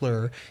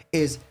bachelor,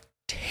 is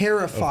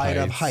terrified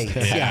of heights.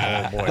 Yeah.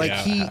 Yeah. Oh, boy, like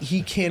yeah.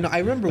 he can. I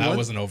remember That one.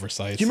 was an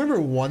oversight. Do you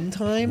remember one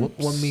time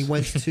when we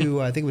went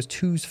to I think it was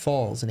Two's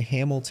Falls in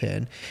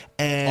Hamilton,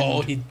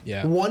 and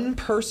one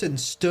person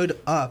stood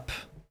up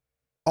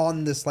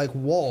on this like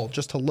wall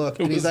just to look,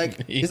 and he's like,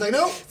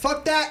 no,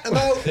 fuck that, I'm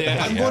out.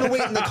 I'm going to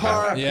wait in the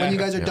car when you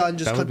guys are done.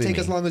 Just take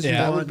as long as you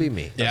want. That would be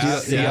me.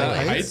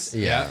 Heights?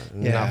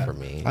 Not for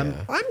me. I'm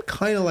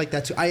kind of like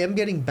that too. I am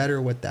getting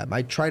better with them.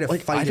 I try to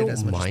fight it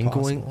as much as possible. I don't mind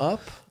going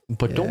up,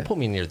 but don't put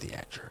me near the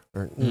edge.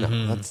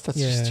 No, that's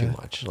just too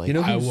much. Like you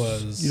know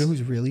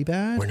who's really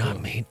bad? We're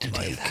not made to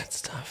do that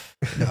stuff.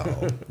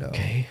 No.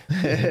 Okay.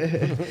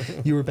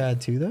 You were bad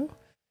too, though.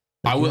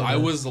 I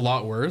was a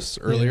lot worse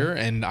earlier,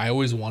 and I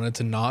always wanted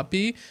to not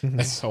be,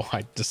 and so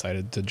I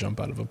decided to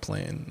jump out of a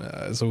plane.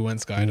 So we went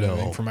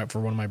skydiving for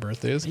one of my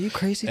birthdays. Are you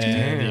crazy?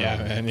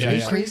 And Are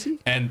you crazy?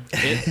 And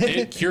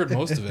it cured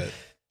most of it.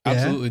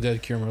 Absolutely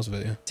did cure most of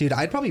it. Yeah. Dude,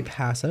 I'd probably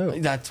pass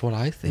out. That's what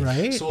I think.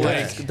 Right? So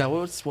like That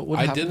was what would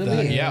I happen did to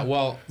that. me. Yeah.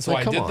 Well, so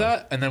Like, I come did on.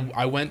 that, and then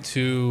I went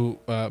to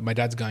my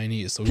dad's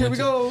Guyanese. So Here we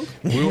go.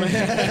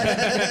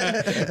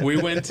 We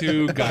went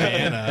to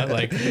Guyana,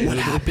 like what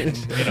happened?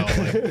 You know,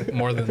 like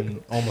more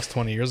than almost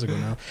 20 years ago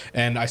now.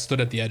 And I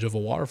stood at the edge of a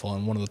waterfall,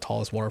 and one of the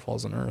tallest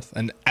waterfalls on Earth,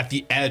 and at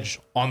the edge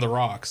on the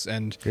rocks.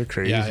 And You're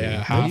crazy.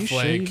 Yeah. Are Half you sure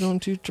like you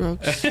don't do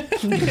drugs?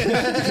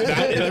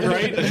 that,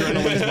 right?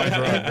 Adrenaline's my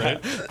drug,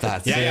 right?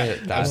 That's Yeah.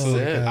 it. That's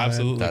Absolutely. it.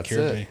 Absolutely That's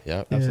cured it. me.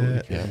 Yep. Absolutely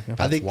Yeah. cured me.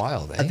 That's think-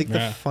 wild. Eh? I think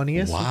Yeah. the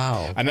funniest.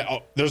 Wow. And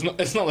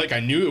it's not like I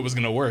knew it was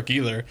gonna work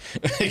either.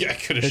 I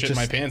could have It shit just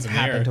my pants in the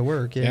happened air. to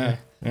work. Yeah.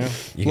 Yeah.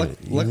 You Luck-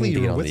 can- luckily need you to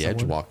get were on with the edge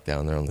someone. walk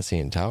down there on the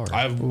CN Tower.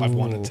 I've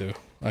wanted to.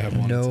 I have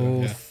wanted No,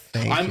 to. Yeah.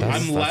 thank you. I'm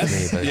That's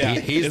less. me, but Yeah.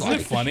 he's Isn't like,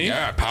 it funny?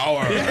 Yeah,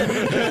 power.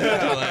 Isn't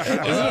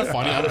it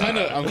funny? I'm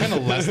kind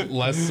of less.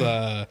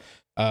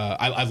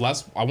 I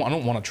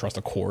don't want to trust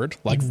a cord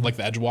like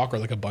the edge walk or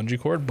like a bungee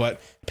cord, but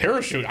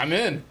parachute, I'm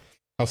in.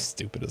 How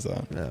stupid is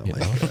that? Oh You my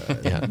know?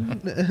 God. Yeah.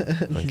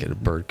 Like a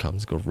bird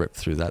comes, go rip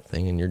through that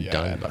thing, and you're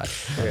done. But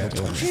Well,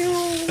 that's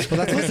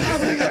what's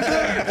happening up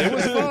there. It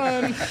was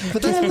fun.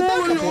 But that's what the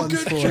backup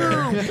one's for.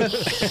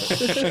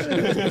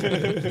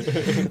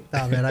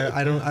 Nah, man,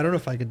 I don't know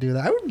if I could do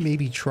that. I would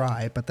maybe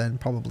try, but then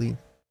probably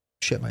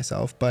shit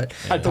myself. But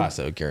I'd pass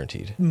out,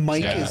 guaranteed.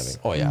 Mike Yeah. is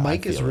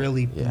I'd is feel it.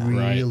 really Yeah.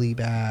 really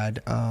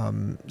bad.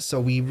 So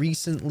we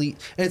recently,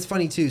 and it's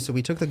funny too. So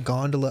we took the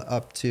gondola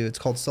up to, it's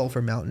called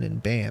Sulphur Mountain in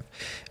Banff,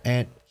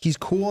 and he's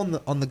cool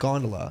on the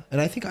gondola.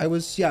 And I think I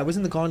was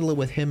in the gondola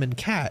with him and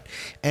Kat,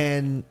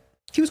 and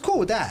he was cool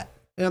with that.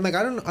 And I'm like,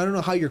 I don't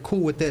know how you're cool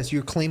with this.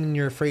 You're claiming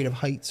you're afraid of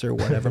heights or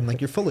whatever. I'm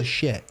like, you're full of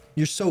shit.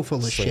 You're so full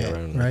of Swing shit,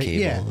 around right? the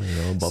cable, Yeah. you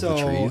know, above So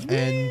the trees.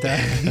 and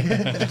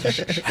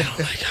I don't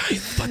like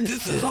heights, but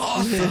this is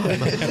awesome.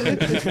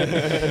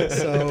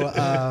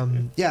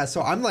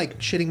 so I'm like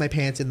shitting my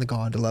pants in the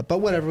gondola, but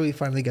whatever. We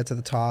finally get to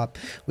the top,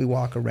 we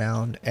walk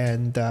around,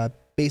 and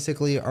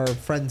basically our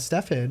friend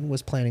Stefan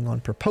was planning on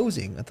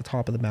proposing at the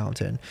top of the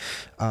mountain.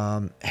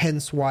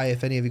 Hence why,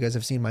 if any of you guys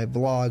have seen my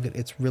vlog,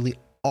 it's really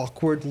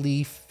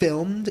awkwardly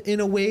filmed in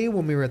a way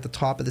when we were at the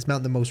top of this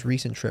mountain, the most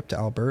recent trip to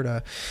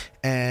Alberta.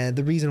 And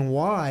the reason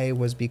why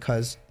was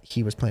because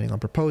he was planning on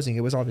proposing.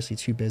 It was obviously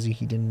too busy.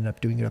 He didn't end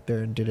up doing it up there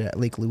and did it at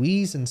Lake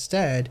Louise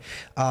instead.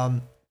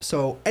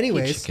 So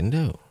anyways, Did he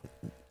chicken out?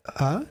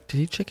 huh? Did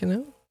he chicken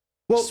out?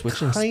 Well,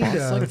 Switching kind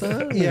spots of. like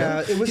that?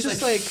 Yeah, it was He's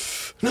just like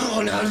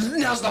No,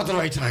 now's not the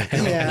right time.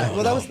 yeah.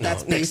 Well,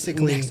 that's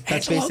basically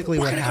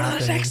what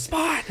happened.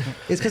 spot.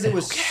 It's because it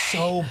was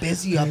so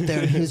busy up there,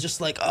 and he was just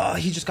like, oh,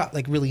 he just got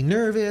like really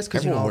nervous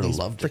because Everyone all would've these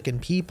loved it.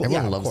 freaking people.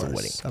 Everyone yeah, loves of the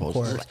course, wedding of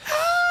proposals. course.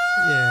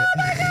 Yeah.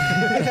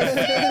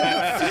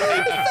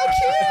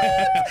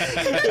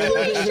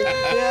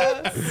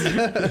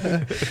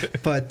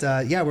 But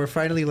yeah, we're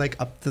finally like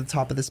up to the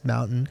top of this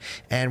mountain,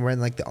 and we're in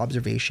like the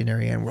observation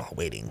area, and we're all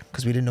waiting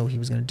because we didn't know he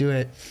was going to do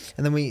it.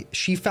 And then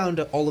she found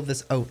all of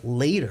this out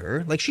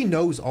later. Like, she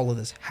knows all of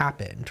this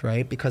happened,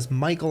 right? Because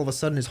Mike all of a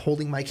sudden is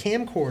holding my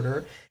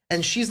camcorder,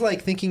 and she's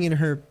like thinking in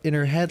her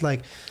head,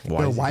 like,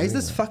 why is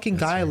this fucking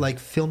guy like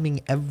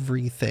filming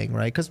everything,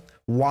 right? Because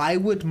why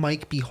would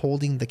Mike be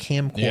holding the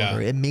camcorder? Yeah.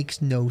 It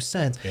makes no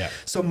sense. Yeah.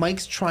 So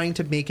Mike's trying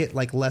to make it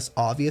like less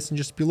obvious and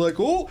just be like,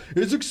 oh,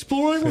 it's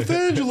exploring with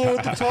Angelo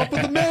at the top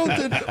of the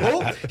mountain.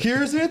 Oh,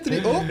 here's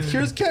Anthony. Oh,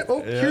 here's Kat.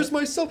 Oh, here's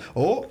myself.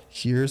 Oh,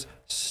 here's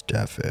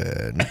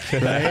Stefan.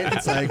 Right?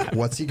 It's like,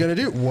 what's he gonna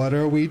do? What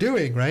are we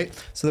doing? Right?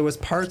 So there was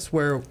parts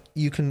where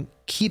you can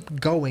keep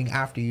going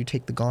after you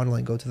take the gondola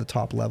and go to the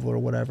top level or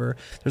whatever.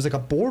 There's like a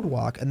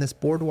boardwalk, and this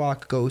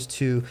boardwalk goes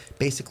to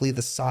basically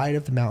the side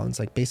of the mountains,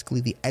 like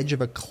basically the edge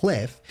of a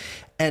cliff.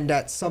 And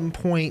at some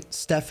point,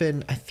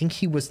 Stefan, I think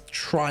he was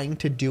trying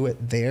to do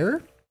it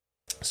there.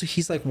 So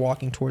he's like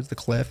walking towards the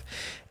cliff,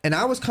 and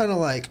I was kind of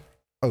like,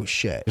 oh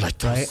shit, Like,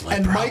 don't right? slip,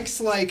 And bro. Mike's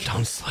like,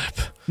 Don't slip.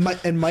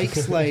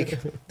 Mike's like,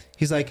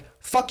 he's like,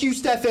 fuck you,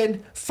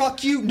 Stefan.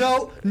 Fuck you.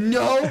 No.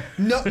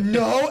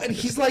 And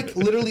he's like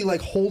literally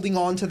like holding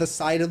on to the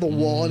side of the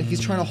wall, and he's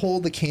trying to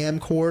hold the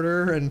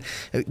camcorder. And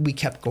we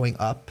kept going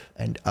up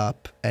and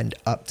up and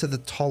up to the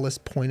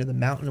tallest point of the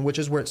mountain, which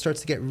is where it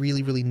starts to get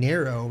really, really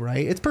narrow,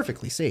 right? It's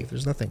perfectly safe.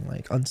 There's nothing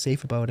like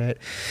unsafe about it.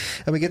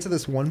 And we get to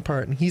this one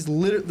part, and he's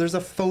there's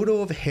a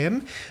photo of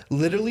him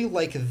literally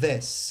like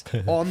this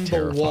on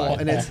the wall.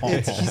 And it's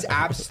he's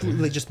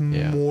absolutely just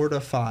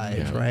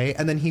mortified, right?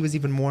 And then he was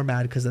even more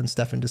mad because then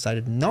Stefan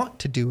decided not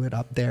to do it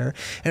up there.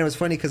 And it was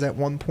funny because at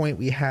one point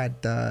we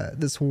had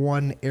this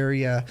one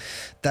area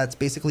that's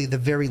basically the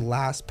very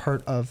last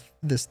part of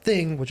this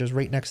thing, which is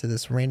right next to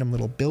this random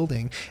little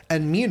building.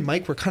 And me and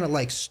Mike were kind of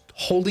like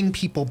holding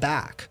people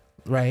back.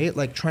 right?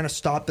 Like trying to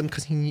stop them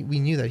because we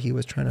knew that he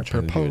was trying to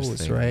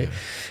propose, right? Yeah.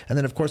 And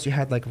then of course you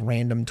had like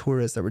random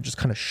tourists that were just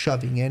kind of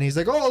shoving in. He's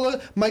like, oh,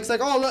 look. Mike's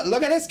like, oh,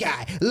 look at this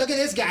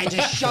guy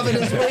just shoving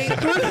his way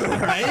through,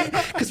 right?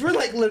 Because we're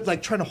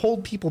like trying to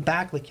hold people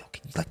back, like, yo,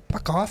 can you like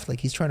fuck off? Like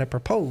he's trying to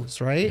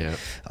propose, right? Yeah.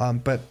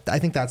 But I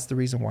think that's the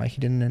reason why he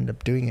didn't end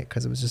up doing it,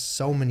 because it was just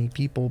so many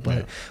people.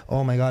 But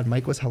oh my god,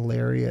 Mike was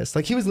hilarious.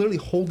 Like he was literally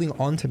holding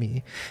on to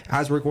me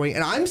as we're going,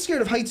 and I'm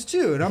scared of heights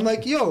too. And I'm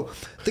like, yo,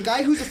 the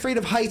guy who's afraid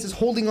of heights is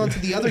holding on to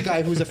the other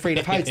guy who's afraid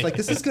of heights. Like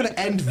this is gonna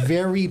end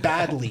very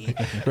badly,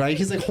 right?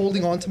 He's like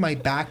holding on to my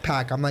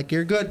backpack. I'm like,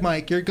 you're good,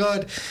 Mike, you're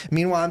good.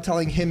 Meanwhile, I'm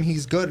telling him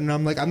he's good, and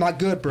I'm like, I'm not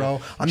good,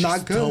 bro. I'm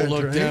not good. Don't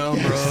look down,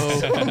 bro.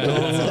 Don't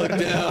look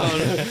down.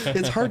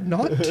 It's hard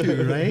not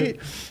to, right?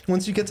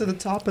 Once you get to the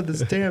top of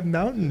this damn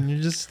mountain,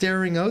 you're just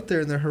staring out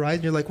there in the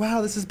horizon. You're like,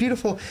 wow, this is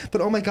beautiful,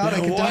 but oh my god, I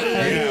could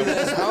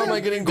die. How am I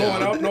getting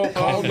going up? No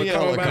problem.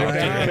 Coming back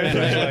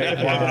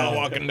down. I'm not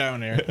walking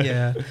down here.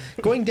 Yeah,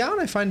 going down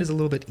I find is a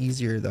little bit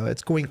easier though.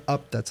 It's going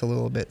up that's a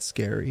little bit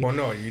scary. Well,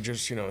 no, you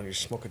just you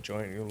smoke a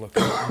joint, you look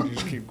up, and you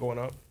just keep going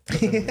up.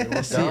 See,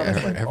 that's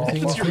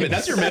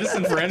your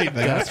medicine for anything.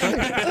 That's right.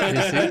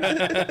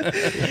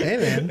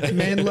 Hey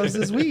man loves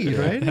his weed,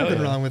 right?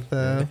 Nothing wrong with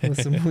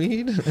some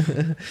weed.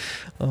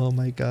 Oh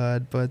my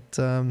god. But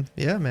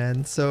yeah,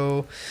 man.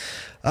 So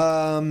did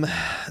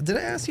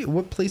I ask you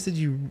what place would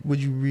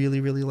you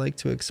really like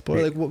to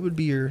explore? Like what would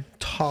be your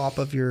top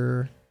of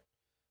your,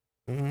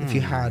 if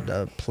you had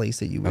a place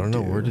that you would I don't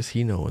know, where does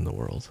he know in the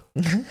world?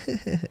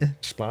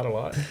 Spot a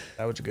lot.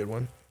 That was a good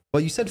one.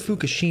 Well, you said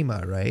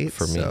Fukushima, right?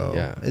 For me,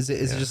 yeah. Is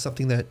it just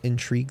something that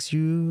intrigues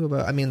you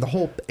about? I mean, the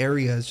whole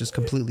area is just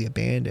completely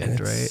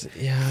abandoned, right?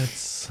 Yeah,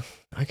 it's.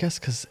 I guess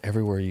because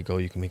everywhere you go,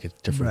 you can make a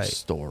different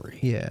story.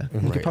 Yeah,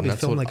 you could probably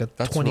film like a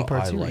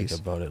 20-part series. Like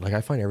about it. Like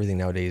I find everything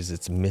nowadays,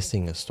 it's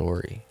missing a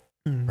story,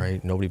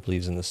 right? Nobody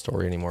believes in the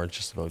story anymore. It's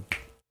just about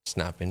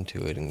snap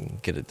into it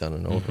and get it done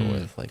and over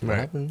with. Like what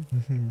happened?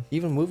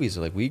 Even movies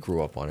like we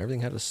grew up on,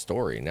 everything had a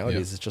story.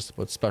 Nowadays, it's just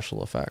about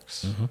special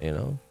effects. You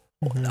know.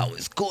 Oh, that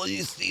was cool.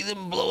 You see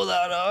them blow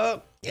that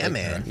up? Yeah,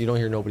 man. You don't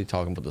hear nobody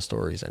talking about the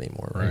stories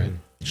anymore, right?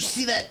 Did you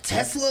see that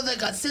Tesla that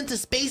got sent to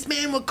space,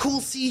 man? What cool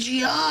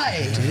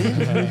CGI,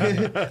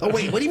 dude. Oh,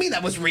 wait, what do you mean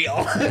that was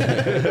real?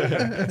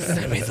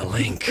 Send me the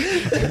link.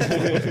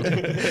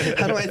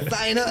 How do I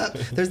sign up?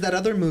 There's that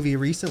other movie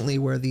recently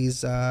where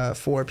these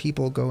 4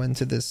 people go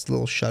into this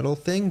little shuttle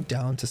thing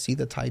down to see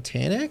the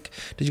Titanic.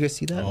 Did you guys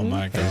see that? Oh,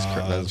 my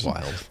God. That was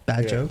wild.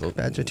 Bad joke.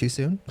 Bad joke too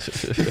soon.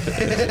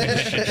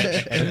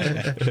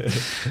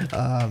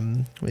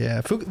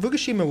 Yeah,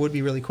 Fukushima would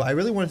be really cool. I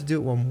really wanted to do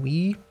it when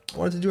we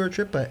wanted to do our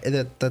trip, but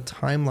the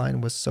timeline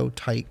was so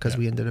tight because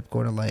we ended up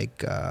going to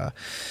like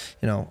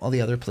all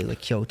the other places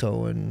like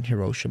Kyoto and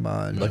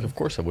Hiroshima and like of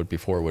course I would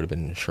before it would have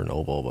been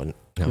Chernobyl, but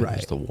now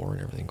there's the war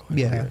and everything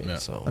going on, right?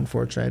 So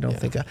unfortunately I don't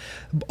think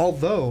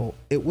although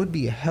it would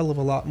be a hell of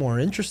a lot more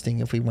interesting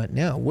if we went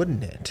now,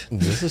 wouldn't it?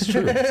 This is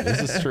true.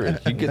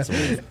 You get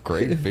some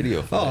great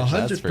video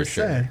footage. 100%, for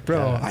sure.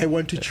 Bro, I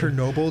went to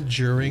Chernobyl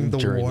during the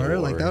war.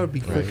 Like that would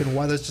be freaking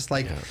wild. There's just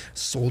like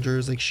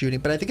soldiers like shooting,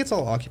 but I think it's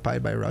all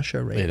occupied by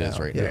Russia right now. It is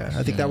right now.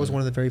 I think that was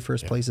one of the very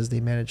first places they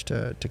managed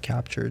to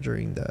capture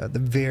during the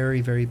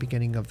very, very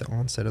beginning of the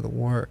onset of the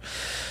war.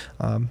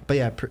 But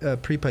yeah,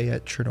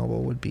 Pripyat,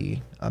 Chernobyl would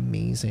be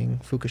amazing.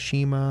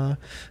 Fukushima,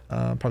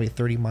 probably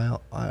 3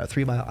 Mile Island.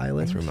 3 Mile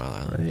Island.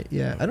 Right?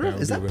 Yeah. I don't know.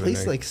 Is that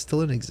place like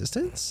still in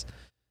existence?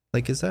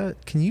 Like, does it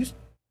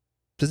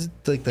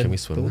like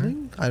the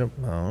building? I don't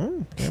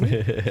know.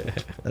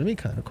 That'd be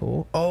kind of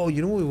cool. Oh,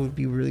 you know what would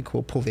be really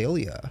cool?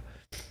 Poveglia.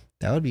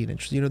 That would be an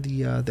interesting.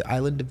 The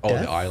island of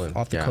death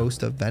off the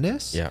coast of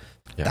Venice. Yeah.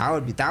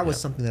 That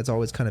was something that's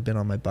always kind of been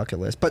on my bucket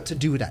list. But to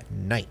do it at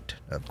night,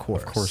 of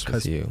course,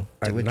 with you.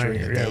 Do it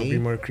during the day, it would be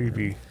more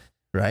creepy.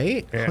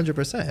 Right?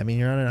 100%. I mean,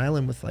 you're on an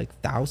island with like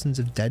thousands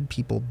of dead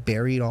people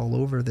buried all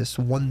over this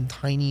one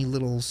tiny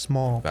little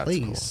small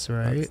place, cool.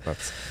 Right?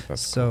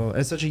 That's so cool.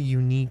 It's such a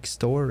unique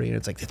story, and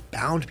it's like it's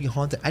bound to be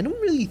haunted. I don't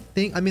really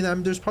think. I mean,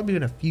 there's probably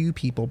been a few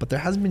people, but there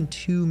hasn't been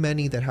too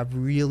many that have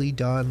really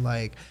done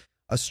like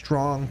a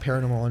strong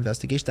paranormal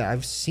investigation that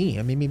I've seen.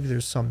 I mean, maybe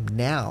there's some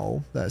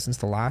now since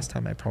the last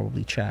time I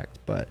probably checked,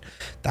 but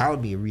that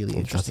would be a really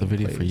interesting. That's a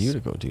video for you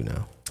to go do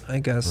now. I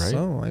guess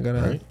so. I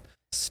gotta.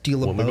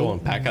 Steal a boat. When we go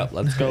and pack up,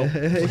 let's go.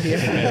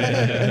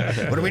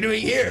 What are we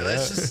doing here?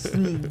 Let's just,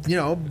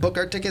 book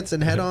our tickets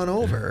and head on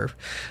over.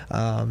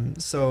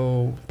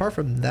 So apart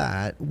from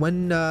that,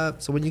 when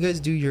you guys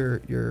do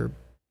your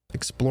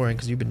exploring,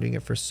 because you've been doing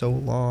it for so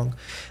long,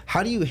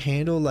 how do you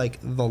handle like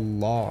the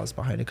laws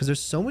behind it? Because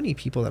there's so many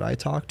people that I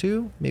talk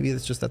to, maybe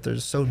it's just that they're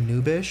so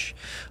noobish,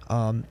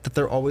 that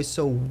they're always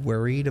so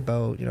worried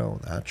about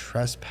a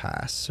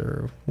trespass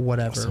or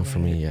whatever. So for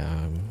me,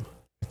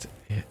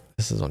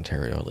 this is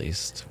Ontario, at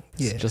least.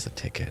 It's just a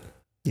ticket.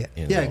 Yeah.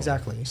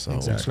 Exactly. So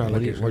it's not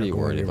what are you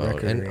worried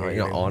about? And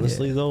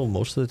honestly, though,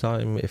 most of the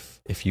time,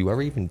 if you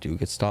ever even do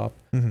get stopped,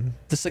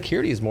 the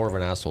security is more of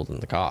an asshole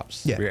than the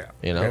cops. Yeah. Like,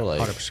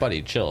 100%.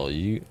 Buddy, chill.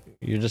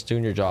 you're just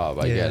doing your job.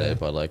 I get it,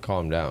 but like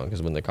calm down,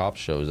 because when the cop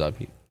shows up,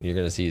 you're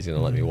gonna see he's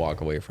gonna let me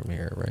walk away from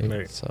here,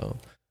 right? So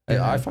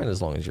I find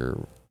as long as you're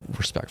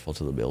respectful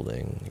to the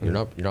building, you're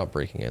not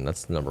breaking in.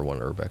 That's the number one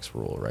Urbex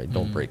rule, right?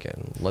 Don't break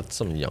in. Let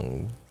some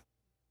young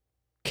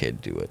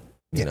kid do it.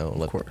 You know,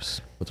 of course,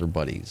 with their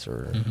buddies,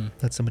 or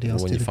let somebody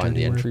else. When you find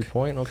the entry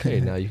point, okay,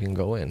 now you can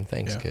go in.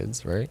 Thanks,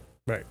 kids. Right.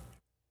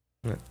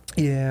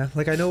 Yeah,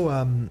 like I know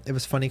it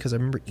was funny because I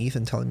remember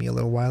Ethan telling me a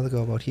little while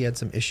ago about he had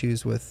some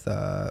issues with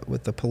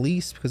the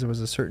police because there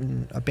was a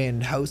certain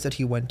abandoned house that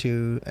he went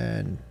to,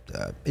 and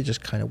it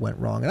just kind of went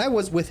wrong. And I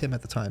was with him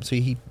at the time, so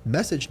he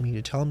messaged me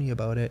to tell me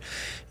about it.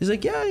 He's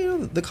like, yeah, you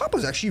know, the cop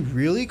was actually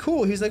really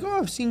cool. He's like, oh,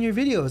 I've seen your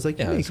videos. Like,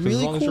 you make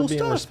really cool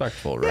stuff.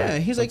 Respectful, right? Yeah,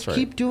 he's like,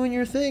 keep doing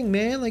your thing,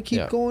 man. Like,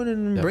 keep going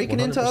and breaking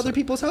 100%. Into other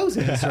people's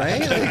houses,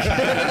 right? Like,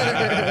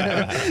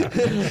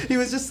 he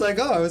was just like,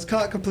 oh, I was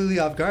caught completely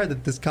off guard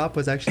that this cop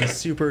was actually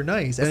super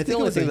nice. And I think the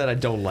only thing that I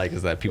don't like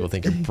is that people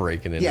think you're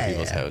breaking into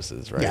people's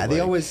houses, right? Yeah,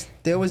 they always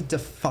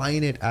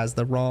define it as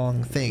the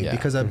wrong thing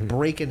because a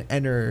break and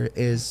enter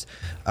is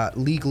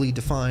legally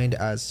defined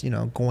as, you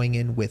know, going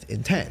in with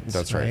intent.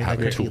 That's right. Like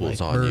having tools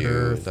on murder,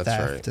 you. That's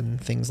theft, and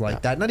things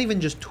like that. Not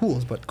even just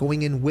tools, but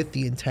going in with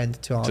the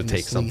intent to obviously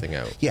take something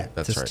out. Yeah,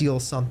 to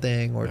steal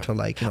something or to,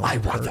 like, you know, I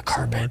want the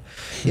carpet.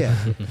 Yeah,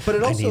 but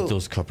it also I need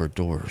those cupboard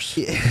doors.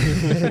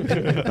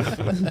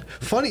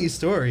 Funny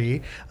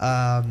story.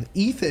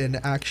 Ethan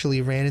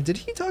actually ran, and did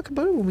he talk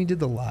about it when we did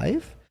the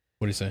live?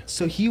 What do you say?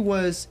 So he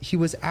was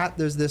at,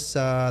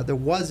 there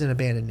was an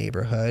abandoned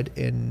neighborhood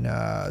in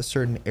a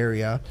certain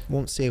area,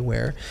 won't say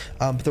where,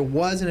 but there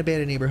was an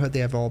abandoned neighborhood.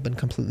 They have all been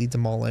completely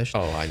demolished.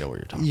 Oh, I know what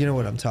you're talking about. You know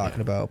what I'm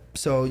talking about.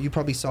 So you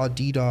probably saw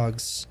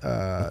D-Dog's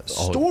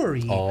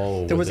story.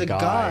 There was a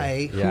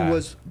guy who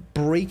was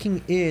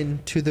breaking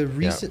into the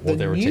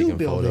new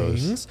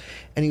buildings,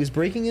 and he was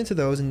breaking into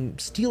those and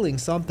stealing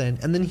something,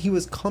 and then he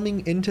was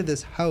coming into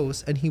this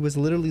house, and he was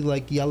literally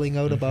like yelling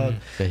out about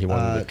he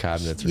wanted the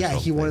cabinets or something.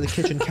 He wanted the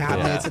kitchen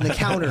cabinets and the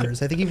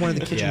counters. I think he wanted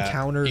the kitchen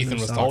counters. Ethan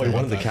was he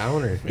wanted the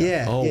counter.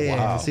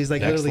 Wow. So he's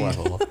like Next literally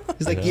level.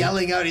 he's like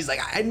yelling out. He's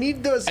like, I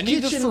need those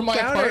kitchen for my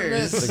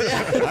counters.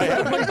 I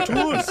have my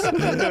tools.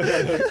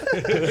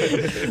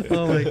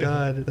 Oh my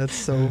god, that's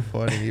so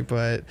funny.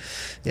 But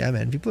yeah,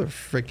 man, people are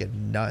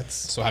freaking nuts.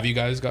 So have you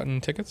guys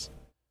gotten tickets?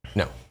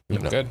 No.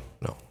 Good.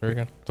 No. Very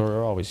good.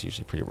 They're always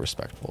usually pretty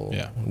respectful.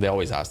 Yeah. They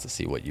always ask to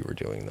see what you were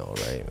doing, though,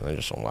 right?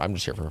 And I'm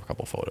just here for a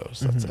couple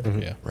photos. That's it.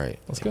 Yeah. Right.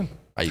 That's good.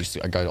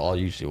 I'll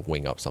usually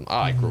wing up some.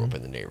 I grew up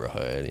in the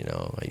neighborhood. You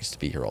know, I used to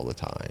be here all the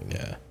time.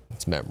 Yeah.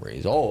 It's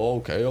memories. Oh,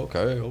 okay.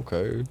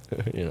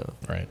 You know.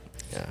 Right.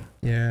 Yeah.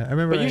 Yeah, I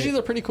remember. But usually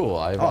they're pretty cool.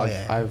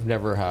 I've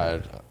never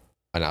had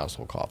an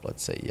asshole cop,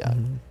 let's say, yet.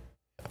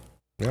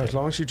 Yeah, as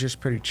long as you're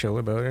just pretty chill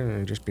about it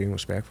and just being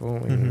respectful,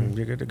 and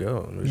you're good to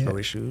go. And there's no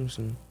issues,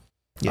 and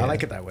I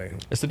like it that way.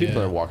 It's the people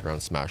that are walking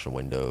around smashing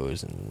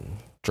windows and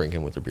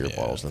drinking with their beer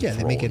bottles and throwing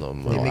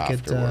them they make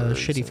it afterwards.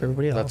 shitty for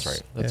everybody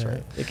else. That's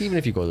right. Like, even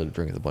if you go to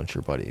drink with a bunch of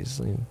your buddies,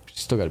 you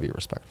still got to be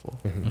respectful,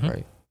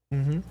 right?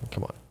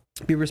 Come on.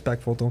 Be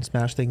respectful. Don't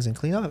smash things and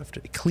clean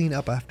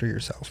up after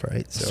yourself,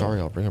 right? So, sorry,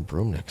 I'll bring a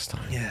broom next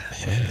time.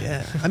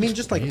 Yeah. I mean,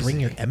 just like bring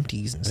your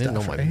empties and I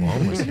stuff. didn't know my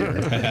mom was here.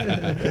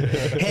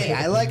 Hey,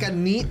 I like a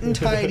neat and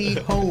tidy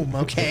home,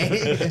 okay?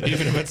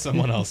 Even if it's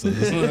someone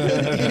else's.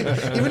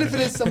 Even if it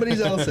is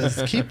somebody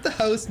else's. Keep the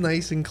house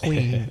nice and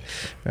clean,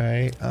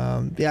 right?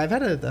 I've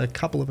had a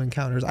couple of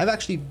encounters. I've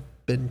actually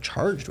been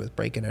charged with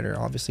break and enter.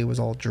 Obviously, it was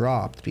all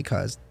dropped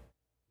because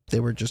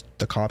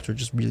the cops were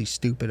just really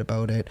stupid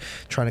about it,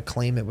 trying to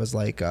claim it was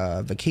like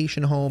a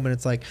vacation home. And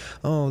it's like,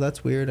 oh,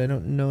 that's weird. I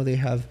don't know they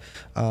have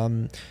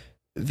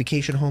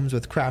vacation homes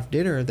with craft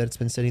dinner that's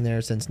been sitting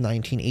there since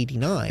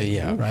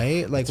 1989.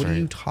 Right? Like, what are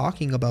you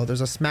talking about?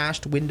 There's a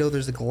smashed window.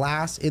 There's a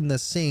glass in the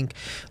sink.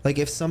 Like,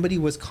 if somebody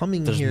was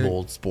coming here,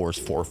 mold spores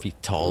 4 feet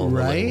tall in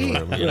right? the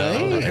living room, you know?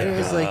 And it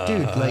was like,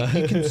 dude, like,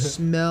 you can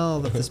smell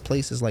that this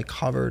place is like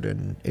covered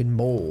in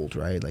mold,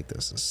 right? Like,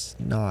 this is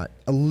not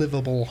a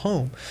livable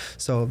home.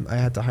 So I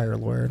had to hire a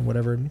lawyer and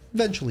whatever, and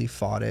eventually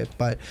fought it.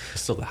 But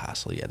still the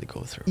hassle you had to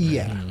go through.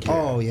 Right?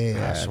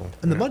 Hassle.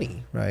 And the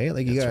money, right?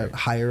 Like, you gotta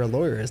hire a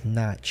lawyer is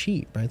not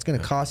cheap, right? It's gonna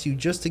cost you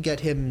just to get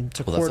him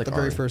to court the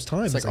very first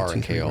time. It's like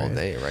R&K all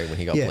day, right? When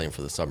he got blamed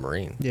for the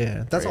submarine.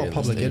 Yeah, that's all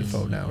public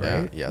info now,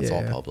 right? Yeah, it's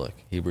all public.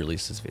 He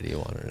released his video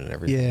on it and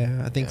everything.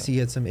 Yeah, I think he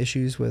had some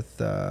issues with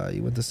he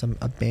went to some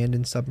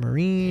abandoned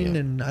submarine,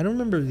 and I don't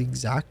remember the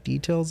exact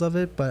details of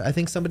it, but I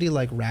think somebody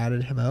like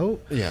ratted him out.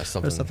 Yeah,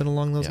 something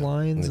along those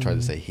lines. And they tried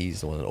to say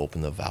he's the one that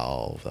opened the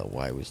valve, that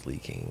why it was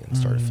leaking, and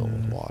started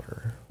filling with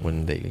water.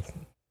 When they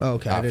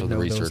after the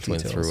research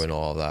went through and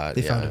all that,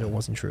 they found it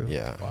wasn't true.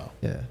 Yeah. Wow.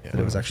 Yeah. That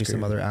it was actually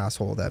some other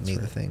asshole that made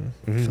the thing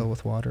fill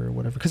with water or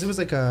whatever. Because it was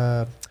like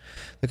a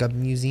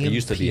museum. It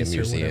used to be a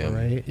museum,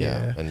 whatever, right?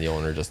 Yeah. And the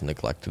owner just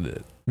neglected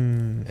it.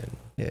 And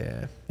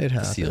it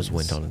happens. The seals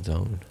went on its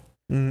own.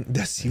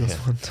 The seals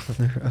went on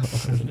their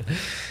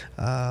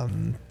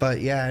own.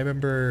 But yeah, I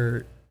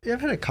remember I've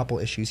had a couple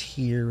issues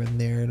here and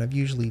there, and I've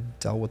usually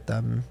dealt with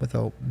them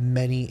without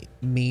many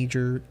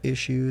major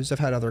issues. I've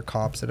had other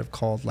cops that have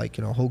called, like,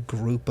 you know, a whole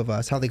group of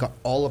us. How they got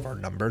all of our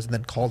numbers and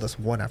then called us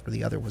one after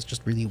the other was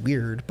just really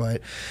weird.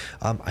 But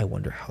I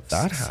wonder how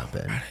that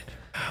happened.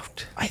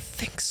 Out. I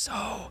think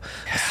so.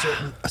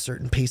 Yeah. A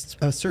certain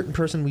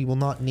person we will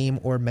not name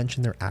or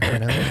mention their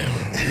acronym.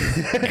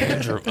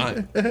 Andrew,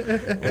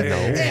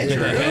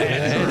 Andrew.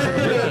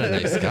 You're not a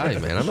nice guy,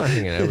 man. I'm not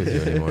hanging out with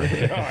you anymore. Oh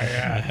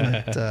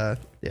yeah. But,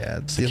 yeah.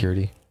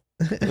 Security.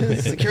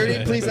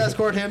 Security, please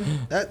escort him.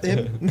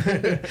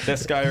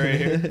 This guy right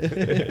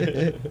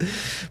here.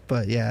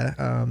 But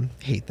yeah,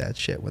 hate that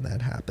shit when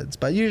that happens.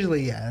 But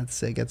usually, yeah,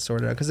 it gets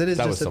sorted out because it is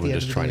that just was at the someone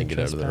end just of the trying to day, get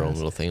out of their own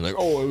little thing, like,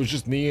 oh, it was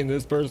just me and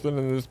this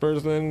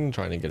person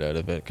trying to get out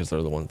of it because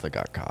they're the ones that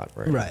got caught,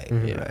 right? Right,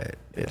 Yeah. right.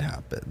 It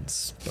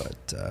happens,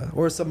 but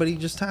or somebody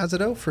just has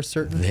it out for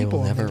certain They people.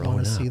 will never and they want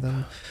own to see up.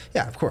 them.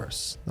 Yeah, of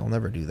course, they'll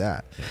never do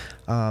that.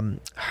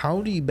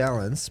 How do you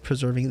balance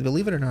preserving?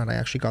 Believe it or not, I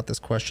actually got this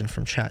question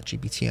from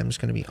ChatGPT. I'm just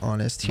going to to be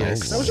honest here,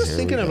 because I was just Here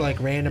thinking we of go. like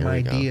random Here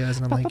we go. ideas,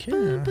 and I'm like,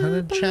 yeah, how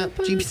did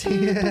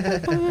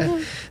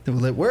ChatGPT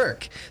will it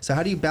work? So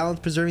how do you balance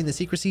preserving the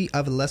secrecy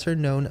of lesser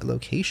known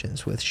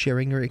locations with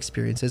sharing your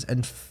experiences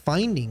and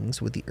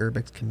findings with the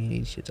urbex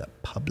community to the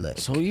public?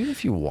 So even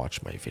if you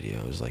watch my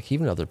videos, like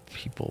even other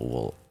people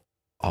will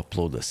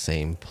upload the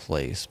same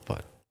place,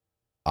 but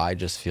I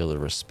just feel the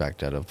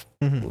respect out of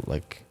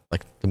like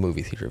the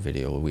movie theater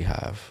video we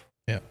have.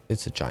 Yeah,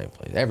 it's a giant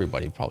place.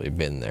 Everybody probably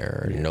been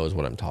there and knows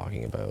what I'm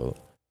talking about.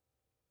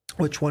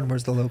 Which one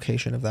was the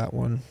location of that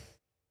one?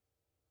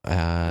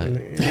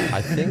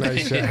 I think I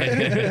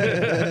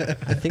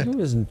think it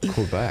was in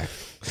Quebec.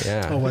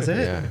 Yeah. Oh, was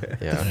it?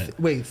 Yeah.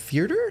 Wait,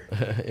 theater?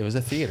 It was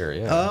a theater.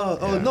 Yeah.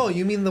 Oh, yeah. No,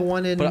 you mean the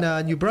one in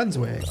New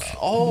Brunswick?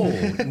 Oh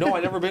no,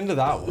 I never been to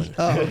that one.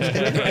 Oh,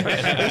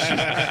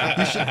 okay.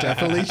 you should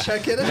definitely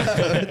check it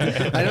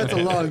out. I know it's a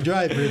long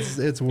drive, but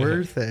it's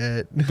worth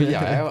it. But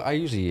yeah,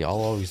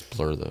 I'll always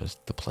blur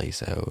the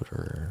place out,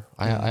 or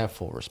I have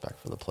full respect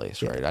for the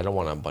place, right? I don't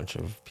want a bunch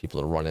of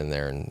people to run in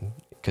there and.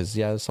 Because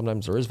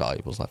sometimes there is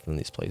valuables left in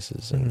these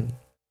places, and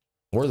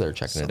we're there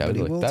checking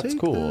Somebody it out. Like that's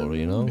cool,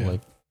 them.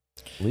 like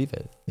leave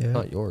it. Yeah. It's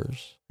not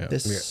yours. Yeah.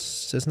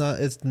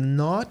 It's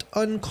not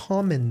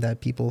uncommon that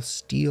people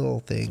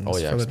steal things from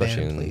especially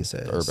abandoned in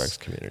places. the urbex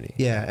community.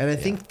 Yeah, and I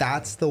think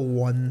that's the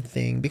one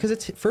thing, because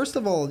it's, first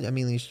of all, I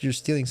mean, you're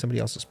stealing somebody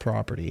else's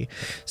property.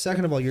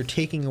 Second of all, you're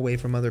taking away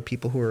from other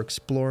people who are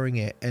exploring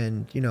it,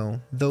 and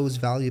those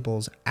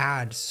valuables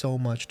add so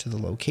much to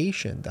the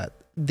location that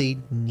they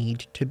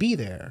need to be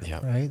there,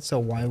 right? So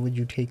why would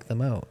you take them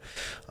out?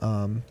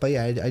 But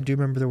yeah, I do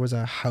remember there was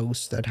a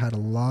house that had a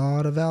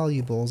lot of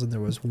valuables, and there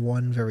was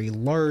one very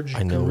large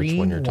which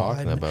one you're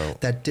talking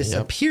about that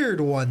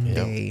disappeared one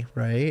day,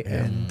 right?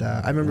 And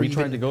I remember we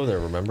tried to go there.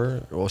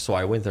 Remember? Well, so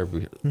I went there.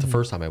 The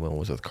first time I went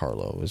was with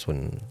Carlo. It was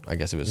when I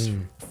guess it was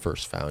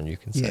first found, you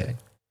can say.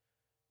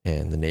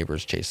 And the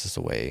neighbors chased us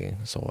away,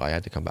 so I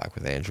had to come back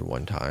with Andrew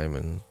one time,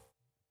 and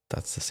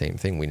that's the same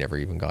thing. We never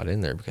even got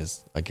in there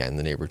because, again,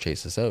 the neighbor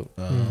chased us out.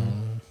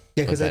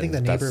 Yeah, because I think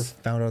the neighbor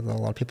found out that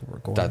a lot of people were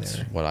going there. That's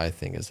what I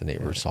think is the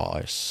neighbor saw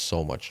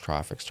so much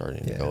traffic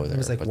starting to go there. It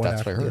was like but one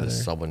that's what I after the heard is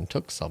other. someone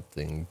took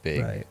something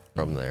big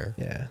from there.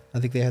 Yeah, I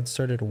think they had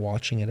started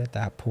watching it at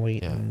that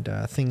point, and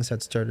things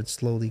had started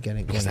slowly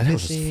getting Because that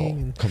house is full.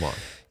 missing. Come on.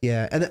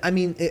 Yeah, and I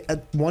mean,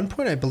 at one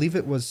point, I believe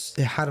it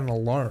had an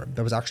alarm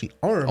that was actually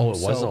armed. Oh,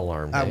 it was an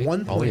alarm. At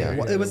one point,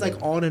 it was like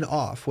right. on and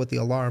off with the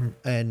alarm,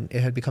 and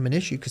it had become an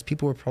issue because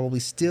people were probably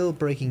still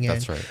breaking in.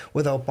 That's right.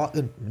 Without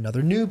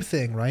another noob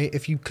thing, right?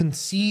 If you can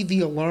see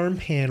the alarm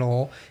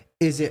panel,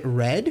 is it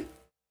red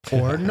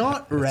or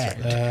not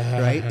red?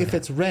 Right? If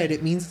it's red,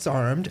 it means it's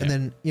armed, and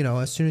then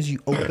as soon as you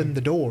open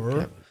the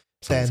door.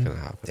 Then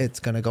it's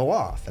going to go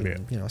off,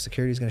 and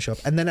security is going to show up.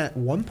 And then at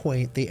one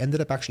point, they ended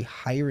up actually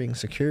hiring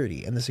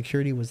security, and the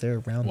security was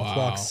there around the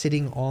clock,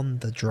 sitting on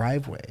the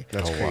driveway.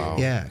 That's wow.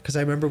 Yeah, because I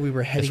remember we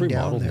were heading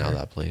down there. Now,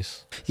 that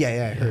place.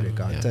 Yeah, I heard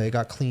it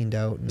got cleaned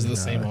out. Is it the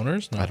same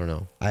owners? No. I don't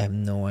know. I have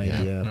no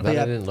idea. That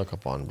I didn't look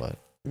up on, but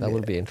that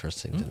would be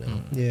interesting to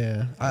know.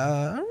 Yeah,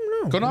 I don't know.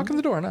 Go knock on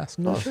the door and ask.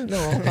 No,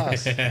 I'll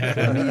pass.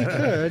 I mean, you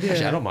could. Yeah.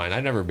 Actually, I don't mind.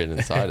 I've never been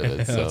inside of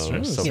it, so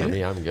for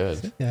me, I'm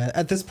good. Yeah,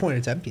 at this point,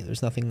 it's empty.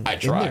 There's nothing. I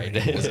tried.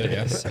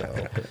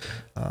 So,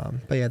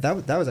 but yeah,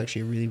 that was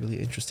actually a really, really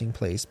interesting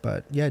place.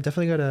 But yeah,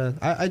 definitely gotta.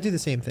 I do the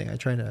same thing. I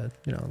try to,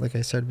 like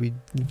I said, we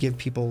give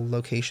people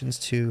locations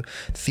to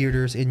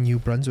theaters in New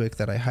Brunswick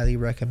that I highly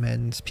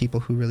recommend people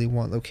who really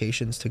want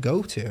locations to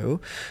go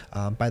to.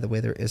 By the way,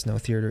 there is no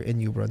theater in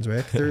New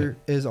Brunswick. There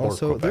is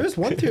also there is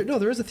one theater. No,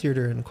 there is a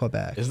theater in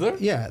Quebec. Is there?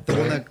 Yeah, the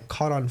one that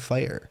caught on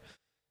fire.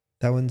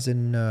 That one's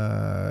in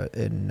near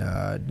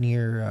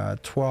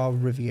Trois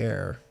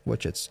Rivières,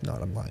 which it's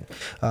not. I'm lying.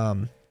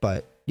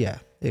 But yeah,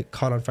 it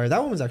caught on fire. That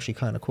one was actually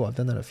kind of cool. I've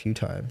done that a few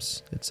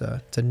times. It's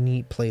a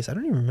neat place. I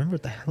don't even remember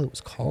what the hell it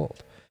was called.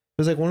 It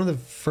was like one of the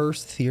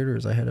first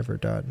theaters I had ever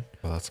done.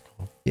 Oh, that's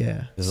cool.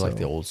 Yeah. This is like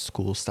the old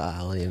school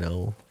style,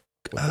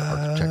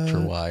 architecture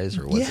wise,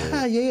 or was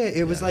yeah,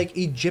 it was like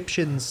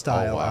Egyptian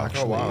style,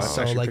 actually. That's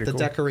So actually like pretty the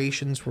cool.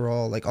 decorations were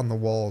all like on the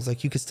walls.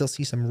 Like you could still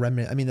see some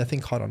remnant. I mean, the thing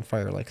caught on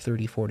fire like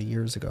 30-40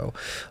 years ago.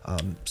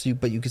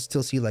 But you could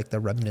still see like the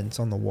remnants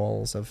on the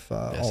walls of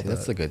all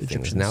that's the good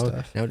Egyptian thing.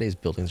 stuff. Nowadays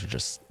buildings are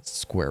just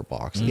square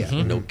boxes, Yeah.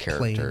 no Mhm.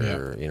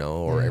 character, you know,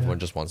 or everyone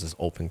just wants this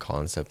open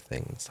concept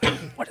thing. It's like,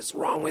 what is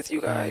wrong with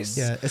you guys?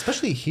 Yeah,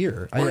 especially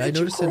here. Where I did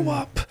you noticed grow in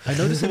up? I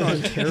noticed in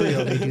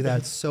Ontario they do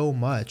that so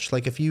much.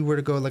 Like if you were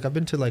to go, like I've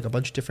been to like a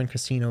bunch of different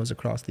casinos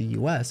across the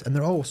U.S. and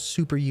they're all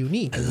super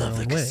unique. I love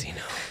the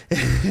casino.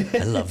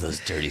 I love those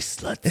dirty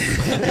sluts.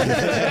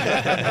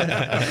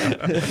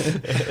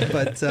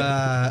 But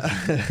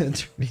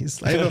dirty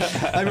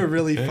sluts. I have a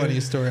really funny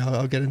story.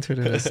 I'll get into it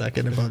in a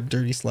second about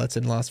dirty sluts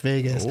in Las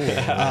Vegas.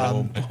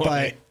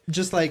 But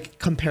just like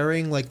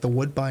comparing like the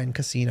Woodbine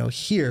Casino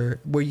here,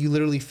 where you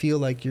literally feel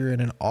like you're in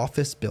an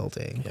office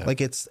building. Yeah. Like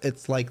it's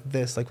like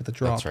this, like with the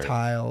drop right.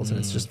 tiles, and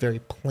it's just very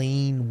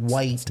plain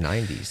white. It's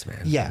 90s,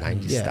 man. Yeah,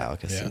 90s yeah. style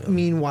casino.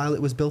 Meanwhile,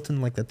 it was built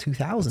in like the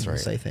 2000s, That's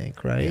right. I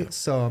think, right? Yeah.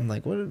 So I'm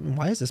like,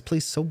 why is this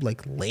place so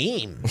like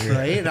lame,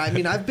 right? And I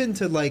mean, I've been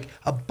to like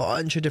a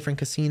bunch of different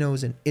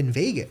casinos in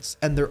Vegas,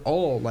 and they're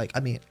all like, I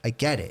mean, I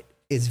get it.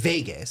 It's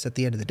Vegas at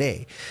the end of the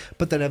day.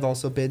 But then I've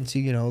also been to,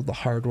 you know, the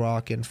Hard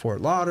Rock in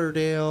Fort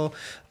Lauderdale.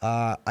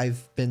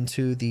 I've been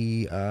to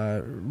the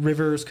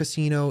Rivers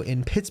Casino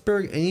in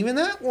Pittsburgh, and even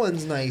that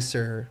one's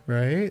nicer,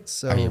 right?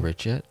 So Are you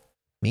rich yet?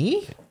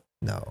 me?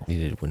 No. You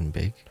did win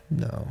big?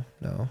 No.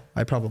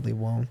 I probably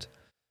won't.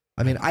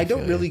 I mean, I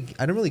don't feel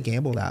really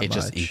gamble that It much.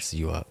 just eats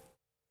you up.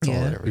 That's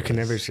all Yeah. it ever You can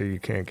is. never say you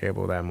can't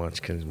gamble that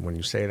much, because when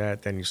you say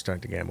that, then you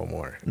start to gamble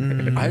more. I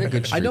had a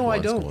good I streak know I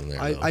once don't. going there,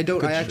 I though. don't.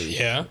 Good I streak. actually.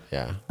 Yeah.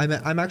 Yeah.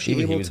 I'm actually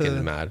Even he able was to.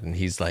 getting mad, and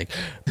he's like,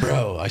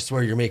 "Bro, I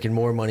swear you're making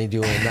more money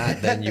doing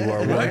that than you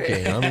are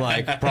working." I'm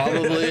like,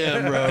 "Probably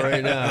am, bro,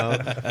 right now."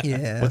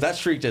 Yeah. But that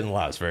streak didn't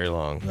last very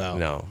long.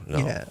 No.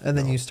 Yeah, and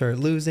then you start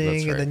losing,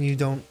 That's and right. then you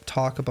don't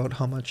talk about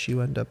how much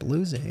you end up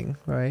losing,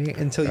 right?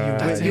 Until you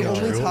Yeah, win. You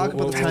only true. talk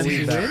about the times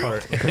you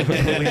win.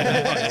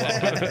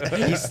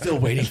 He's still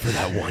waiting for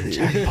that one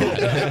jackpot.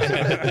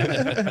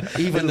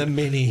 Even the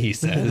mini, he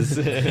says.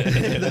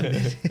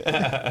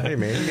 Hey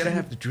man, you gotta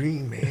have the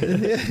dream, man.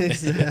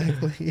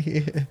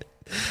 Exactly.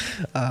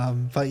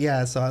 But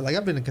yeah, so like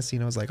I've been in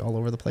casinos like all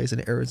over the place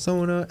in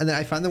Arizona, and then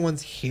I find the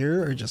ones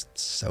here are just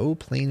so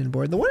plain and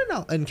boring. The one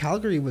in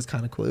Calgary was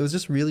kind of cool. It was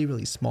just really,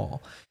 really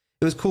small.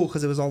 It was cool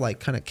because it was all like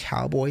kind of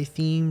cowboy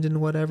themed and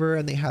whatever,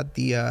 and they had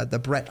the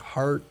Bret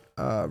Hart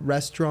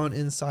restaurant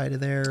inside of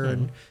there,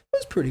 and it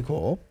was pretty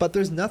cool. But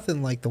there's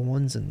nothing like the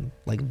ones in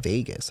like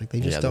Vegas. Like they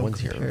just the don't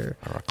ones compare. here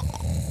are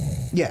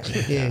Yeah.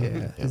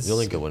 The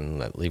only good one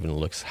that even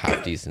looks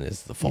half decent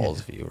is the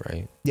Falls View,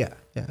 right? Yeah.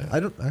 I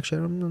don't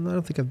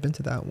think I've been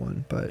to that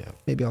one, but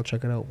maybe I'll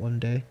check it out one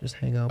day. Just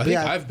hang out. I But think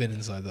yeah, I've been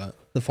inside that.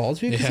 the Falls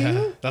View Yeah.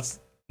 Casino. That's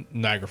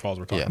Niagara Falls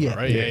we're talking Yeah. about,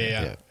 right? Yeah.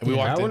 Yeah. We That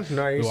walked in. one's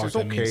nice. We walked It's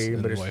in, me okay,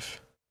 and but the it's,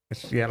 wife.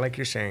 yeah, like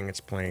you're saying,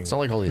 it's plain. It's not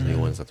like all these new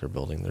ones that they're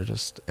building. They're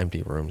just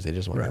empty rooms. They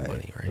just want Right. your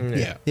money, right?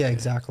 Yeah. Yeah,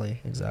 exactly.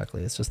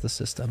 It's just the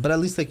system. But at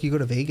least like you go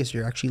to Vegas,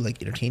 you're actually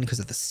like entertained because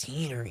of the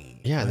scenery.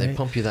 Yeah, they right?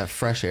 pump you that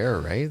fresh air,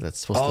 right? That's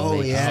supposed Oh, to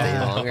make you yeah. stay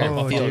longer.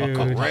 Oh, Feel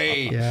dude.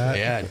 great. Yeah.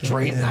 Yeah,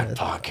 drain Yeah. that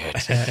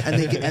pocket.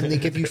 and they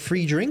give you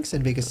free drinks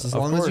in Vegas as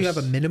Of long as you have a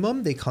course.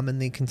 minimum. They come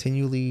and they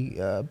continually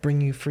bring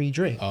you free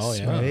drinks. Oh,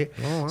 yeah. Right?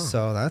 Oh, wow.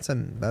 So that's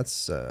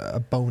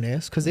a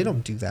bonus because they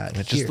don't do that.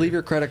 Just here. leave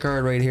your credit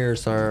card right here,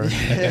 sir.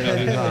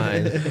 It'll be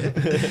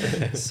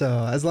fine.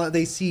 So as long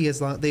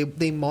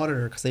they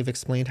monitor because they've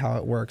explained how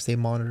it works. They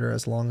monitor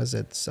as long as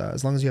it's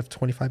as long as you have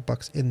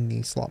 $25 in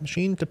the slot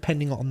machine,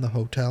 depending on the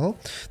hotel.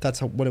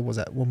 That's what it was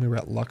at when we were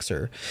at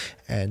Luxor,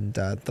 and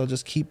they'll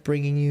just keep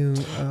bringing you.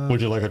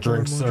 Would you like a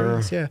drink, more sir?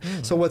 drinks. Yeah.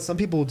 So what some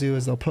people will do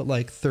is they'll put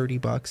like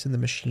 $30 in the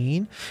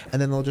machine,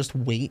 and then they'll just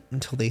wait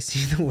until they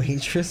see the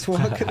waitress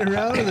walking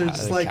around, and they're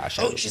just They like, cash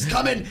 "Oh, out. she's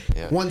coming!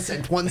 Yeah. 1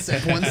 cent, 1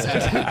 cent, 1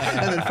 cent,"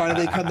 and then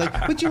finally they come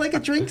like, "Would you like a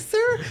drink,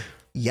 sir?"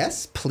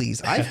 "Yes,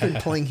 please. I've been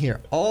playing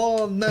here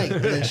all night."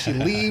 And then she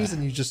leaves,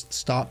 and you just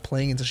stop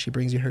playing until she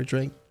brings you her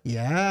drink.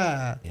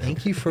 Yeah,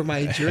 thank you for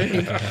my drink.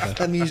 And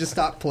then you just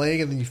stop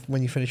playing, and then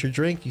when you finish your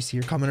drink, you see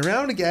her coming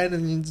around again,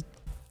 and you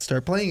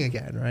start playing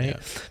again, right? Yeah.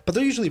 But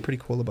they're usually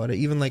pretty cool about it.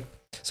 Even like,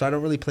 so I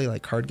don't really play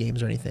like card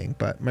games or anything,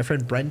 but my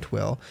friend Brent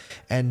will,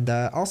 and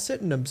I'll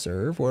sit and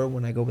observe. Or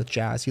when I go with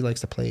Jazz, he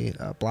likes to play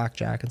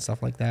blackjack and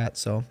stuff like that.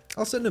 So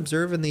I'll sit and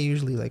observe, and they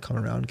usually like come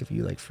around and give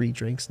you like free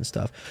drinks and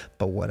stuff.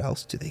 But what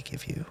else do they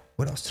give you?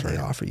 What else do they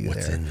offer you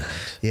What's there? in that?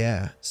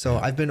 Yeah. So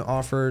I've been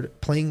offered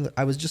playing.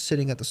 I was just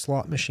sitting at the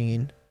slot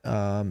machine.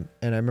 And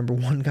I remember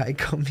one guy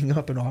coming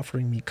up and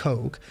offering me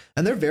Coke,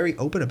 and they're very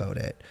open about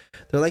it.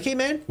 They're like, "Hey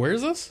man, Where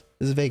is this?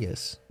 This is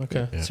Vegas.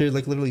 Okay. Yeah. So you're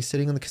like literally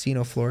sitting on the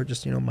casino floor,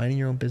 just, you know, minding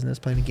your own business,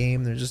 playing a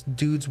game. There's just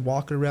dudes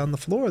walking around the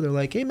floor. They're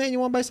like, hey man, you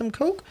want to buy some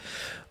Coke?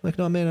 I'm like,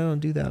 no man, I don't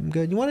do that. I'm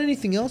good. You want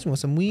anything else? You want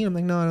some weed? I'm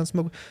like, no, I don't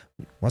smoke.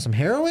 Want some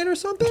heroin or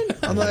something?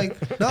 I'm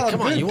like, no, I'm Come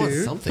good, on, you want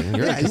dude. something?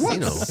 You're Yeah, at a you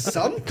want casino.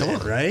 something,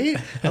 right?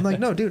 I'm like,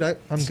 no, dude, I'm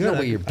There's good. no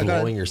way you're I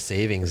got- blowing your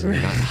savings and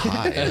you're not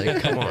high.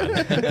 Like, come on.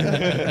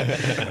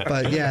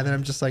 But yeah, then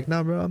I'm just like,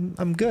 no, bro,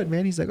 I'm good,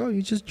 man. He's like, oh,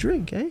 you just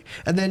drink, eh?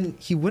 And then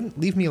he wouldn't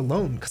leave me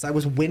alone because I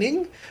was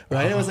winning,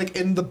 right? I was like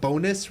in the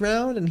bonus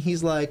round, and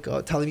he's like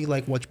telling me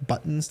like which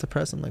buttons to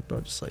press. I'm like,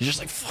 bro, just like, You're just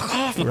like, fuck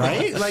off,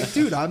 right? Like,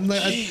 dude, I'm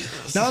like,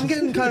 now I'm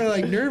getting kind of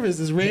like nervous.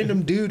 This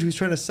random dude who's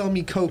trying to sell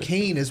me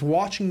cocaine is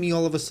watching me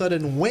all of a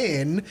sudden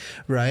win,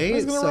 right?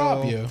 He's gonna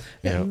rob you.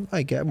 Yeah, Yeah.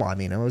 I get. Well, I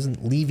mean, I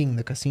wasn't leaving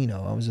the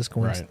casino. I was just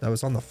going. Right. I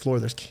was on the floor.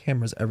 There's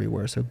cameras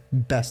everywhere, so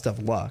best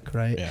of luck,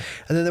 right? Yeah.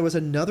 And then there was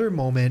another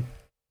moment.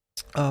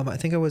 I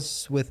think I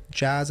was with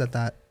Jazz at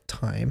that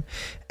time,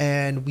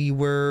 and we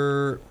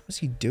were. What was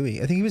he doing?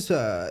 I think he was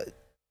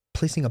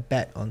placing a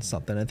bet on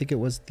something. I think it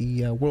was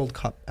the World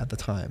Cup at the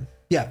time.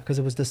 Yeah, because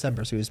it was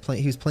December, so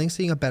he was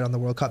placing a bet on the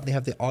World Cup. They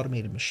have the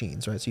automated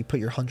machines, right? So you put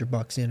your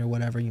 $100 in or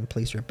whatever, you can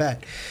place your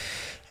bet.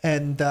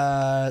 And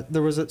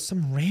there was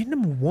some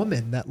random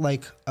woman that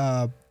like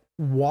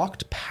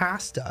walked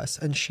past us,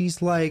 and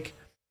she's like,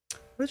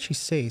 what did she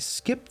say?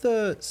 Skip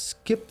the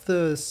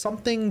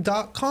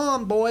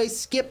something.com, boy.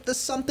 Skip the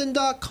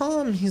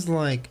something.com. He's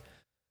like,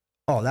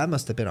 oh, that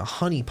must have been a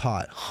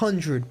honeypot,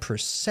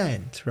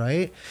 100%,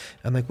 right?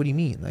 I'm like, what do you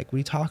mean? Like, what are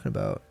you talking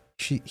about?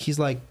 He's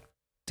like,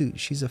 dude,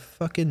 she's a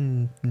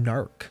fucking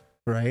narc,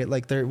 right?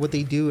 Like, what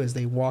they do is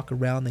they walk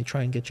around, they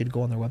try and get you to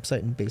go on their website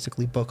and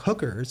basically book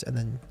hookers, and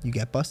then you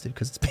get busted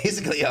because it's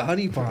basically a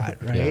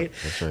honeypot, right? Yeah,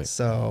 that's right.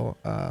 So,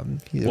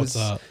 What's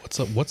a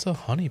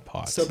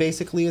honeypot? so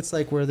basically, it's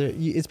like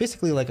it's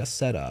basically like a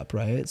setup,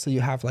 right? So you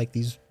have like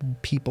these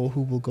people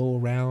who will go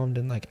around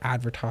and like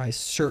advertise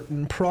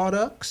certain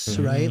products,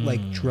 right?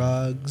 Like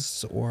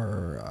drugs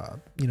or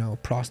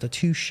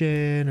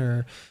prostitution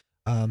or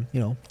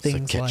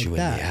things get like you in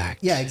that. the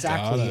act. Yeah,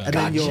 exactly. Got it. And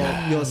then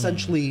Gotcha. you'll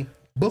essentially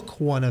book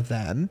one of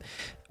them,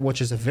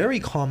 which is a very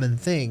common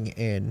thing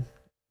in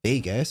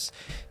Vegas.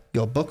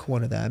 You'll book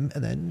one of them,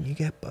 and then you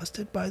get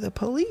busted by the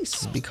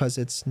police because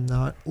it's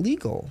not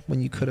legal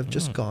when you could have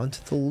just gone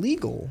to the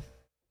legal.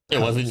 It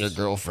wasn't your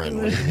girlfriend.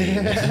 What do you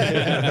mean?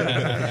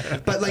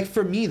 But like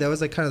for me, that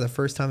was like kind of the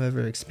first time I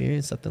ever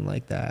experienced something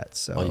like that.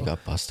 So Oh, you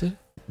got busted?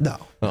 no,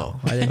 Oh.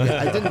 I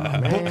didn't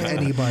book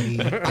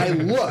anybody. I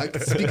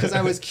looked because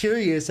I was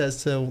curious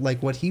as to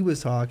like what he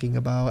was talking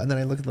about, and then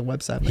I looked at the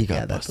website. I'm He like, got yeah,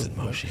 that busted, doesn't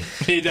work. Moshi.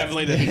 He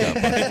definitely did.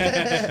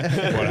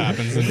 What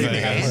happens in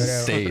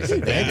Vegas? Stays in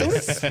Man, don't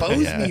Vegas.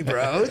 expose Yeah. me,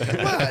 bro.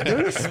 Come on,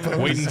 don't expose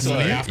Wait me. until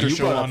the after You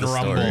show brought up on the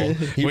Rumble.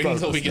 story. You Wait brought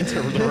until up we the get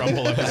to the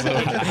Rumble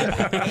episode.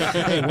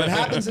 Hey, what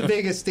happens in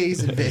Vegas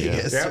stays in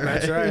Vegas. Yeah,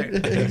 that's right.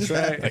 That's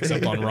right.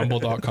 Except on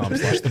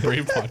rumble.com/the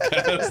Brave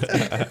Podcast.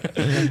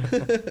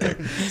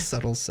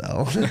 Subtle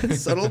sell.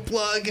 Subtle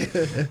plug.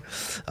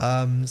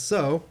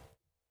 So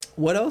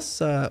what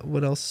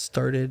else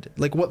started,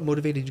 like what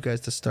motivated you guys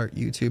to start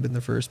YouTube in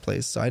the first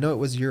place? So I know it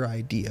was your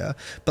idea,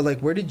 but like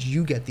where did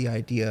you get the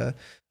idea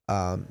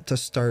to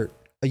start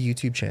a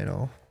YouTube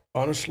channel?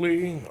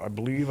 Honestly, I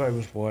believe I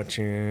was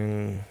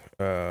watching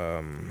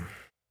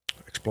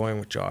Exploring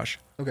with Josh,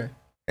 Okay.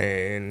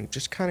 and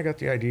just kind of got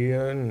the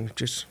idea. And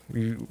just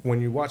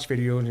when you watch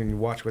videos and you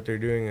watch what they're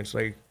doing, it's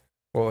like,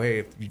 well, hey,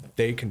 if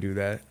they can do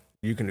that,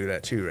 you can do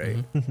that too, right?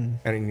 Mm-hmm. And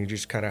then you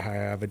just kind of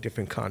have a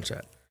different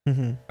concept.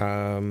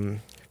 Mm-hmm.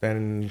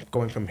 Then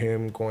going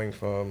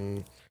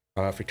from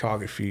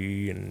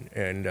photography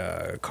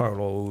and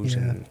Carlos, Yeah.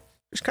 and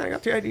just kind of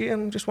got the idea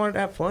and just wanted to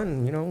have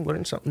fun,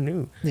 learn something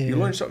new. Yeah. You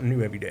learn something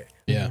new every day,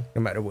 Yeah.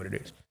 no matter what it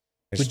is.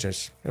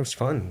 It was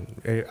fun.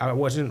 I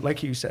wasn't,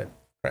 like you said,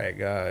 Craig,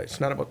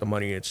 it's not about the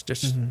money. It's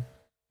just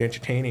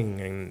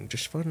entertaining and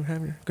just fun and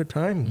having a good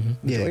time.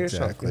 Yeah, Enjoy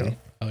yourself, exactly.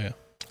 Oh yeah.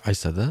 I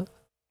said that?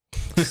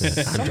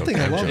 Something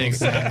along those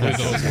Exactly lines.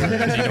 those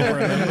words. You don't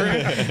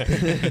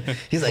remember?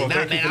 He's like,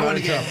 nah, man, I want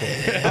to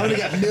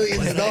get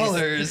millions of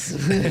dollars.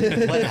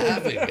 What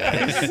happened,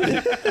 guys?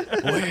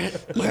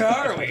 Where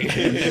are we?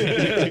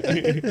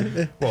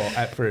 Well,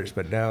 at first,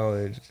 but now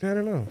I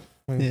don't know.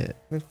 Yeah.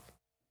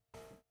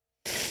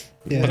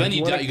 But then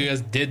you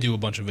guys did do a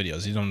bunch of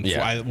videos. You don't.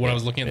 Yeah. When I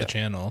was looking at the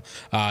channel,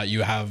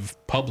 you have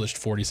published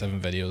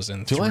 47 videos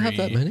and Do I have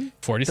that many?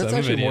 47 That's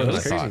actually videos more than I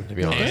thought, to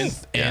be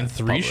honest. and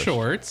 3 published.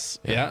 shorts.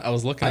 Yeah, I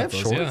was looking I at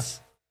have those.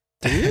 shorts.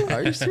 Do you?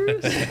 Are you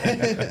serious?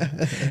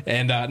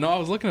 And no, I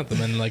was looking at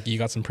them, and like you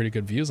got some pretty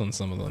good views on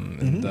some of them.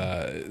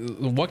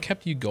 And what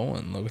kept you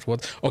going? Like,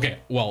 okay,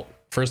 well,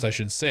 first I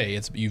should say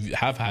you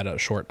have had a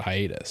short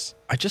hiatus.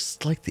 I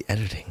just like the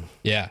editing.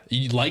 Yeah,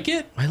 you like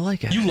it? I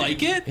like it. You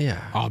like it?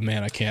 Yeah. Oh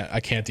man, I can't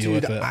deal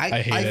Dude, with it.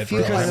 I hate it.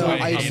 feel bro. as though I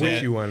I'm hate with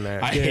it. you on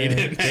that. I hate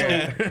it,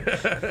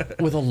 man.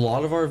 With a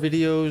lot of our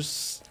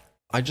videos,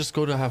 I just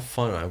go to have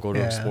fun. I go to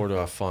Yeah. explore to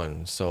have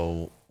fun.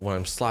 So when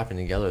I'm slapping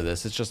together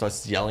this, it's just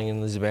us yelling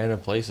in these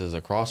abandoned places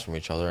across from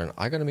each other, and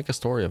I got to make a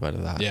story about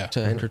that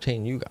to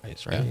entertain you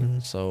guys,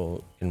 right?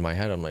 So in my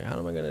head, I'm like, how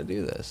am I going to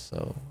do this?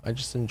 So I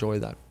just enjoy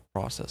that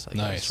process, I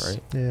guess,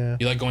 right? Yeah.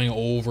 You like going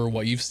over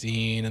what you've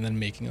seen and then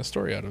making a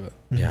story out of it.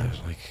 Yeah,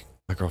 like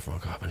my girlfriend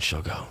will go up and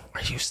she'll go,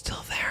 "Are you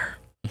still there?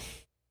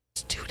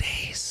 It's 2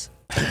 days.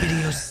 The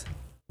video's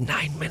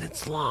 9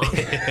 minutes long."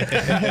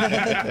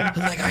 I'm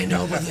like, I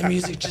know, but the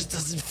music just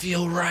doesn't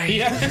feel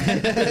right.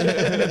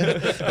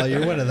 Oh,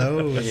 you're one of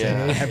those.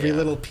 Yeah, eh? Every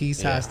little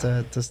piece has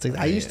to stick.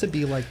 I used to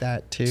be like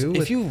that too.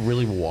 If you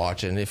really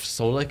watch, and if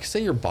so, like,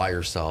 say you're by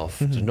yourself,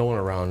 there's no one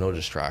around, no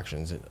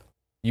distractions.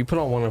 You put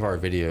on one of our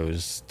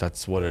videos,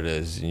 that's what it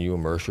is, and you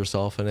immerse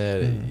yourself in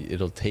it.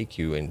 It'll take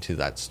you into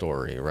that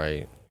story,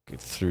 right?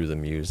 Through the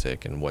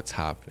music and what's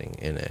happening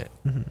in it,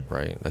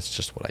 right? That's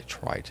just what I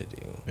try to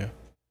do. Yeah.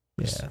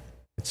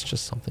 It's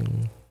just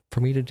something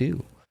for me to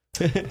do.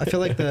 I feel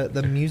like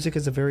the music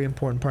is a very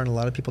important part, and a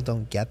lot of people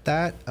don't get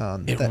that.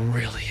 It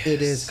really is.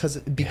 It is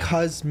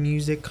because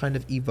music kind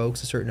of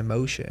evokes a certain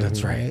emotion.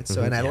 That's right.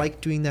 So, and I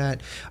like doing that.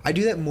 I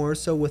do that more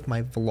so with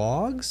my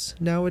vlogs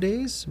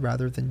nowadays,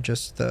 rather than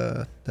just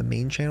the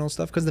main channel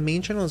stuff. Because the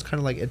main channel is kind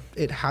of like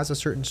it has a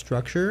certain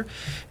structure,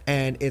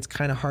 and it's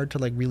kind of hard to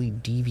like really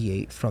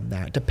deviate from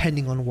that,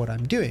 depending on what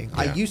I'm doing.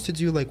 Yeah. I used to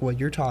do like what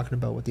you're talking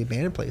about with the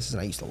abandoned places,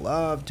 and I used to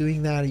love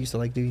doing that. I used to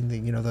like doing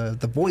the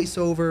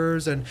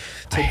voiceovers and.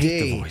 I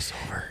hate the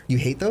voiceover. You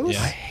hate those?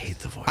 Yeah. I hate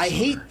the voiceover. I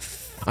hate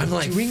I'm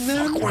like, doing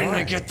them. Why didn't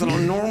I get that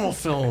on normal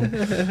film?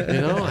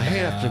 I hate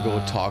have to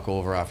go talk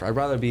over after. I'd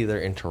rather be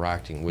there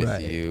interacting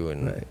with you,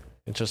 and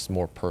it's just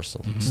more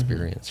personal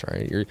experience,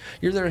 right?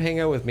 You're there to hang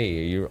out with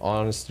me. You're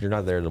honest. You're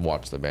not there to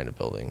watch the abandoned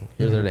building.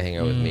 You're there to hang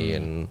out with me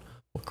and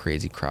what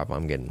crazy crap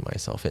I'm getting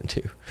myself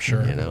into.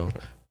 Sure.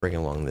 Bring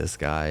along this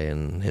guy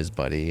and his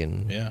buddy,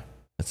 and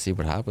let's see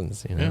what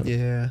happens.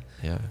 Yeah.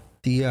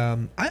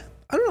 The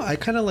I don't know. I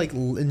kind of like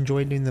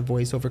enjoyed doing the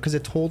voiceover because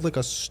it told like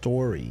a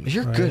story.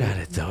 You're good at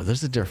it though.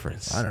 There's a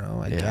difference. I don't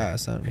know. I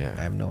guess I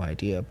have no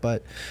idea.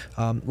 But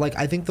like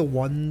I think the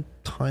one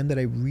time that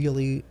I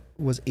really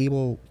was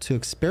able to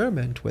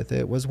experiment with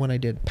it was when I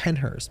did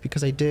Penhurst,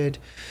 because I did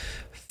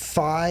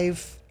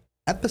 5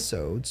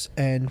 episodes,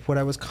 and what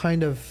I was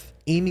kind of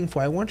aiming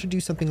for, I wanted to do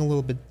something a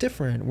little bit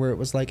different, where it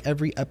was like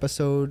every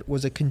episode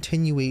was a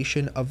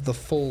continuation of the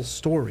full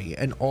story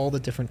and all the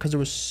different, because there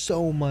was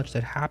so much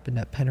that happened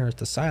at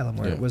Penhurst Asylum,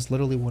 where it was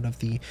literally one of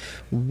the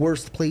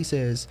worst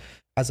places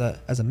as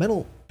a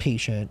mental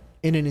patient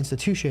in an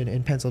institution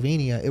in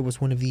Pennsylvania. It was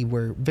one of the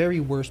very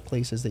worst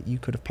places that you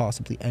could have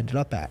possibly ended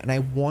up at, and I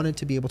wanted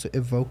to be able to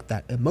evoke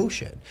that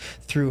emotion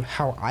through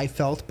how I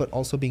felt, but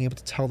also being able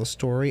to tell the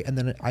story. And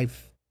then I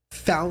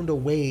found a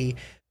way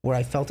where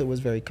I felt it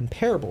was very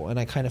comparable, and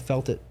I kind of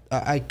felt it.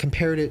 I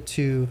compared it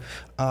to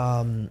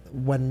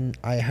when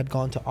I had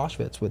gone to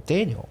Auschwitz with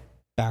Daniel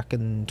back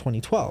in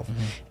 2012,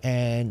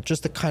 and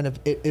just the kind of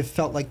it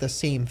felt like the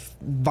same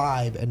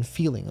vibe and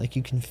feeling. Like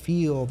you can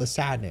feel the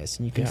sadness,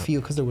 and you can feel,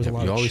 because there was a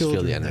lot of children. You always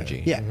feel the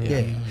energy.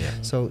 Yeah.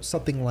 So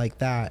something like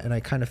that, and I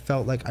kind of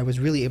felt like I was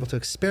really able to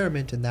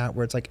experiment in that,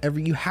 where it's like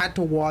you had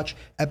to watch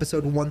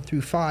episode 1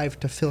 through 5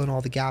 to fill in all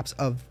the gaps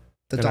of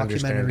the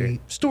documentary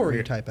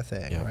story type of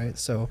thing, right?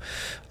 So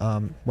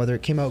whether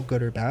it came out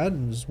good or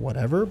bad was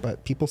whatever,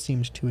 but people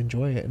seemed to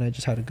enjoy it, and I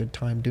just had a good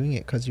time doing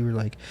it, because you were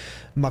like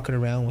mucking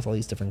around with all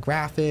these different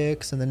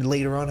graphics, and then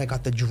later on I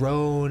got the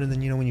drone, and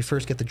then when you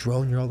first get the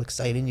drone, you're all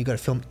excited, you got to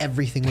film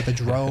everything with a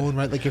drone,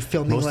 right? Like you're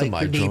filming most like of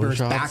my your neighbor's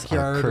drone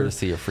backyard. Are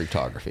courtesy of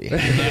photography.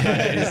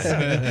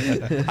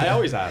 I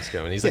always ask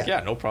him, and he's like,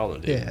 "Yeah, no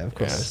problem, dude." Yeah, of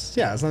course.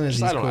 Yeah, as long as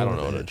I don't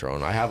know what a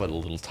drone. I have a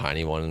little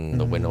tiny one, and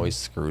the wind always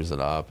screws it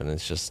up, and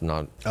it's just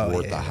not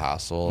worth the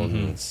hassle.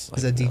 And it's like,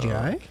 is that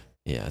DJI?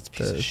 Yeah, it's a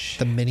piece of shit.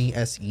 The Mini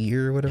SE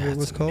or whatever it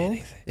was called.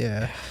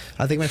 Yeah.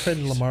 I think my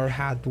friend Lamar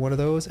had one of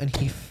those, and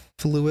he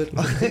flew it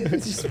on,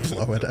 just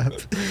blow it up.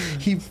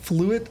 He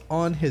flew it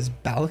on his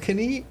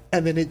balcony,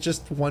 and then it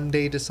just one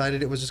day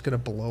decided it was just going to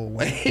blow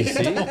away. You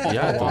see?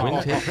 Yeah, the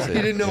wind takes it.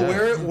 He didn't know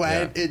where it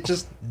went. It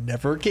just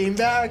never came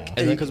back.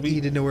 And then he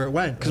didn't know where it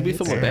went. Because we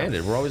film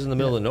abandoned. We're always in the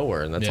middle of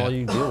nowhere, and that's all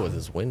you deal with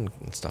is wind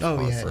and stuff. Oh,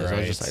 constantly. So I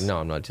was just like, no,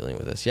 I'm not dealing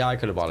with this. Yeah, I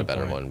could have bought a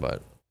better one,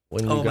 but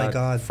when you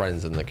got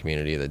friends in the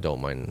community that don't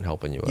mind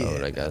helping you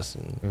out, I guess,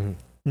 and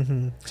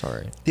it's all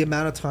right. The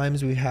amount of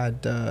times we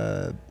had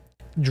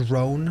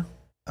drone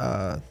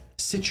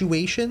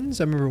situations.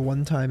 I remember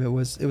one time it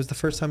was the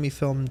first time we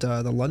filmed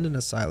the London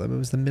Asylum. It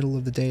was the middle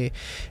of the day,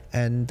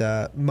 and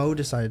Mo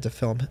decided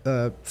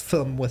to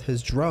film with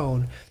his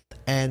drone,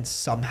 and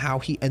somehow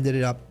he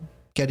ended up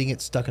getting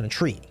it stuck in a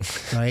tree,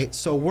 right?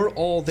 So we're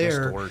all there.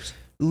 That's the worst.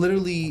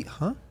 Literally,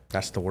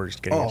 That's the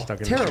worst, getting it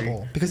stuck in the tree.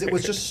 Terrible, because it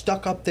was just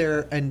stuck up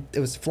there, and it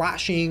was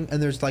flashing, and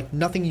there's like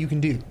nothing you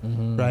can do,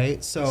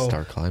 right? So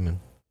start climbing.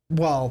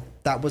 Well,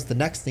 that was the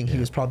next thing he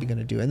was probably going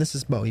to do. And this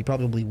is Mo. He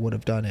probably would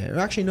have done it. Or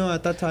actually, no,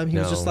 at that time, he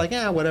was just like,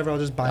 yeah, whatever. I'll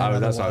just buy another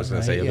That's one. what I was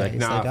going to say. Yeah, Like,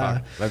 nah,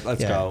 fuck.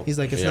 Let's go. He's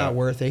like, it's not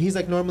worth it. He's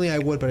like, normally I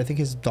would, but I think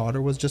his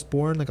daughter was just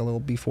born like a little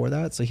before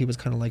that. So he was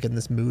kind of like in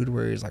this mood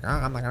where he's like,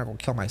 I'm not going to go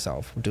kill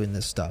myself doing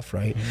this stuff,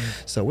 right?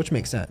 So, which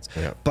makes sense.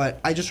 Yeah.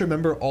 But I just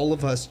remember all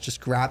of us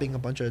just grabbing a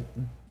bunch of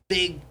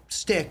big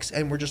sticks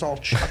and we're just all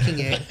chucking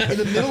it in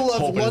the middle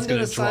of London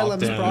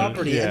Asylum's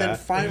property. And then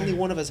finally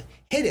one of us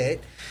hit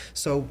it.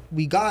 So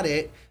we got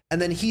it. And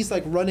then he's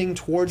like running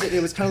towards it.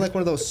 It was kind of like one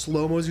of those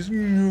slow-mos. He's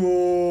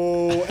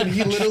no, and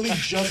he literally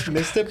just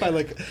missed it by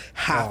like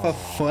half a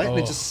foot, and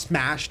it just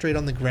smashed straight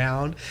on the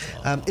ground.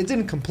 It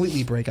didn't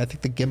completely break. I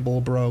think the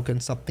gimbal broke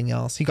and something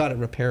else. He got it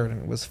repaired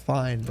and it was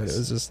fine, but it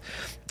was just,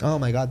 oh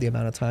my god, the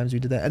amount of times we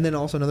did that. And then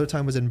also another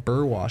time was in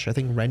Burwash. I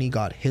think Rennie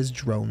got his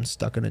drone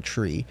stuck in a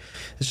tree.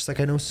 It's just like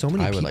I know so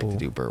many people. I would like to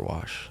do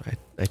Burwash.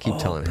 I keep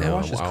telling him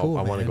I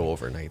want to go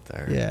overnight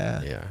there.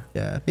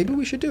 Yeah. Maybe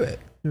we should do it.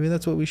 Maybe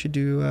that's what we should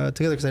do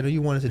together, because I know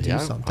you wanted to do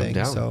something. I'm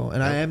down. So,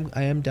 and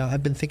I am down.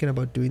 I've been thinking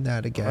about doing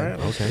that again.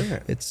 Right,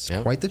 okay. It's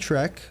quite the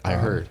trek. I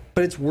heard,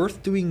 but it's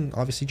worth doing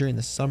obviously during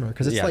the summer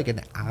because it's like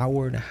an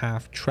hour and a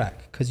half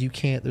trek because you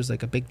can't. There's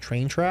like a big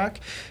train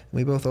track.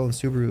 We both own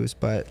Subarus,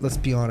 but let's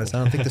be honest. I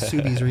don't think the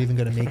Subis are even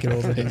going to make it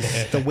over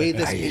the way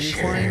this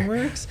incline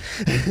works.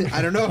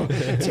 I don't know.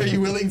 So are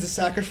you willing to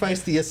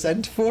sacrifice the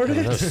ascent for it?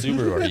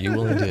 Subaru, are you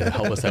willing to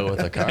help us out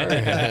with a car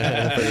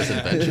for this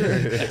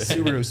adventure?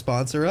 Subaru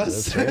sponsor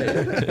us.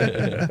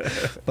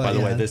 By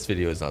the way, this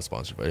video is not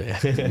sponsored by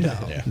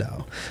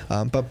No.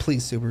 But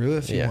please, Subaru,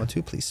 if you want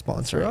to, please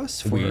sponsor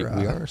us. We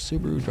are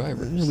Subaru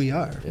drivers. We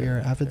are. We are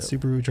avid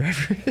Subaru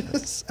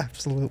drivers.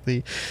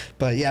 Absolutely.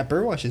 But yeah,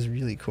 Burwash is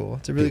really cool.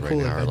 It's a really cool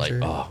adventure.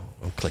 Like,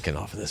 I'm clicking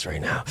off of this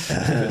right now.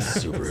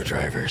 Subaru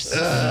drivers.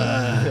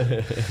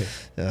 Oh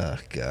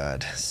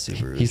God,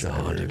 Subaru. He's a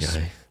Honda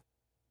guy.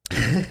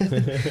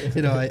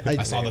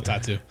 I saw the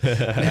tattoo.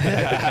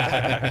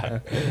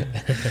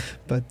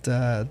 But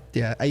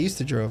I used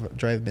to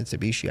drive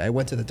Mitsubishi. I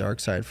went to the dark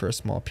side for a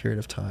small period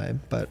of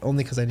time, but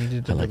only because I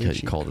needed to. I like how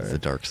you called it the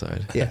dark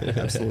side. Yeah,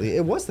 absolutely.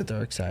 It was the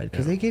dark side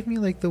because they gave me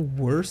like the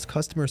worst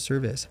customer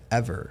service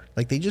ever.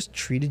 Like they just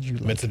treated you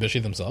like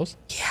Mitsubishi themselves.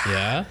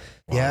 Yeah.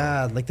 Wow.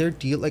 Yeah, like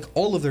like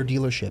all of their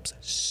dealerships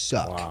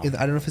suck. Wow. I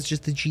don't know if it's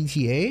just the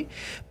GTA,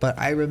 but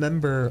I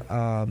remember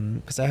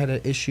because I had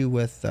an issue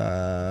with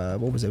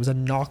what was it? It was a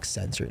knock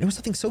sensor. It was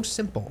something so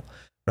simple,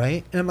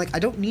 right? And I'm like, I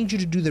don't need you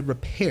to do the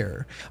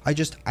repair. I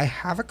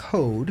have a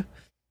code,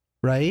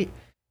 right?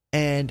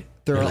 And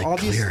there are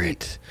obviously clear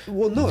it.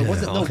 Well, no, it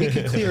wasn't. No, we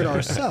could clear it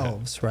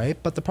ourselves, right?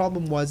 But the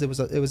problem was it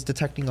was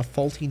detecting a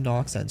faulty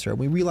knock sensor. And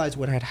we realized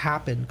what had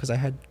happened because I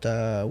had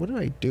what did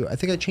I do? I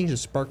think I changed the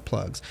spark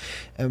plugs,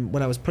 and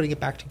when I was putting it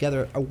back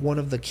together, one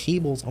of the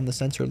cables on the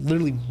sensor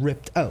literally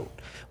ripped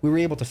out. We were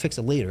able to fix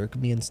it later.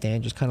 Me and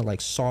Stan just kind of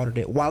like soldered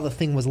it while the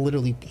thing was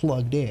literally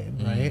plugged in,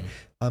 right?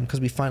 Because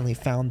we finally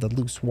found the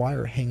loose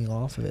wire hanging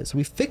off of it, so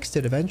we fixed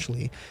it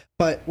eventually.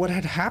 But what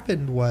had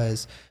happened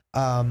was.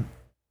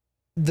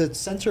 The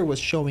sensor was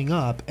showing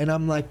up and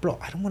I'm like, bro,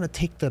 I don't want to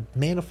take the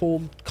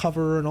manifold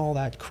cover and all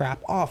that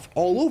crap off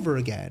all over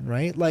again,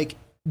 right? Like,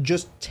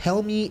 just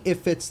tell me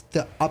if it's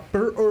the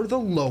upper or the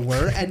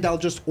lower and I'll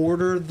just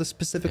order the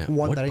specific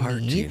one that I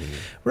need.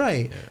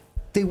 Right. Yeah.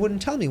 They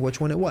wouldn't tell me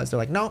which one it was. They're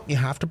like, no, you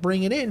have to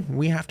bring it in.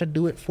 We have to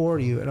do it for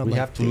you. And I'm we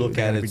have to look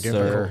at it,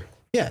 sir.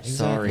 Yeah, exactly.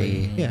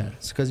 Sorry. Yeah,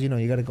 it's because you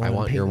got to go. I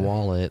want your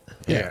wallet.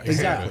 Yeah,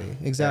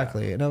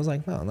 exactly. Yeah. And I was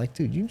like, no, I'm like,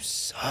 dude, you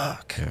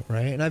suck,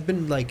 right? And I've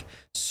been like,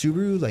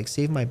 Subaru like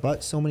saved my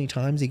butt so many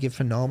times. They give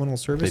phenomenal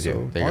service. They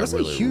do. So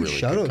honestly, huge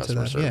shout out to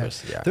them.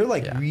 Yeah, they're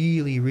like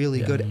really,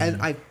 really good. And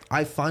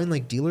I find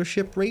like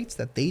dealership rates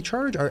that they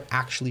charge are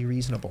actually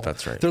reasonable.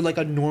 That's right. They're like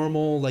a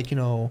normal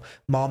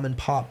mom and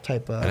pop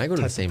type of. And I go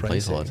to the same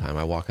place all the time.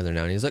 I walk in there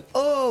now and he's like,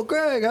 oh,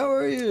 Greg, how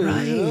are you?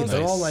 Right.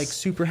 They're all like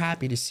super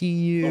happy to see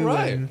you. All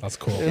right. That's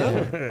cool.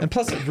 Yeah. And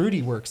plus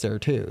Rudy works there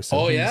too.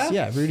 So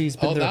Rudy's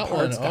been their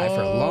parts guy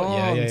for a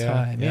long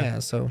time. Yeah.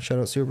 So shout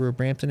out Subaru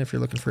Brampton. If you're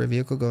looking for a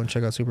vehicle, go and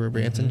check out Subaru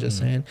Brampton. Just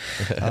saying.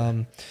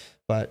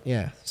 But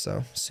yeah,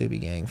 so Subi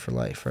gang for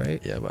life,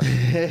 right? Yeah, buddy.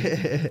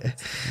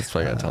 That's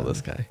what I gotta tell this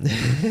guy.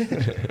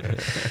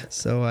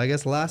 So I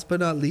guess last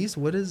but not least,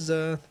 what is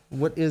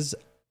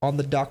on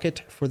the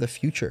docket for the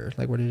future?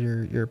 Like, what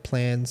are your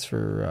plans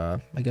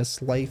for I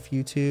guess life,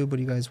 YouTube? What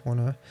do you guys want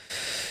to?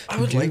 I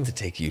would like to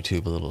take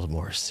YouTube a little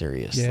more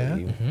seriously.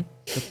 Yeah,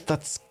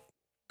 that's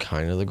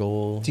kind of the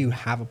goal. Do you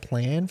have a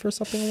plan for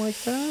something like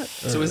that?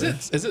 So is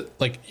it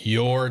like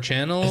your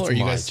channel? Or are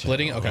you guys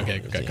splitting it? Okay,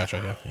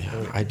 gotcha.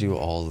 Yeah, I do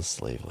all the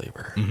slave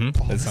labor.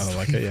 It sounded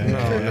like it. Yeah.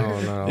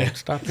 No. Yeah.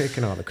 Stop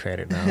taking all the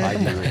credit now. I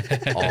do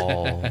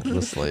all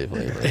the slave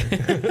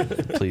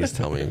labor. Please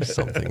tell me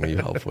something you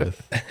help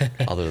with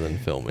other than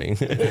filming.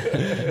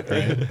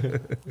 Right.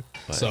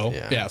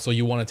 So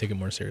you want to take it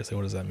more seriously.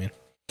 What does that mean?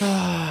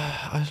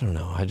 I don't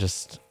know.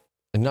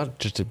 And not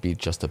just to be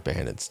just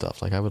abandoned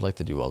stuff. Like I would like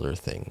to do other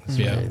things,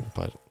 right?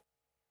 But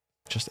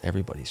just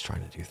everybody's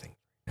trying to do things.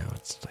 Now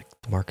it's like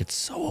the market's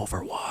so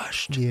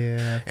overwashed.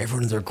 Yeah.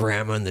 Everyone's their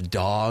grandma and the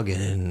dog,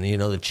 and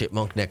the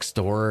chipmunk next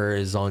door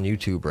is on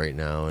YouTube right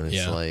now, and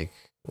it's like,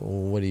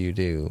 well, what do you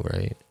do,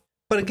 right?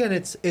 But again,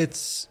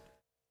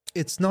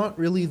 it's not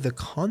really the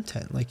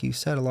content, like you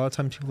said. A lot of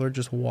times people are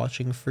just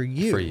watching for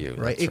you,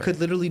 right? It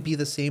could literally be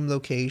the same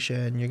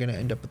location. You're going to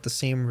end up with the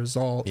same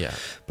result. Yeah.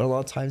 But a lot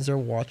of times they're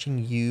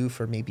watching you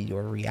for maybe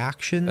your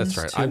reactions. That's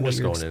right. To I'm what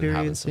just you're going in and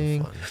having some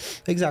fun.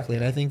 Exactly.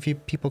 And I think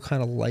people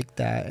kind of like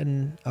that.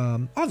 And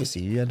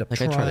obviously you end up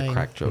trying. I try to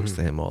crack jokes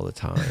to him all the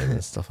time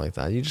and stuff like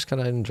that. You just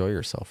kind of enjoy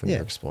yourself when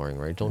you're exploring,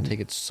 right? Don't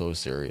take it so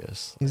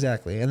serious.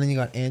 Exactly. And then you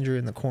got Andrew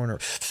in the corner.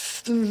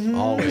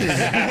 Always.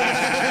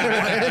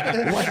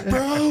 What,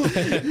 bro? What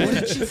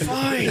did you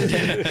find?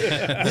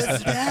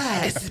 What's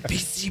that? It's a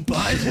BC bud.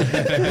 I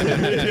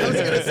was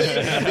gonna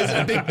say, is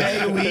it a big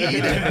bag of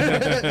weed?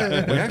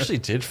 We actually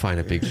did find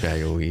a big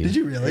bag of weed. Did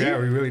you really? Yeah,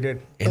 we really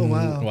did. Oh,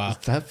 wow.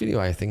 That video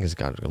I think has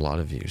got a lot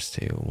of views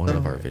too. One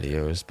of our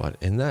videos, but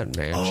in that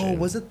mansion. Oh,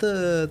 was it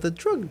the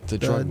drug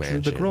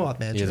mansion? The grow up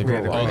mansion. Yeah, the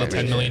grow up. Oh, the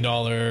 $10 million.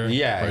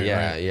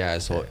 Yeah.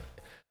 So.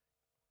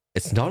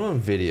 It's not on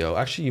video.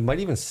 Actually, you might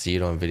even see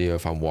it on video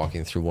if I'm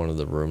walking through one of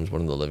the rooms, one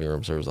of the living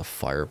rooms. There was a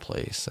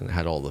fireplace and it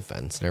had all the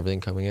vents and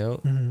everything coming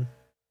out. Mm-hmm.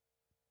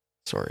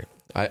 Sorry.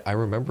 I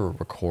remember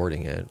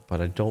recording it,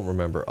 but I don't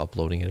remember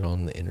uploading it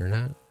on the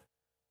internet.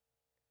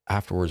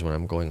 Afterwards, when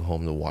I'm going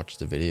home to watch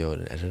the video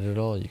and edit it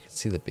all, you can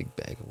see the big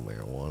bag of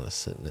marijuana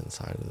sitting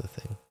inside of the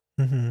thing.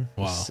 Mm-hmm.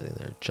 Wow. Just sitting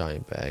there,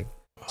 giant bag.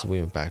 So we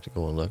went back to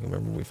go and look.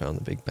 Remember, we found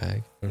the big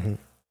bag. Mm-hmm.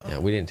 Yeah,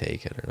 we didn't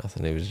take it or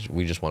nothing.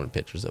 We just wanted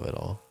pictures of it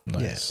all.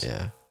 Nice.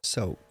 Yeah.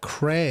 So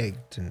Craig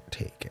didn't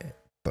take it,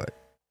 but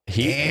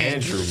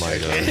Andrew might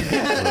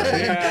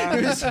have.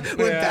 He just went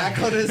back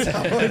on his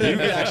own. You can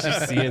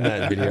actually see in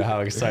that video how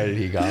excited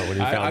he got when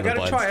he found the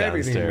buds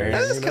downstairs.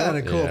 That is kind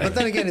of cool. But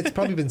then again, it's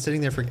probably been sitting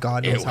there for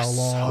God knows how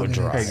long.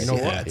 So dry. Hey, you know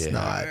what? It's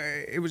not.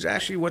 It was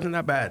actually wasn't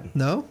that bad.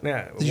 No?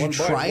 Yeah. Did you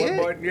try it?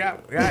 One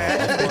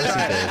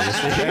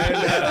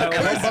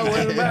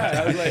wasn't bad.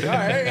 I was like, all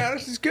right, yeah,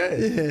 this is good.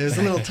 Yeah, it was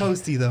a little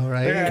toasty though,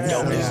 right? Yeah.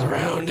 Nobody's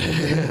around.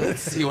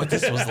 Let's see what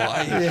this was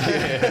like.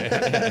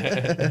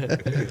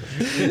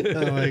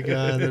 Oh my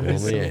God. That'd be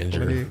so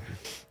funny.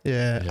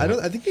 Yeah.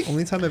 I think the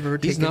only time I've ever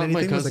taken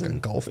anything was like a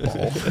golf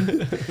ball.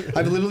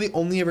 I've literally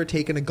only ever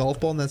taken a golf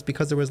ball, and that's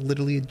because there was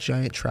literally a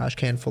giant trash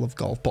can full of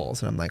golf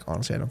balls, and I'm like,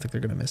 honestly, I don't think they're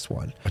gonna miss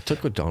one. I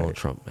took a Donald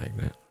Trump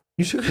magnet.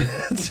 You should.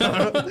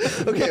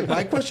 Okay,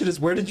 my question is,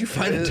 where did you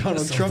find a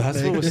Donald Trump That's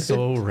magnet? what was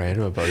so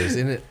random about it. It's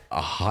in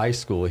a high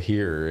school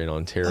here in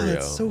Ontario. Oh,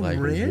 that's so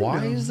random.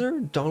 Why is there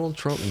a Donald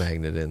Trump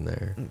magnet in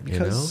there?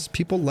 Because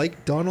people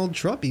like Donald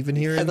Trump, even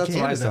here in that's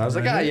Canada. what I said. I was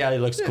like, right? yeah, he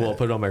looks cool.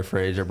 Put it on my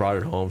fridge. I brought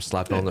it home,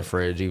 slapped it on the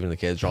fridge. Even the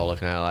kids are all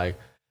looking at it like,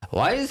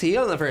 why is he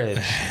on the fridge?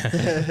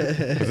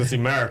 Because it's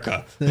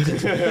America.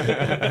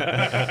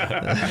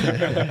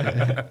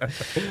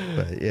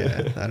 But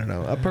yeah, I don't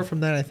know. Apart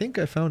from that, I think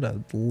I found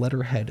a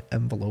letterhead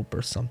envelope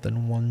or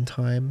something one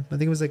time. I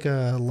think it was like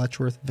a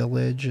Letchworth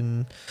Village,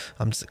 and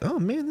I'm just like, oh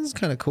man, this is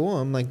kind of cool.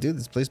 I'm like, dude,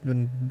 this place has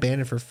been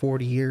abandoned for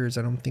 40 years.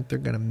 I don't think they're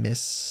gonna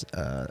miss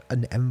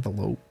an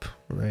envelope,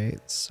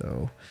 right?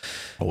 So,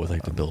 with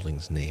like the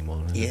building's name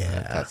on it.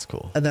 Yeah, that's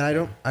cool. And then I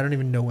don't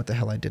even know what the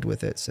hell I did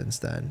with it since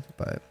then,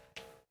 but.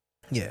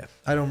 Yeah,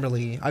 I've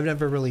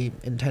never really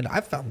intended.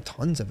 I've found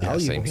tons of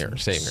valuables.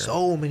 Same here.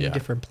 So many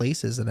different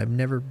places, and I've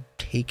never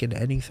taken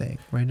anything.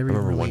 Right? I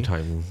remember one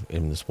time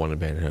in this one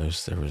abandoned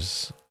house, it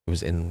was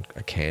in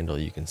a candle.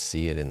 You can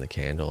see it in the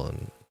candle,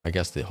 and I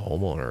guess the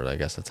homeowner, I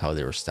guess that's how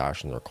they were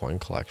stashing their coin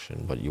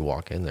collection. But you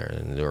walk in there,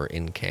 and they were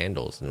in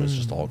candles, and it was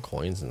just all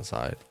coins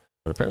inside.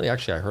 But apparently,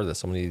 actually, I heard that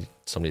somebody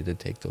did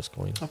take those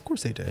coins. Of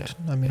course they did.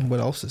 Yeah. I mean, what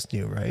else is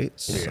new, right?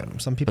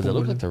 Some people. But it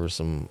looked like there were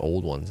some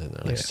old ones in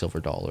there, like silver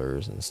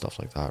dollars and stuff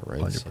like that,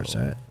 right? 100%.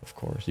 So, of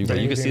course, you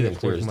can see them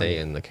clear as day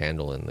in the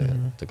candle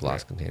in the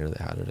glass container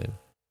they had it in.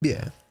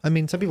 Yeah. I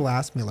mean, some people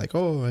ask me like,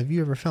 oh, have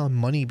you ever found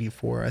money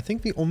before? I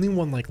think the only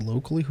one like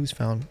locally who's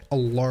found a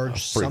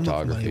large sum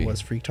of money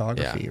was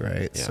Freaktography,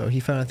 right? Yeah. So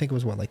he found, I think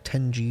it was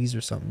 10 G's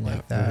or something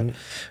like that.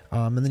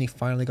 And then he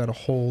finally got a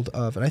hold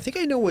of, and I think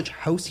I know which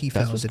house he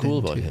found. That's what's cool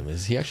about him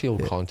is he actually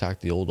will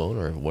contact the old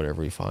owner of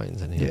whatever he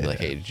finds, and he'll be like,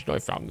 hey, did you know I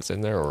found this in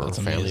there, or a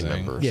family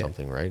member or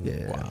something, right?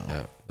 Yeah. Wow.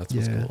 Yeah. That's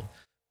what's cool.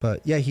 But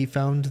yeah, he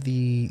found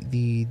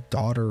the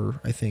daughter,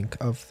 I think,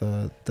 of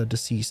the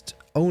deceased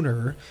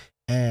owner.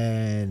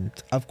 And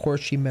of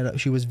course, she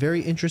was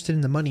very interested in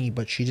the money,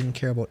 but she didn't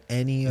care about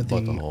any of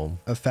the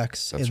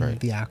effects in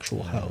the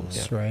actual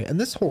house, right? And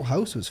this whole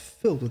house was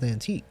filled with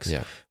antiques,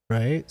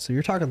 right? So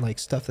you're talking like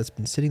stuff that's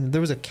been sitting. There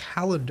was a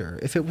calendar.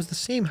 If it was the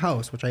same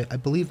house, which I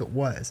believe it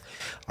was,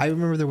 I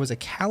remember there was a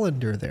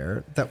calendar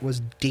there that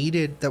was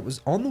dated, that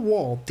was on the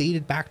wall,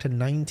 dated back to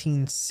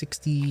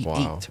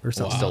 1968 or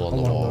something. Still on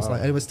the wall.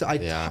 And it was still,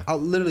 I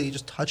literally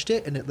just touched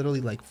it, and it literally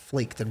like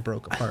flaked and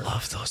broke apart. I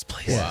love those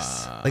places.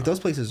 Wow. Like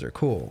those places are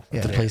cool.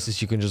 The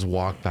places you can just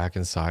walk back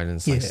inside, and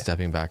it's like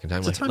stepping back in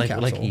time. It's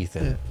like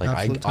Ethan.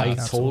 I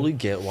totally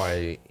get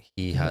why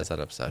he has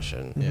that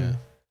obsession. Yeah.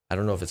 I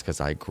don't know if it's because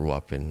I grew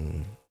up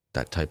in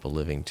that type of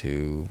living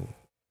too,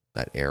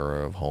 that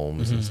era of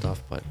homes and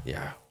stuff. But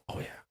yeah,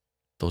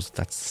 that's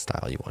the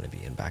style you want to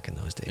be in back in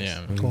those days.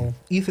 Yeah. Well,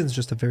 Ethan's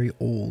just a very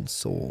old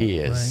soul. He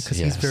is, right? Because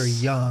he's very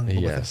young, but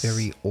with a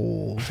very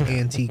old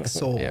antique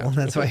soul. Yeah.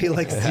 That's why he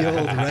likes the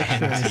old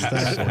retro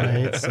stuff,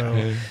 right?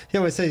 So he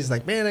always says, he's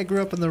like, man, I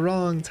grew up in the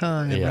wrong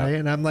time, right?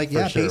 And I'm like,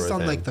 yeah, based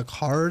on like the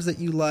cars that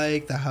you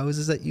like, the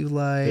houses that you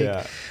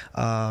like,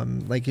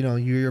 like, you know,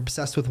 you're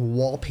obsessed with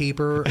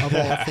wallpaper of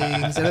all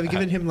things. And I've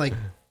given him like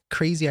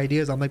crazy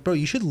ideas. I'm like, bro,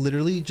 you should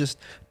literally just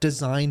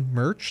design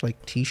merch,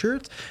 like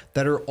t-shirts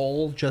that are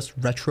all just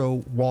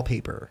retro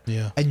wallpaper.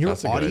 Yeah. And your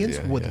audience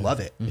would love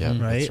it. Yeah.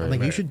 Right?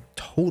 Like you should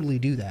totally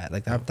do that.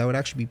 Like that would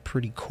actually be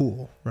pretty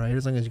cool, right?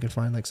 As long as you can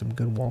find like some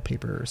good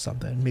wallpaper or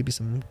something. Maybe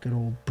some good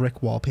old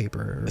brick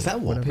wallpaper. Is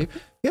that wallpaper?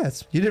 Yeah,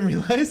 you didn't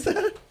realize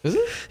that? Is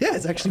it? Yeah,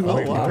 it's actually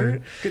wallpaper. Wow.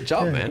 Good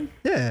job, man.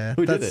 Yeah.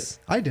 Who did it?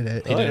 I did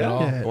it. He did it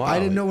all. Yeah. Wow. I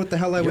didn't know what the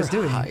hell I was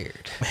doing.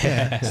 Hired.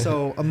 Yeah.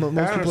 So most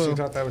I honestly people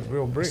thought that was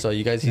real brick. So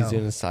you guys, he's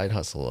doing a side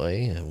hustle,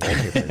 eh?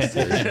 Wallpaper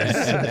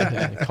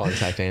installations.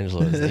 Contact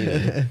Angelo as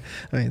needed.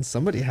 I mean,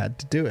 somebody had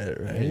to do it,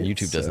 right? And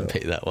YouTube doesn't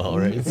pay that well,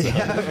 right? So.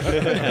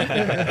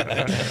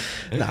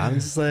 No, I'm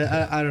just like,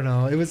 I don't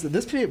know.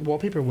 This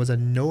wallpaper was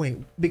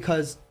annoying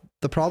because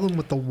the problem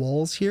with the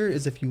walls here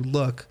is if you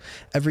look,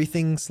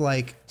 everything's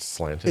like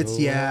slanted.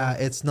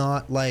 It's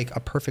not like a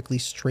perfectly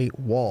straight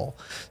wall.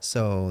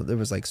 So there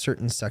was like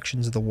certain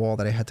sections of the wall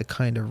that I had to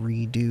kind of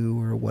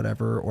redo or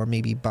whatever, or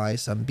maybe buy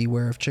some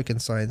beware of chicken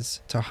signs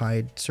to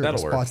hide certain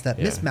spots that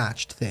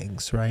mismatched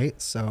things,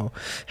 right? So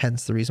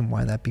hence the reason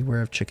why that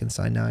beware of chicken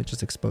sign. Now I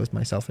just exposed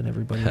myself and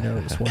everybody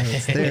knows why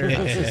it's there.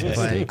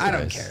 But I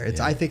don't care.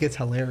 I think it's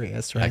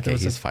hilarious, right? Okay,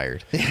 he's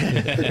fired.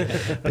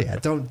 But yeah,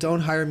 don't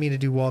hire me to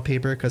do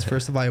wallpaper because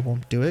first of all, I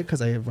won't do it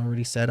because I have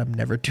already said I'm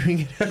never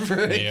doing it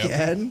ever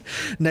again.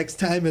 Next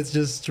time it's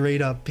just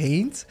straight up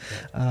paint.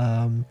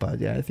 But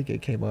yeah, I think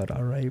it came out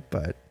all right.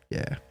 But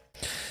yeah,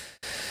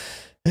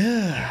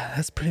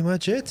 that's pretty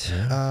much it.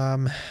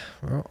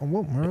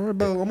 We're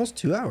about almost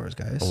 2 hours,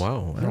 guys.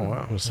 Oh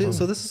wow.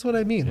 So this is what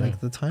I mean. Like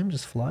the time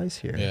just flies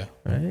here. Yeah.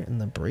 Right. And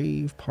the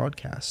Brave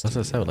podcast. That's what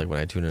I said. Like when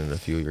I tune in a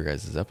few of your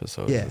guys'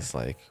 episodes, it's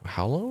like,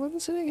 how long have I been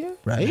sitting here?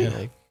 Right. Yeah.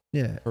 Like,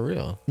 yeah, for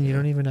real. And you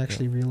don't even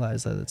actually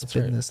realize that it's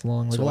been this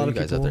long. Like so a lot of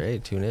guys people out there, hey,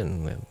 tune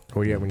in. Man.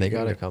 Oh yeah, they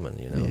got it coming.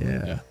 You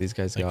know, these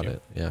guys got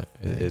it. Yeah,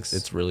 Thanks.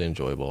 it's really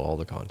enjoyable. All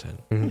the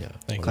content. Mm-hmm.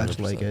 Yeah, glad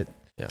you like it.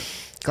 Yeah,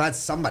 glad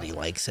somebody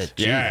likes it.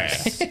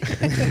 Yes.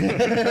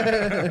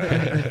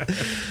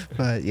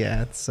 But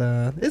yeah, it's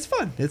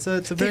fun. It's a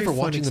very fun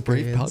watching experience. the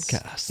Brave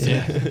podcast.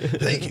 Yeah.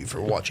 Thank you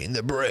for watching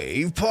the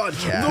Brave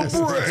podcast.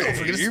 Don't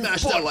forget to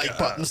smash that like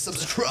button,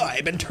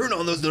 subscribe, and turn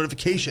on those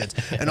notifications.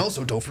 And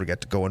also don't forget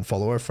to go and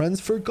follow our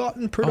friends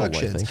Forgotten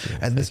Productions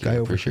and this guy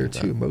over here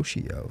too,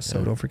 Moshio.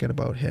 So don't forget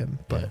about him.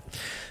 But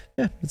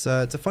yeah, it's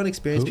a fun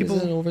experience. Who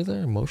is it over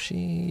there,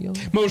 Moshi on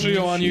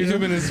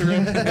YouTube and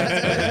Instagram.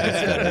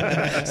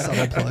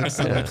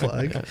 Subtle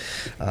plug.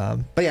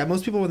 But yeah,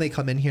 most people when they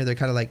come in here, they're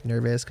kind of like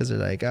nervous because they're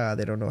like,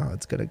 they don't know how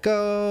it's gonna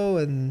go.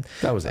 And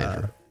that was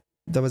Andrew.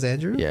 That was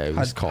Andrew? Yeah, he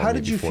was calling How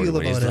did you feel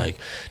about it? He's like,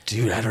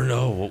 dude, I don't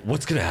know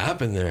what's gonna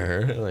happen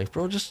there. Like,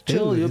 bro, just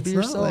chill. You'll be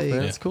yourself, like,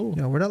 man. It's cool.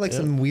 You know, we're not like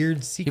some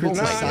weird secret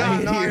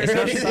society here. It's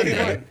not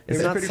Sunday.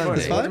 It's not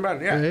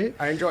Sunday. Yeah, right?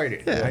 I enjoyed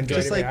it. Yeah, I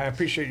enjoyed it. like, I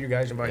appreciate you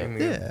guys inviting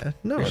me. Yeah,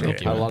 no,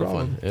 thank you. A lot of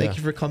fun. Yeah. Thank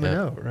you for coming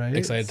out. Right,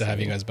 excited to have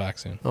you guys back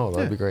soon. Oh,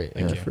 that'd be great.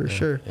 Yeah, for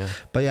sure. Yeah.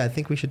 But yeah, I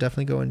think we should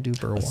definitely go and do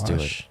Burwash. Do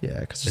it.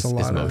 Yeah, because there's a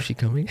lot of Moshi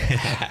coming.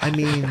 I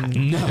mean,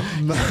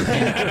 no.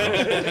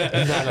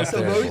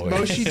 So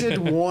Moshi did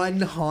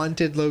one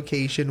haunted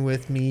location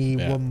with me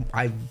when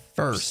I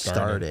first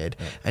started,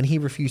 and he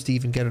refused to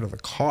even get out of the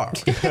car.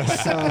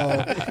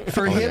 So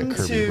for him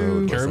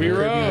to Kirby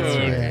Road,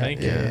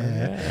 thank you.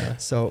 Yeah.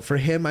 So for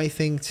him, I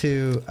think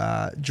to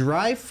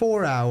drive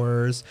 4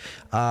 hours,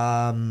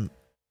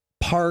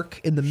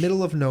 park in the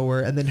middle of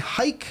nowhere, and then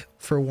hike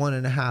for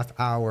 1.5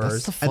 hours,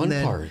 that's the fun and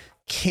then part.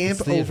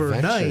 Camp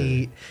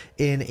overnight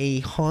in a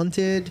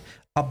haunted,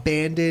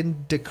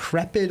 abandoned,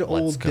 decrepit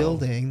old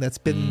building that's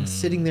been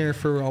sitting there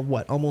for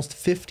almost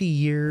 50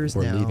 years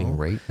now. We're leaving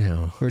right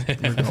now. We're going.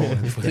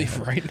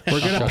 Right now. We're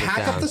gonna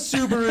pack up the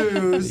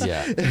Subarus.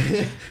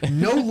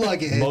 No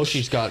luggage.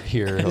 Moshi's got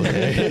here.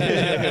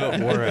 Okay.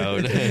 We're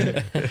out.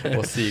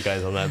 We'll see you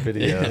guys on that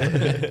video.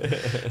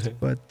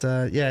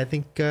 But yeah, I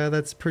think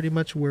that's pretty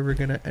much where we're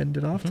gonna end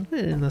it off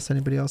today, unless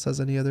anybody else has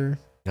any other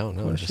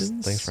questions? Just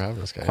thanks for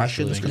having us, guys.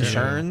 Questions,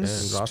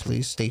 concerns, awesome.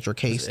 please state your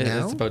case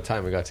now. It's about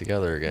time we got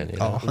together again. You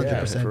know?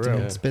 100%.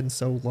 It's been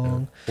so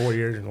long. 4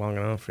 years is long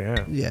enough.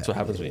 Yeah. That's what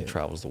happens when you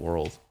travel the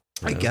world.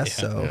 I guess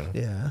so.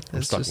 Yeah.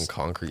 I'm stuck in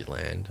concrete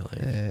land.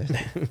 Like,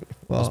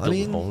 well, I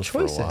mean,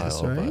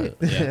 choices, right?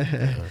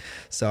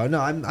 So no,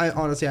 I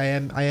honestly, I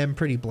am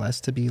pretty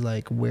blessed to be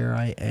like where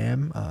I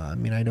am. I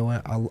mean, I know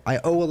I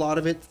owe a lot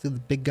of it to the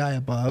big guy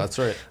above. That's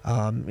right.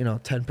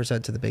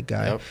 10% to the big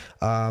guy.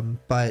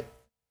 But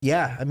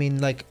yeah, I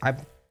mean, like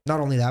not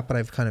only that, but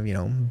I've kind of,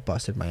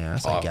 busted my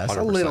ass, I guess. 100%.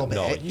 A little bit.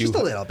 No, Just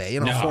a little bit.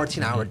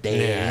 14-hour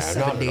days, Yeah,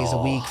 7 days a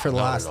week for the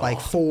last,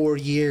 4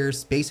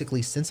 years,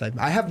 basically, since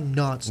I have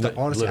not stopped.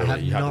 Honestly, I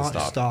have not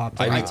stopped.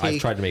 I've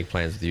tried to make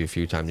plans with you a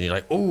few times, and you're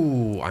like,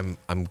 oh,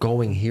 I'm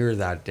going here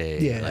that day.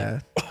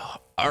 Yeah. Like,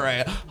 all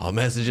right, I'll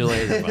message you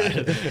later.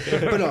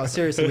 But no,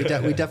 seriously, we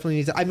definitely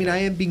need to. I mean, I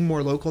am being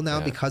more local now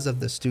because of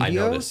the studio. I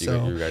noticed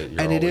so you're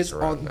and it is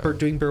on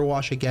doing beer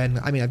wash again.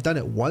 I mean, I've done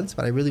it once,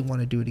 but I really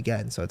want to do it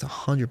again. So it's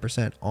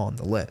 100% on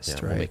the list, Yeah,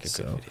 right? we'll make a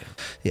good video.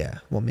 Yeah,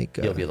 we'll make.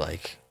 You'll be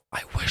like,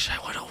 I wish I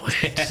would have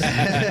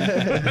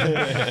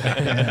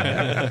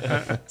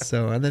went.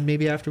 So, and then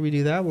maybe after we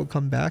do that, we'll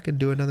come back and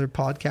do another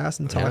podcast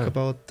and talk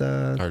about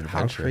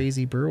how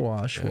crazy Brew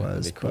Wash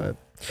was. Cool. But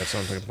That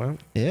sounds like a plan.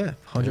 yeah,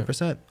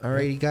 100%.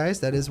 Alrighty, guys,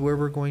 that is where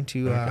we're going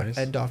to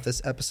end off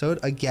this episode.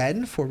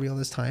 Again, for real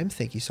this time,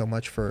 thank you so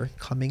much for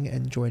coming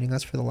and joining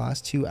us for the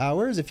last 2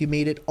 hours. If you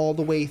made it all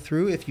the way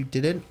through, if you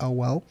didn't, oh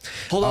well.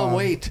 Hold on,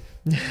 wait.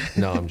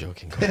 No, I'm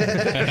joking. Hold on,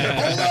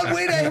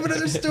 wait, I have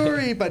another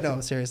story. But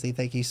no, seriously,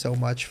 thank you so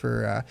much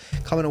for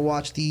coming to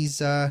watch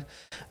these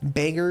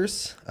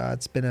bangers.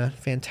 It's been a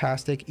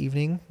fantastic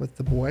evening with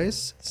the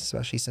boys,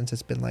 especially since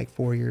it's been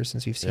 4 years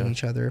since we've seen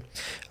each other.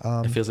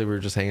 It feels like we were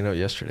just hanging out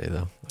yesterday,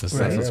 though. That's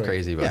what's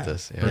crazy about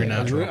this. Yeah. Very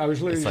natural. I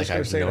was literally It's like just going to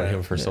I've say known that.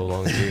 him for so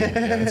long. Too.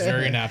 It's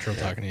very natural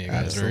talking to you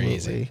guys. Very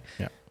easy.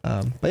 Yeah.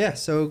 But yeah,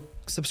 so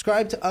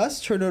subscribe to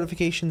us, turn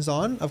notifications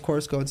on. Of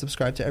course, go and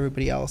subscribe to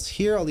everybody else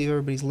here. I'll leave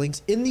everybody's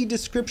links in the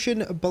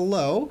description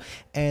below.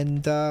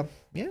 And yeah,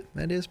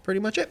 that is pretty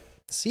much it.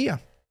 See ya.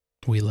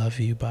 We love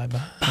you. Bye-bye.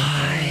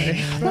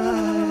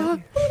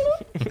 Bye.